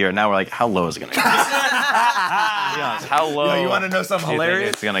end of the year. Now we're like, how low is it going to go? To be honest, how low? you want to know something do you think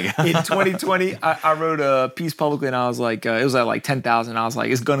hilarious? it's gonna go? In 2020, I wrote a piece publicly, and I was like, it was at like 10,000. I was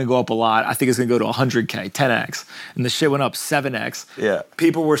like, it's going to go up a lot. I think it's going to go to 100K, 10x, and the shit went up 7x. Yeah.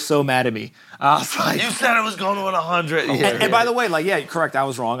 People were so mad at me. I was like, You said it was going to 100. and by the way, like, yeah, correct. I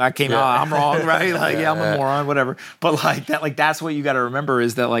was wrong. I came out. I'm wrong, right? Like, yeah, I'm a moron, whatever. But like that, like that's what you got to remember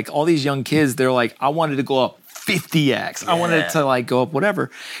is that like all these young kids, they're like, I wanted to go up 50x. I wanted it to like go up whatever.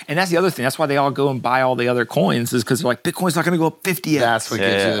 And that's the other thing. That's why they all go and buy all the other coins is because they're like, Bitcoin's not going to go up 50x. That's what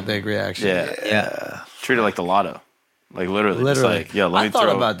gives Yeah. you the big reaction. Yeah. Treat it like the lotto. Like literally. Just Literally. like, yeah, let me I thought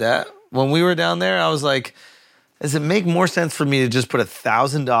throw about that. When we were down there, I was like, does it make more sense for me to just put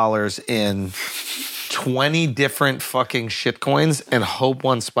 $1,000 in 20 different fucking shit coins and hope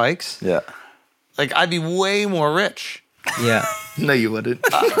one spikes? Yeah. Like, I'd be way more rich. Yeah. No, you wouldn't.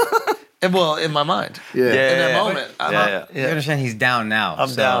 Well, in my mind. Yeah. In that moment. You understand he's down now.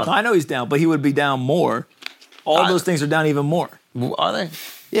 I'm down. I know he's down, but he would be down more. All those things are down even more. Are they?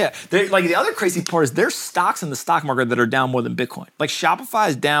 Yeah. Like the other crazy part is there's stocks in the stock market that are down more than Bitcoin. Like Shopify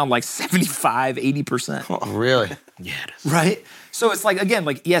is down like 75, 80%. Really? Right? So it's like, again,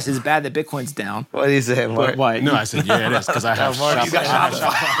 like, yes, it's bad that Bitcoin's down. What are you saying, Mark? But why? No, I said, yeah, it is, because I have Mark, you got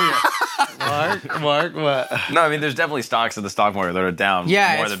Shopify. Mark, what? No, I mean, there's definitely stocks in the stock market that are down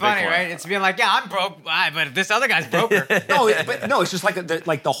Yeah, more it's than funny, Bitcoin. right? It's being like, yeah, I'm broke, but this other guy's broker. No, it's just like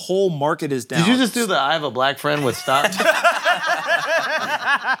the whole market is down. Did you just do the I have a black friend with stocks?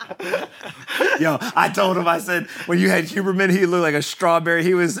 Yo, I told him, I said, when you had Huberman, he looked like a strawberry.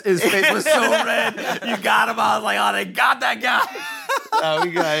 His face was so red. You got him. I was like, oh, they got that guy.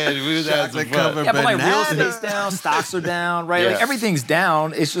 We was had some fun. Yeah, but like real estate's down, stocks are down, right? Like Yeah. everything's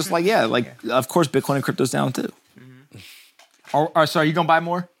down. It's just like, yeah, like of course Bitcoin and crypto's down too. Or sorry, you gonna buy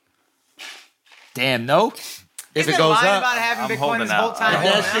more? Damn, no. If He's it been goes lying up, about having I'm Bitcoin holding this whole out. time.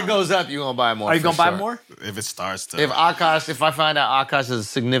 if that shit goes up, you gonna buy more. Are you for gonna buy sure. more? If it starts to. If I find out Akash is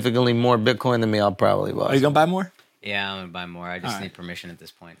significantly more Bitcoin than me, I'll probably buy. Are you gonna buy more? Yeah, I'm gonna buy more. I just need permission at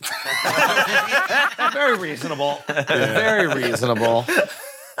this point. Very reasonable. Very reasonable.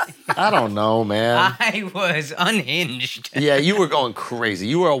 I don't know, man. I was unhinged. Yeah, you were going crazy.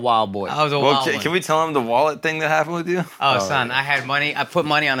 You were a wild boy. I was a Well, wild one. can we tell him the wallet thing that happened with you? Oh, son, I had money. I put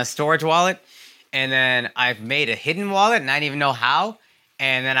money on a storage wallet, and then I made a hidden wallet, and I didn't even know how.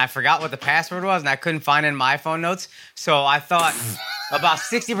 And then I forgot what the password was, and I couldn't find it in my iPhone notes. So I thought about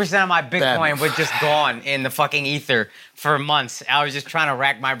 60% of my Bitcoin was just gone in the fucking ether for months. I was just trying to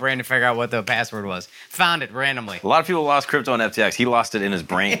rack my brain to figure out what the password was. Found it randomly. A lot of people lost crypto on FTX. He lost it in his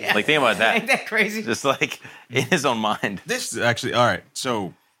brain. Like, think about Ain't that. that crazy? Just like in his own mind. This is actually all right.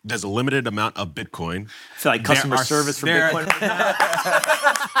 So there's a limited amount of Bitcoin. I feel like customer There are- service for there- Bitcoin.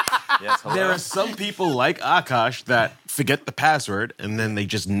 Yes, There are some people like Akash that forget the password and then they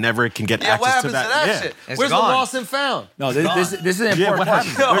just never can get Yeah, access what happens to that. Yeah. shit? It's Where's gone. the lost and found? No, this is an Yeah, important what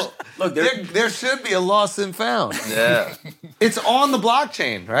question. happened? Look, there should be a lost and found. Yeah. It's on the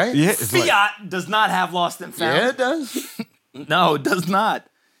blockchain, right? Yeah, it's like- Fiat does not have lost and found. Yeah, it does. No, it does not.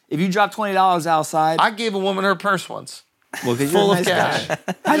 If you drop $20 outside, I gave a woman her purse once. well, 'cause full you're a of nice cash. guy.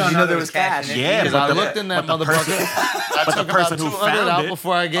 How did you know there was cash cash? in it? Yeah, Because I but looked in that motherfucker. I took about person who 200 found out it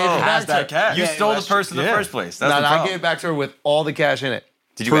before I gave it has back that to her. cash. You Yeah, stole the that's purse in the yeah. first place. That's No, the no, I problem. gave it back to her with all the cash in it.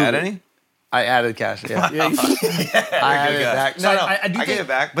 Did you add any? I added cash. Yeah, I added it back. So No, I do I gave think- it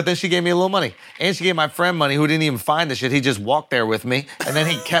back. But then she gave me a little money, and she gave my friend money who didn't even find the shit. He just walked there with me, and then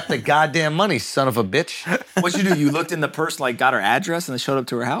he kept the goddamn money. Son of a bitch. What'd you do? You looked in the purse, like got her address, and then showed up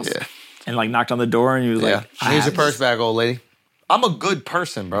to her house? Yeah. And like knocked on the door, and you was Yeah, like, I here's have your purse this. back, old lady. I'm a good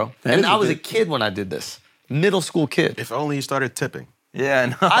person, bro. That And is I a was a good- kid when I did this. Middle school kid. If only you started tipping. Yeah,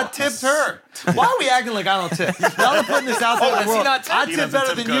 no. I tipped her. Why are we acting like I don't tip? Y'all are putting this out there in does the he world. not tip? I He tip doesn't better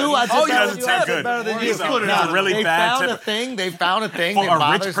tip than good. you. I tip Oh, he better doesn't than you. I tip tip good. better than you. He's putting No, out a really they bad found a tipper. thing. They found a thing For that a rich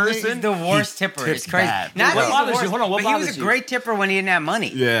bothers me. person? The worst tipper. It's crazy. bad. Not What that he's bothers the you? worst, Hold on, what but he was bothers a you? great tipper when he didn't have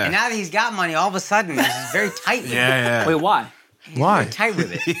money. Yeah. And now that he's got money, all of a sudden he's very tight with it. Yeah. Wait, why? Why? Tight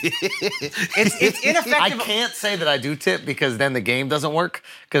with it. It's I ineffective. can't say that I do tip because then the game doesn't work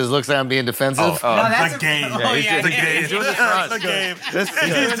because it looks like I'm being defensive. No, that's the game. Oh, yeah, the yeah, game. yeah. Doing this for us. The game. This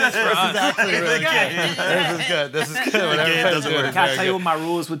is actually really good. This is good. This is good. Whatever game everybody's doesn't doing work. is Can I very tell you good. what my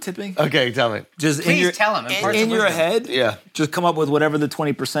rule is with tipping? Okay, tell me. Just Please tell him. Impart in some your wisdom. head, Yeah. just come up with whatever the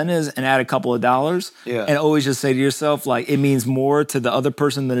 20% is and add a couple of dollars. Yeah. And always just say to yourself, like, it means more to the other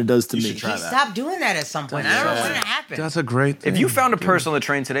person than it does to me. should try He that. stopped doing that at some point. I don't know when it happened. That's a great thing. If you found a purse on the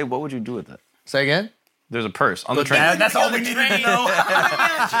train today, what would you do with it? Say again? There's a purse on the train. That's all we need to know.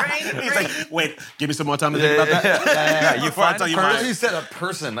 He's like, wait, give me some more time to think about that. You Before I find tell a you purse? mine. You said a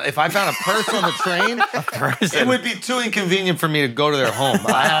person. If I found a purse on the train, it would be too inconvenient for me to go to their home.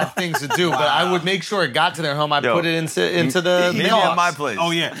 I have things to do, but I would make sure it got to their home. I Yo, put it into the Maybe mailbox. at my place.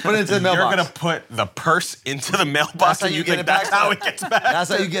 Oh, yeah. Put it into the You're mailbox. going to put the purse into the mailbox That's how and you you get think it back, that's how though. it gets back? That's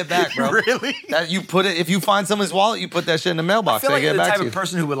how you get back, bro. Really? That you put it. If you find someone's wallet, you put that shit in the mailbox. I feel They like get you're it the back type to you. of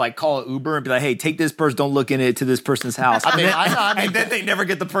person who would like call Uber and be like, "Hey, take this purse. Don't look in it to this person's house." I mean, I and then they never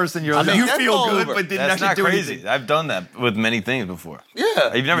get the purse, and you're I like, mean, you that's feel all good, Uber. but didn't That's actually not do crazy. anything. I've done that with many things before.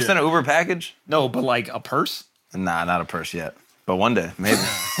 Yeah. You've never sent an Uber package? No, but like a purse. Nah, not a purse yet. But one day, maybe.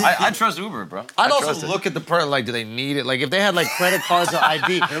 I trust Uber, bro. I'd trust also it. look at the person, like, do they need it? Like, if they had, like, credit cards or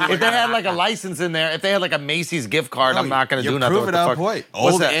ID, if they had, like, a license in there, if they had, like, a Macy's gift card, I'm not going to You're do nothing with proving the our fuck. point.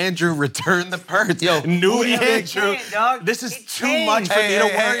 What's Old that? Andrew returned the purse. Yo, New who do you think- Andrew. It changed, dog. This is It too much for changed. me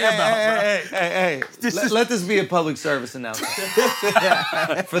to worry about, bro. Hey. Let this be a public service announcement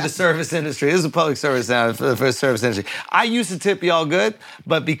for the service industry. This is a public service announcement for the service industry. I used to tip y'all good,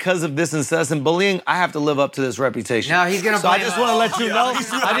 but because of this incessant bullying, I have to live up to this reputation. No, he's gonna So I blame just us. want to let you know.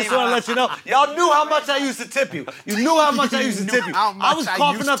 he's I just want to let you know. Y'all knew how much I used to tip you. You knew how much I used to tip you. how much I was I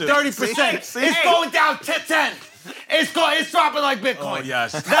coughing used up to. 30%. See? It's going down to 10. It's dropping like Bitcoin. Oh,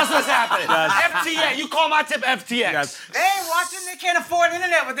 yes. That's what's happening. FTX. You call my tip FTX. Yes. They ain't watching. They can't afford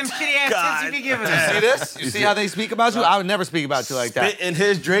internet with them shitty ass tips you be giving See us. this? You see how they speak about you? I would never speak about you like that. Spit in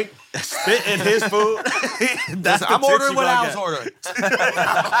his drink, spit in his food. That's I'm the tips ordering you what gonna I was get. ordering.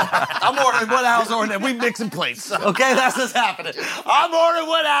 I'm ordering what I was ordering, and we mixing plates. Okay, that's what's happening. I'm ordering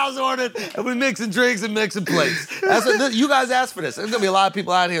what I was ordering, and we mixing drinks and mixing plates. That's what, you guys asked for this. There's gonna be a lot of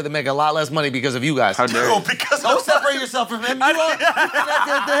people out here that make a lot less money because of you guys. How dare you? Oh, because Don't separate yourself from him. You are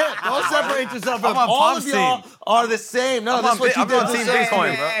connected to him. Don't separate yourself from him. I'm on All Pump's of y'all are the same. No, I'm that's on what you I'm did. on to Team say.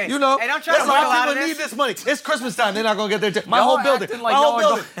 Bitcoin, bro. Hey, You know, hey, don't try there's to a lot wiggle out of of people this. need this money. It's Christmas time. They're not gonna get their my Y'all whole building. acting like My whole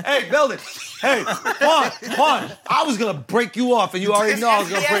y'all are building. Hey, building. Hey, Juan. I was gonna break you off, and you already know I was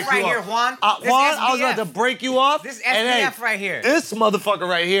gonna SBF break right you here, off. Juan. This Juan, I was SBF. about to break you off. This and SBF hey, right here. This motherfucker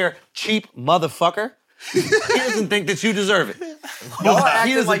right here, cheap motherfucker. He doesn't think that you deserve it. Y'all He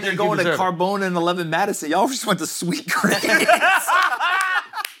acting doesn't like you're think going you to deserve it. Carbone and 11 Madison. Y'all just went to Sweet Green.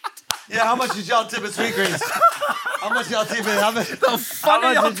 Yeah, how much did y'all tip at Sweet Greens? How much y'all tip it? How much did y'all tip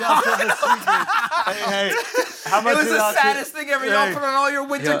the sweet greens? Hey, how much It was did the y'all tip? saddest thing ever. Y'all put on all your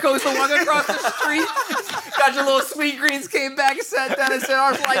winter coats and walk across the street. Got your little sweet greens, came back and sat down and said,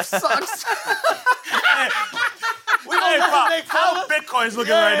 our life sucks. How Bitcoin's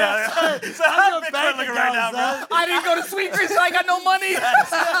looking right now? So how Bitcoin looking right now, bro? I didn't go to Sweet Greens, so I got no money.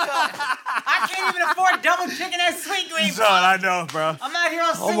 I can't even afford double chicken and sweet green. Son, I know, bro. I'm out here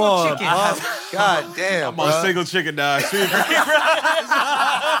on Come single on, chicken. bro. God damn, I'm on single chicken dog.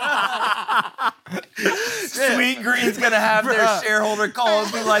 Sweet Green's gonna have their shareholder call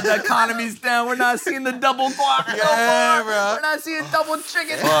and be like, the economy's down. We're not seeing the double guac no more. bro. We're not seeing double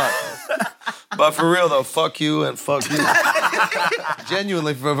chicken. But for real though, fuck you and fuck you.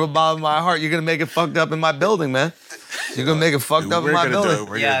 Genuinely, from the bottom of my heart, you're gonna make it fucked up in my building, man. You're gonna make it fucked up in my building. Don't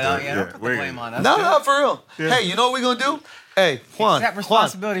put the blame on us. No, for real. Hey, you know what we're gonna do? Hey, Juan. Accept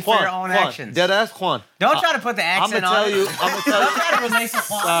responsibility for your own actions. Deadass Juan. Don't try to put the I'm accent gonna tell on. you. Don't try to relate to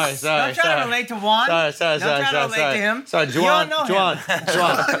Juan. Sorry. Don't try to relate to Juan. Sorry. Don't try to relate to him. Sorry, You don't know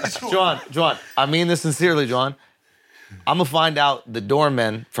Juan. I mean this sincerely, Juan. I'm gonna find out the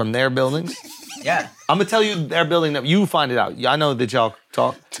doormen from their buildings. Yeah. I'm gonna tell you their building. You find it out. I know that y'all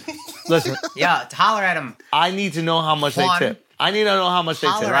talk. Listen, Yeah, holler at him. I need to know how much Juan. they tip. I need to know how much they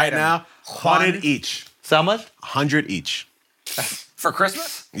Holler tip. at Right him. now, 100 each. So how much? 100 each. For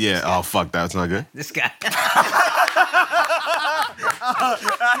Christmas? Yeah. Oh fuck, that's not good. This guy.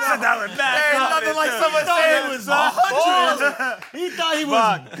 Nothing like someone saying it was 100. He thought he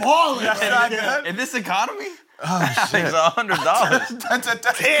was balling. In this economy? Oh, shit. It's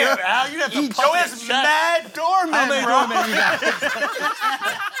 $100. Damn, Al, you have to Joe is mad doorman, How many bro. doormen you got?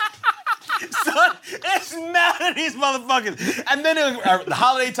 Son, it's mad at these motherfuckers. And then the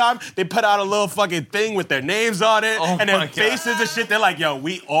holiday time, they put out a little fucking thing with their names on it and their faces and shit. They're like, yo,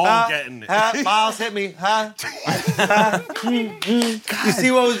 we all getting it. Miles hit me, You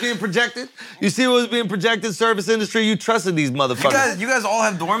see what was being projected? You see what was being projected? Service industry, you trusted these motherfuckers. You guys all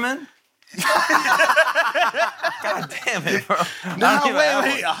have doormen? God damn it, bro. No,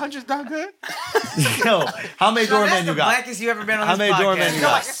 wait, 100's not good? Yo, how many So doormen that's you the got? blackest you ever been on How this many podcast. doormen you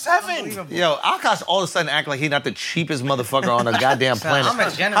got? 7. Yo, Akash all of a sudden act like he's not the cheapest motherfucker on the goddamn planet. I'm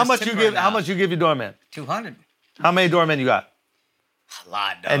a generous How much you tipper give? now. How much you give your doorman? 200. How many doormen you got? A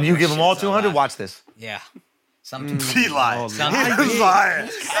lot, dog. And you give them all Shit's a 200? lot. Watch this. Yeah. Some He lied. Some He's lying.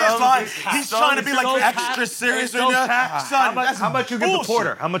 He's trying to be like extra serious right now. Son, How much you give the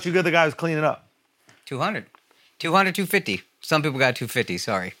porter? How much you give the guy who's cleaning up? 200. 200, 250. Some people got 250.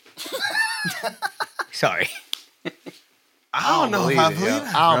 Sorry. Sorry. I don't know if I believe it.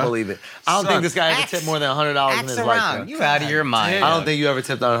 I don't believe it. I don't Son, think this guy ever tipped more than $100 in Axe his around. life. Bro. You out of your mind. I don't think you ever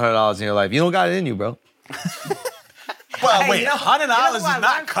tipped $100 in your life. You don't got it in you, bro. Well, Hey, wait, you know- $100 you know who is I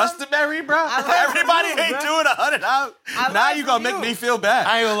not learned from? customary, bro. I learned from Everybody you, ain't bro. doing $100. I Now learned you gonna from make you. me feel bad.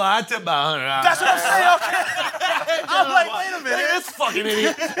 I ain't gonna lie, I tipped about $100. That's what I'm saying. Okay. I'm like, wait a minute. This fucking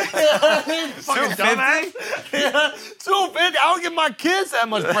idiot. Fucking dumbass. 250. I don't give my kids that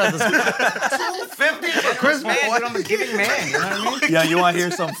much presents. 250 for Christmas. man, I'm a giving man. You know what I mean? Yeah, you want to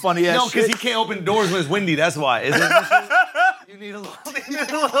hear some funny ass No, because shit? he can't open doors when it's windy. That's why. Is it? You need a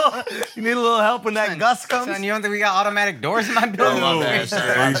little help when that gust comes. Son, you don't think we got automatic doors in my building? Oh, my bad,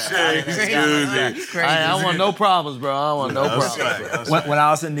 Crazy. I don't want no problems, bro. I don't want no problems. When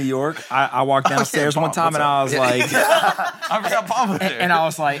I was in New York, I walked downstairs one time and I was like, I forgot Paul was there. and I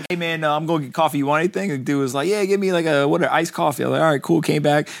was like, hey man, I'm going to get coffee. You want anything? And the dude was like, yeah, give me like a iced coffee. I was like, all right, cool. Came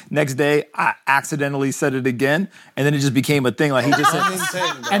back. Next day, I accidentally said it again. And then it just became a thing. Like he just said,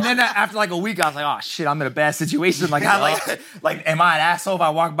 and then after like a week, I was like, oh shit, I'm in a bad situation. Like, like, am I an asshole if I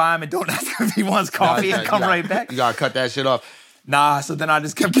walk by him and don't ask him if he wants coffee and come right back? You gotta cut that shit off. Nah, so then I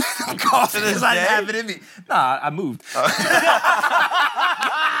just kept getting him coffee because I didn't have it in me. Nah, I moved.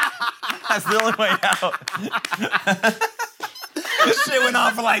 That's the only way out. Shit went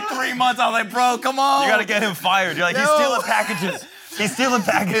on for like 3 months. I was like, bro, come on. You gotta get him fired. You're like, he's No. stealing packages. He's stealing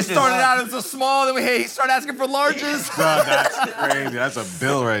packages. It started out as a small, then he started asking for larges. Bro, that's crazy. That's a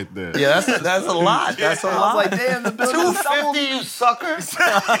bill right there. Yeah, that's a lot. That's a I lot. was like, damn, the bill is doubled. 250, you suckers.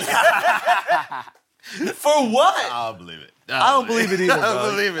 For what? I'll believe it. I don't believe it either, bro. I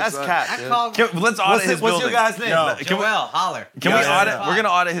don't believe it, That's son. cap. I dude. called Let's audit his What's building. your guy's name? Joel. Holler. Can we Yeah, audit? yeah. We're gonna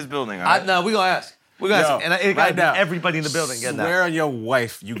audit his building. All right? No, we're gonna ask. We're gonna ask. And it right got now. everybody in the building getting that. Swear on your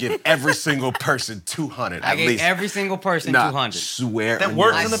wife, you give every single person 200 I at gave least. every single person Nah, 200. Swear That on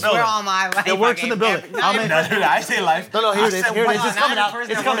works I in the swear building. on my life. It works I in the gave building. every- How many? I say life. No, here it is. Here it is. It's coming out.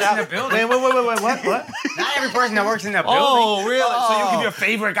 person It's that coming works out. in the building. Wait. What? Not every person that works in the building. Oh, really? So you give your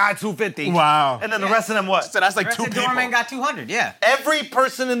favorite guy 250. Wow. And then the rest of them what? So that's The like rest 2 of the people. doorman got 200, yeah. Every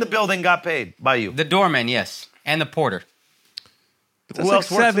person in the building got paid by you. The doorman, yes. And the porter. But that's Who like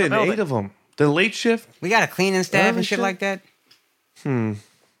else works in the 7, building? 8 of them. The late shift. We got a cleaning staff and shit like that. You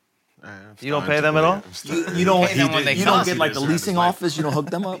don't pay them at all? You don't. Pay them when they You don't come. get like the leasing office. You don't hook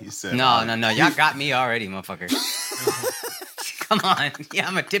them up. He said, No. Y'all got me already, motherfucker. Come on. Yeah,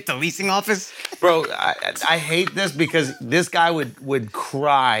 I'm gonna tip the leasing office. Bro, I hate this because this guy would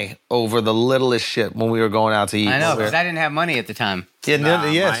cry over the littlest shit when we were going out to eat. I know, because I didn't have money at the time. Yeah,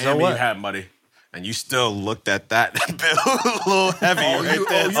 Miami so what? had money. And you still looked at that bill a little heavy right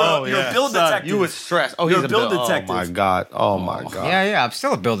there. You're a bill detective. You was stressed. Oh, You're he's a bill detective. Oh, my God. Oh, my God. Yeah, I'm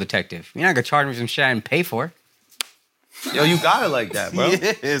still a bill detective. You're not gonna charge me some shit I didn't pay for. Yo, you got it like that, bro.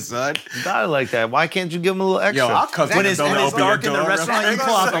 Yeah, son. You got it like that. Why can't you give him a little extra? Yo, I'll come to When the it's building, open your dark in the door. restaurant, you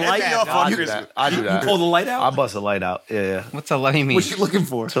pull out the light. I do that. I do that. You pull the light I out. bust a light out. Yeah. What's a let me mean? What you looking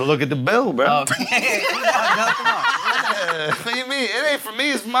for? So look at the bill, bro. Come on. What do you mean? It ain't for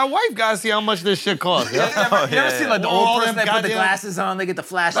me. It's for my wife. Gotta see how much this shit costs. Yeah? You ever seen like the All old person them that put the goddamn- glasses on, they get the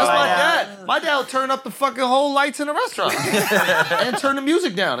flashlight That's my out? dad. My dad will turn up the fucking whole lights in the restaurant and turn the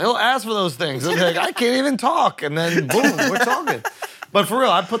music down. He'll ask for those things. He'll be like, I can't even talk. And then boom, we're talking. But for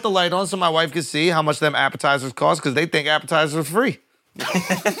real, I put the light on so my wife can see how much them appetizers cost because they think appetizers are free.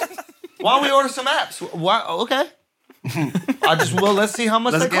 Why don't we order some apps? Why? Okay. Let's see how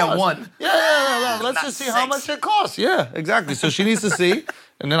much Let's they get cost. one. Yeah. Let's just see how much it costs. Yeah, exactly. So she needs to see,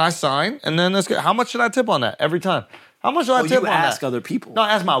 and then I sign, and then let's get. How much should I tip on that every time? How much do I tip You on ask that? other people. No,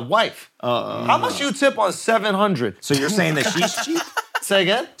 I ask my wife. How much you tip on 700? So you're saying that she's cheap? Say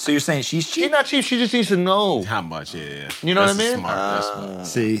again? So you're saying she's She's cheap? not cheap. She just needs to know. How much? Yeah. You know what I That's mean? Smart. That's smart.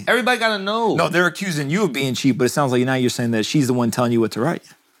 See. Everybody gotta know. No, they're accusing you of being cheap, but it sounds like now you're saying that she's the one telling you what to write.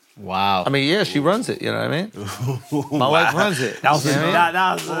 Wow. I mean, yeah, she runs it. You know what I mean? My wife runs it. That was You know what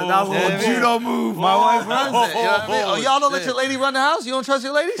I mean? that was a little judo move. My wife runs it. You know what I mean? Oh, y'all don't let your lady run the house? You don't trust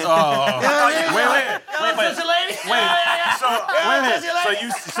your ladies? Wait.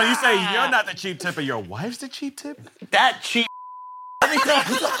 So you say you're not the cheap tipper, your wife's the cheap tip? That cheap.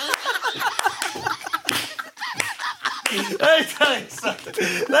 Let me tell you something.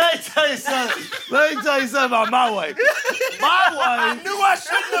 Let me tell you something about my wife. My wife. Knew I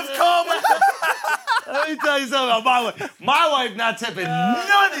shouldn't have come. Let me tell you something about my wife. My wife not tipping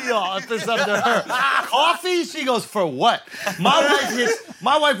none of y'all if it's up to her. Coffee, she goes, for what?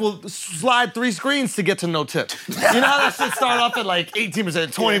 My wife will slide 3 screens to get to no tip. You know how that shit start off at like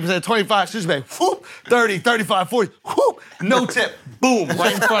 18%, 20%, 25%. She's like, whoop, 30, 35, 40, whoop, no tip. Boom,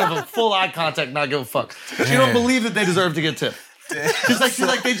 right in front of them, full eye contact, not give a fuck. She don't believe that they deserve to get tipped. She's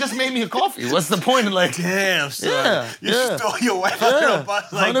like, they just made me a coffee. What's the point of like? Damn, son. Yeah, You yeah. stole your wife under Yeah, the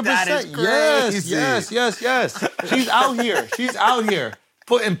bus like that is 100%. crazy. Yes. She's out here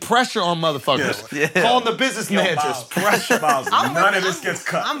putting pressure on motherfuckers. Calling the business managers. Pressure. None of this gets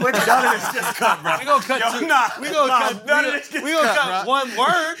cut. I'm with you. None of this gets cut, bro. We gonna cut Yo, two. nah, We gonna nah, cut. none of this gets We gonna cut, cut bro. one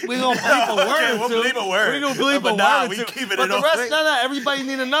word. We gonna bleep a word. Okay, we'll or two. bleep a word. We gonna bleep But a nah, word. we or two. keep it But in the all rest, three. no. Everybody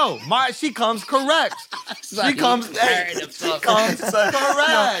need to know. She comes correct. She comes. Hey, she comes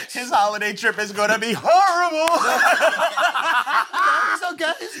correct. His holiday trip is gonna be horrible. It's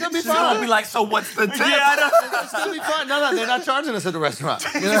okay. It's gonna be She's gonna be fine. like, so what's the tip? Yeah, I know. It's gonna be fine. No, they're not charging us at the restaurant.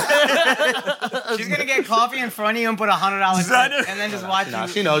 You know? She's gonna get coffee in front of you and put $100 tip, and then just watch Nah,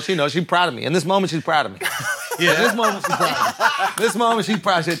 you. she knows. She's proud of me. In this moment, she's proud of me. Yeah, this moment, she's proud of me. This moment, she's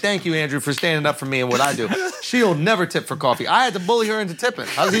proud. She said, thank you, Andrew, for standing up for me and what I do. She'll never tip for coffee. I had to bully her into tipping.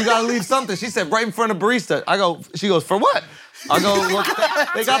 I was like, you gotta leave something. She said, right in front of barista. She goes, for what? I go, look,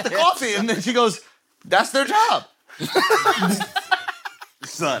 they got the coffee. And then she goes, that's their job.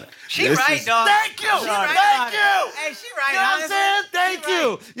 Son. She right, dog. Thank you. She right Thank on it. you. Hey, she right. You know what I'm honestly. saying? Thank She you.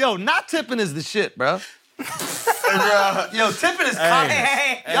 right. Yo, not tipping is the shit, bro. Yo, tipping is communist.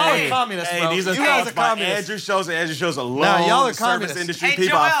 Hey, Y'all hey. are communists, bro. These are You guys are thoughts by communists. Andrew shows. Andrew shows alone. Nah, y'all are service communists. industry Hey,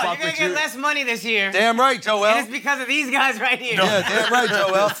 people. Joel, I you're fuck gonna with get you. less money this year. Damn right, Joel. And it's because of these guys right here. Yeah, damn right,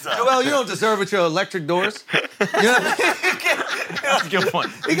 Joel. Joel, you don't deserve it, your electric doors. You know? That's a good point.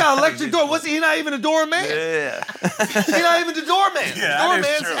 He got an electric door. He not even a doorman? Yeah. He not even the doorman. Yeah, that is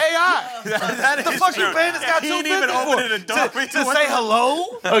Doorman's true. AI. That The is fuck true. you paying this guy He ain't $250 even opening the door for you. to say hello?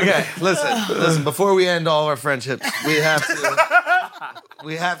 Okay, listen. Before we end all our friendships, we have to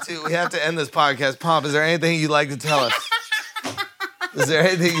end this podcast. Pomp, is there anything you'd like to tell us? Is there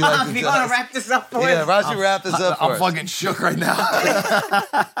anything you'd like to You tell want us? to wrap this up for Yeah, us? Rashi, wrap this up for I'm us. fucking shook right now.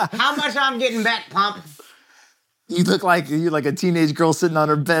 How much I'm getting back, Pomp? You look like you're like a teenage girl sitting on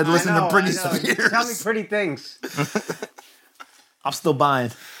her bed listening to Britney Spears. Tell me pretty things. I'm still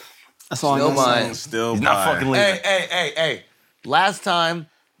buying. That's all Still I'm saying. buying. Still He's not buying. fucking leaving. Hey. Last time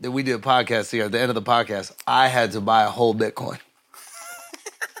that we did a podcast here, at the end of the podcast, I had to buy a whole Bitcoin.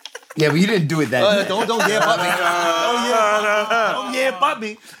 Yeah, but you didn't do it that day. Don't yeah but me. Don't yeah, but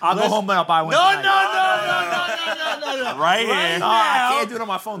me. I'll go home and I'll buy one. No. Right here. I can't do it on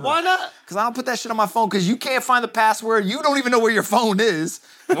my phone. Though. Why not? Because I don't put that shit on my phone because you can't find the password. You don't even know where your phone is.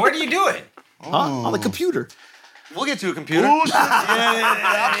 Where do you do it? Huh? On the computer. We'll get you a computer. Bullshit.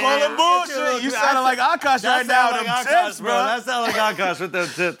 I'm calling bullshit. You sounding like Akash right now with them tips, bro. That sounds like Akash with them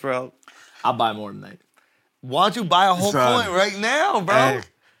tips, bro. I'll buy more than that. Why don't you buy a whole Son. coin right now, bro? Hey.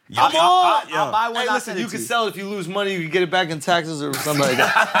 Come on. I'll buy one. Hey, I'll listen, send it you to can sell it if you lose money. You can get it back in taxes or something like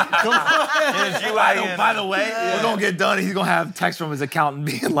that. By the way, we're gonna get done. He's gonna have text from his accountant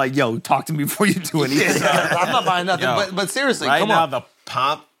being like, "Yo, talk to me before you do anything." I'm not buying nothing. Yo, but seriously, Right come now, on. the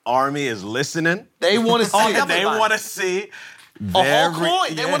Pomp Army is listening. They want to see it. They want to see A whole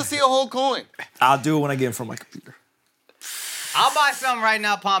coin. They want to see a whole coin. I'll do it when I get in front of my computer. I'll buy some right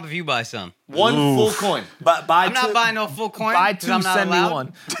now, Pomp, if you buy some. One full coin. But buy I'm not buying no full coin. Buy 'cause two, I'm not send allowed. me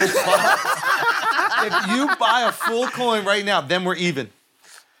one. If you buy a full coin right now, then we're even.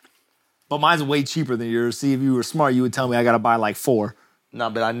 But mine's way cheaper than yours. See, if you were smart, you would tell me I gotta buy like 4. No,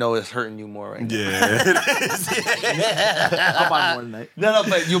 but I know it's hurting you more right now. Yeah. I'll buy more than that. No,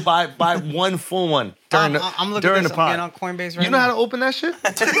 but you buy one full one during I'm looking during at the this again pod. on Coinbase right You know now. how to open that shit?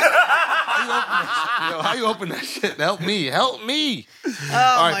 How you open that shit? Help me. Oh,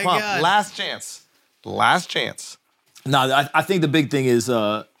 All right, my Pump, God. last chance. No, I think the big thing is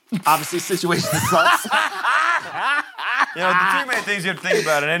obviously situation sucks. You know, the three main things you have to think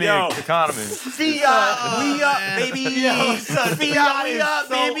about in any economy. Fiat, we up, baby. Fiat, we up,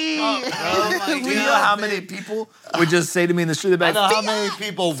 baby. Oh, my You know God. how many people would just say to me in the street, I about know how many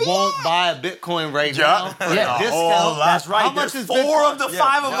people won't buy a Bitcoin right now. Yeah, Discount. That's right. How much There's is 4 Bitcoin? of the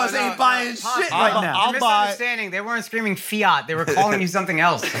 5 of us ain't buying shit right now. I'll buy. Misunderstanding. They weren't screaming fiat. They were calling you something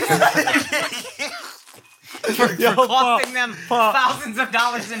else. for costing them thousands of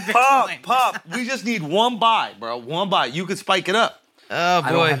dollars in Bitcoin. Pop. We just need one buy, bro. One buy. You could spike it up. Oh,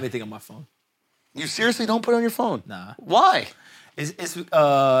 I don't have anything on my phone. You seriously don't put it on your phone? Nah. Why? It's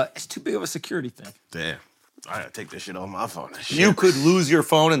too big of a security thing. Damn. I gotta take this shit off my phone. You could lose your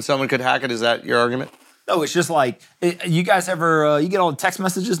phone and someone could hack it. Is that your argument? No, it's just like, you guys ever, you get all the text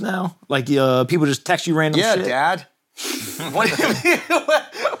messages now? Like, people just text you random Yeah, shit? Dad. What do you mean?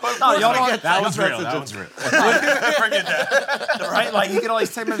 No, y'all don't That was real. That was real. Forget that. right? Like, you get all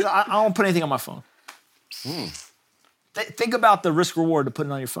these text messages. I don't put anything on my phone. Think about the risk reward to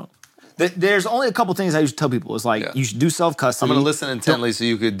putting on your phone. There's only a couple things I usually tell people. It's like, you should do self-custody. I'm going to listen intently so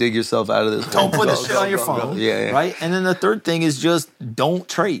you could dig yourself out of this. Don't put this shit on your phone. Yeah. Right? And then the third thing is just don't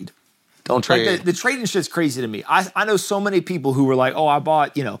trade. Don't trade. Like the trading shit's crazy to me. I know so many people who were like, oh, I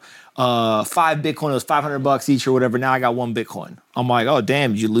bought, 5 Bitcoin, it was $500 each or whatever. Now I got 1 Bitcoin. I'm like, oh,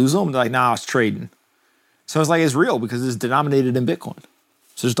 damn, did you lose them? They're like, nah, I was trading. So it's like, it's real because it's denominated in Bitcoin.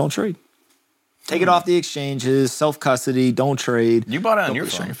 So just don't trade. Take it off the exchanges, self-custody, don't trade. You bought it on Don't your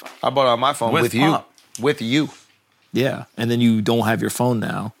put shit phone. I bought it on my phone with you. Pump. With you. Yeah, and then you don't have your phone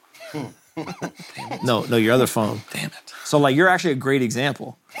now. No, your other phone. Damn it. So like, you're actually a great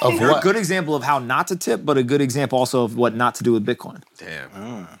example. You're what? a good example of how not to tip, but a good example also of what not to do with Bitcoin.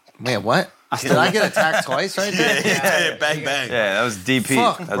 Damn. Man, what? Did I get attacked twice right there? Yeah, bang, bang. Yeah, that was DP.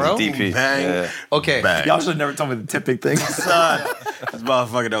 Fuck, that bro. was a DP. Bang. Yeah. Okay. Bang. Y'all should have never told me the tipping thing. Son, this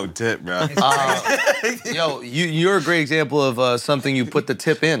motherfucker don't tip, bro. Yo, you're a great example of something you put the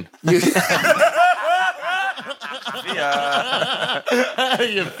tip in. Your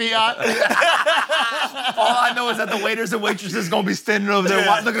fiat. All I know is that the waiters and waitresses gonna be standing over there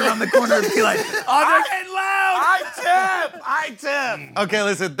looking around the corner and be like, oh, they're getting loud. I tip. Okay,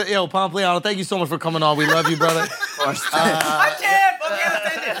 listen, Pompliano, thank you so much for coming on. We love you, brother. Let's end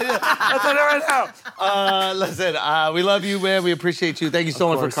it. Listen, we love you, man. We appreciate you. Thank you so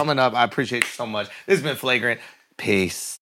much for coming up. I appreciate you so much. This has been Flagrant. Peace.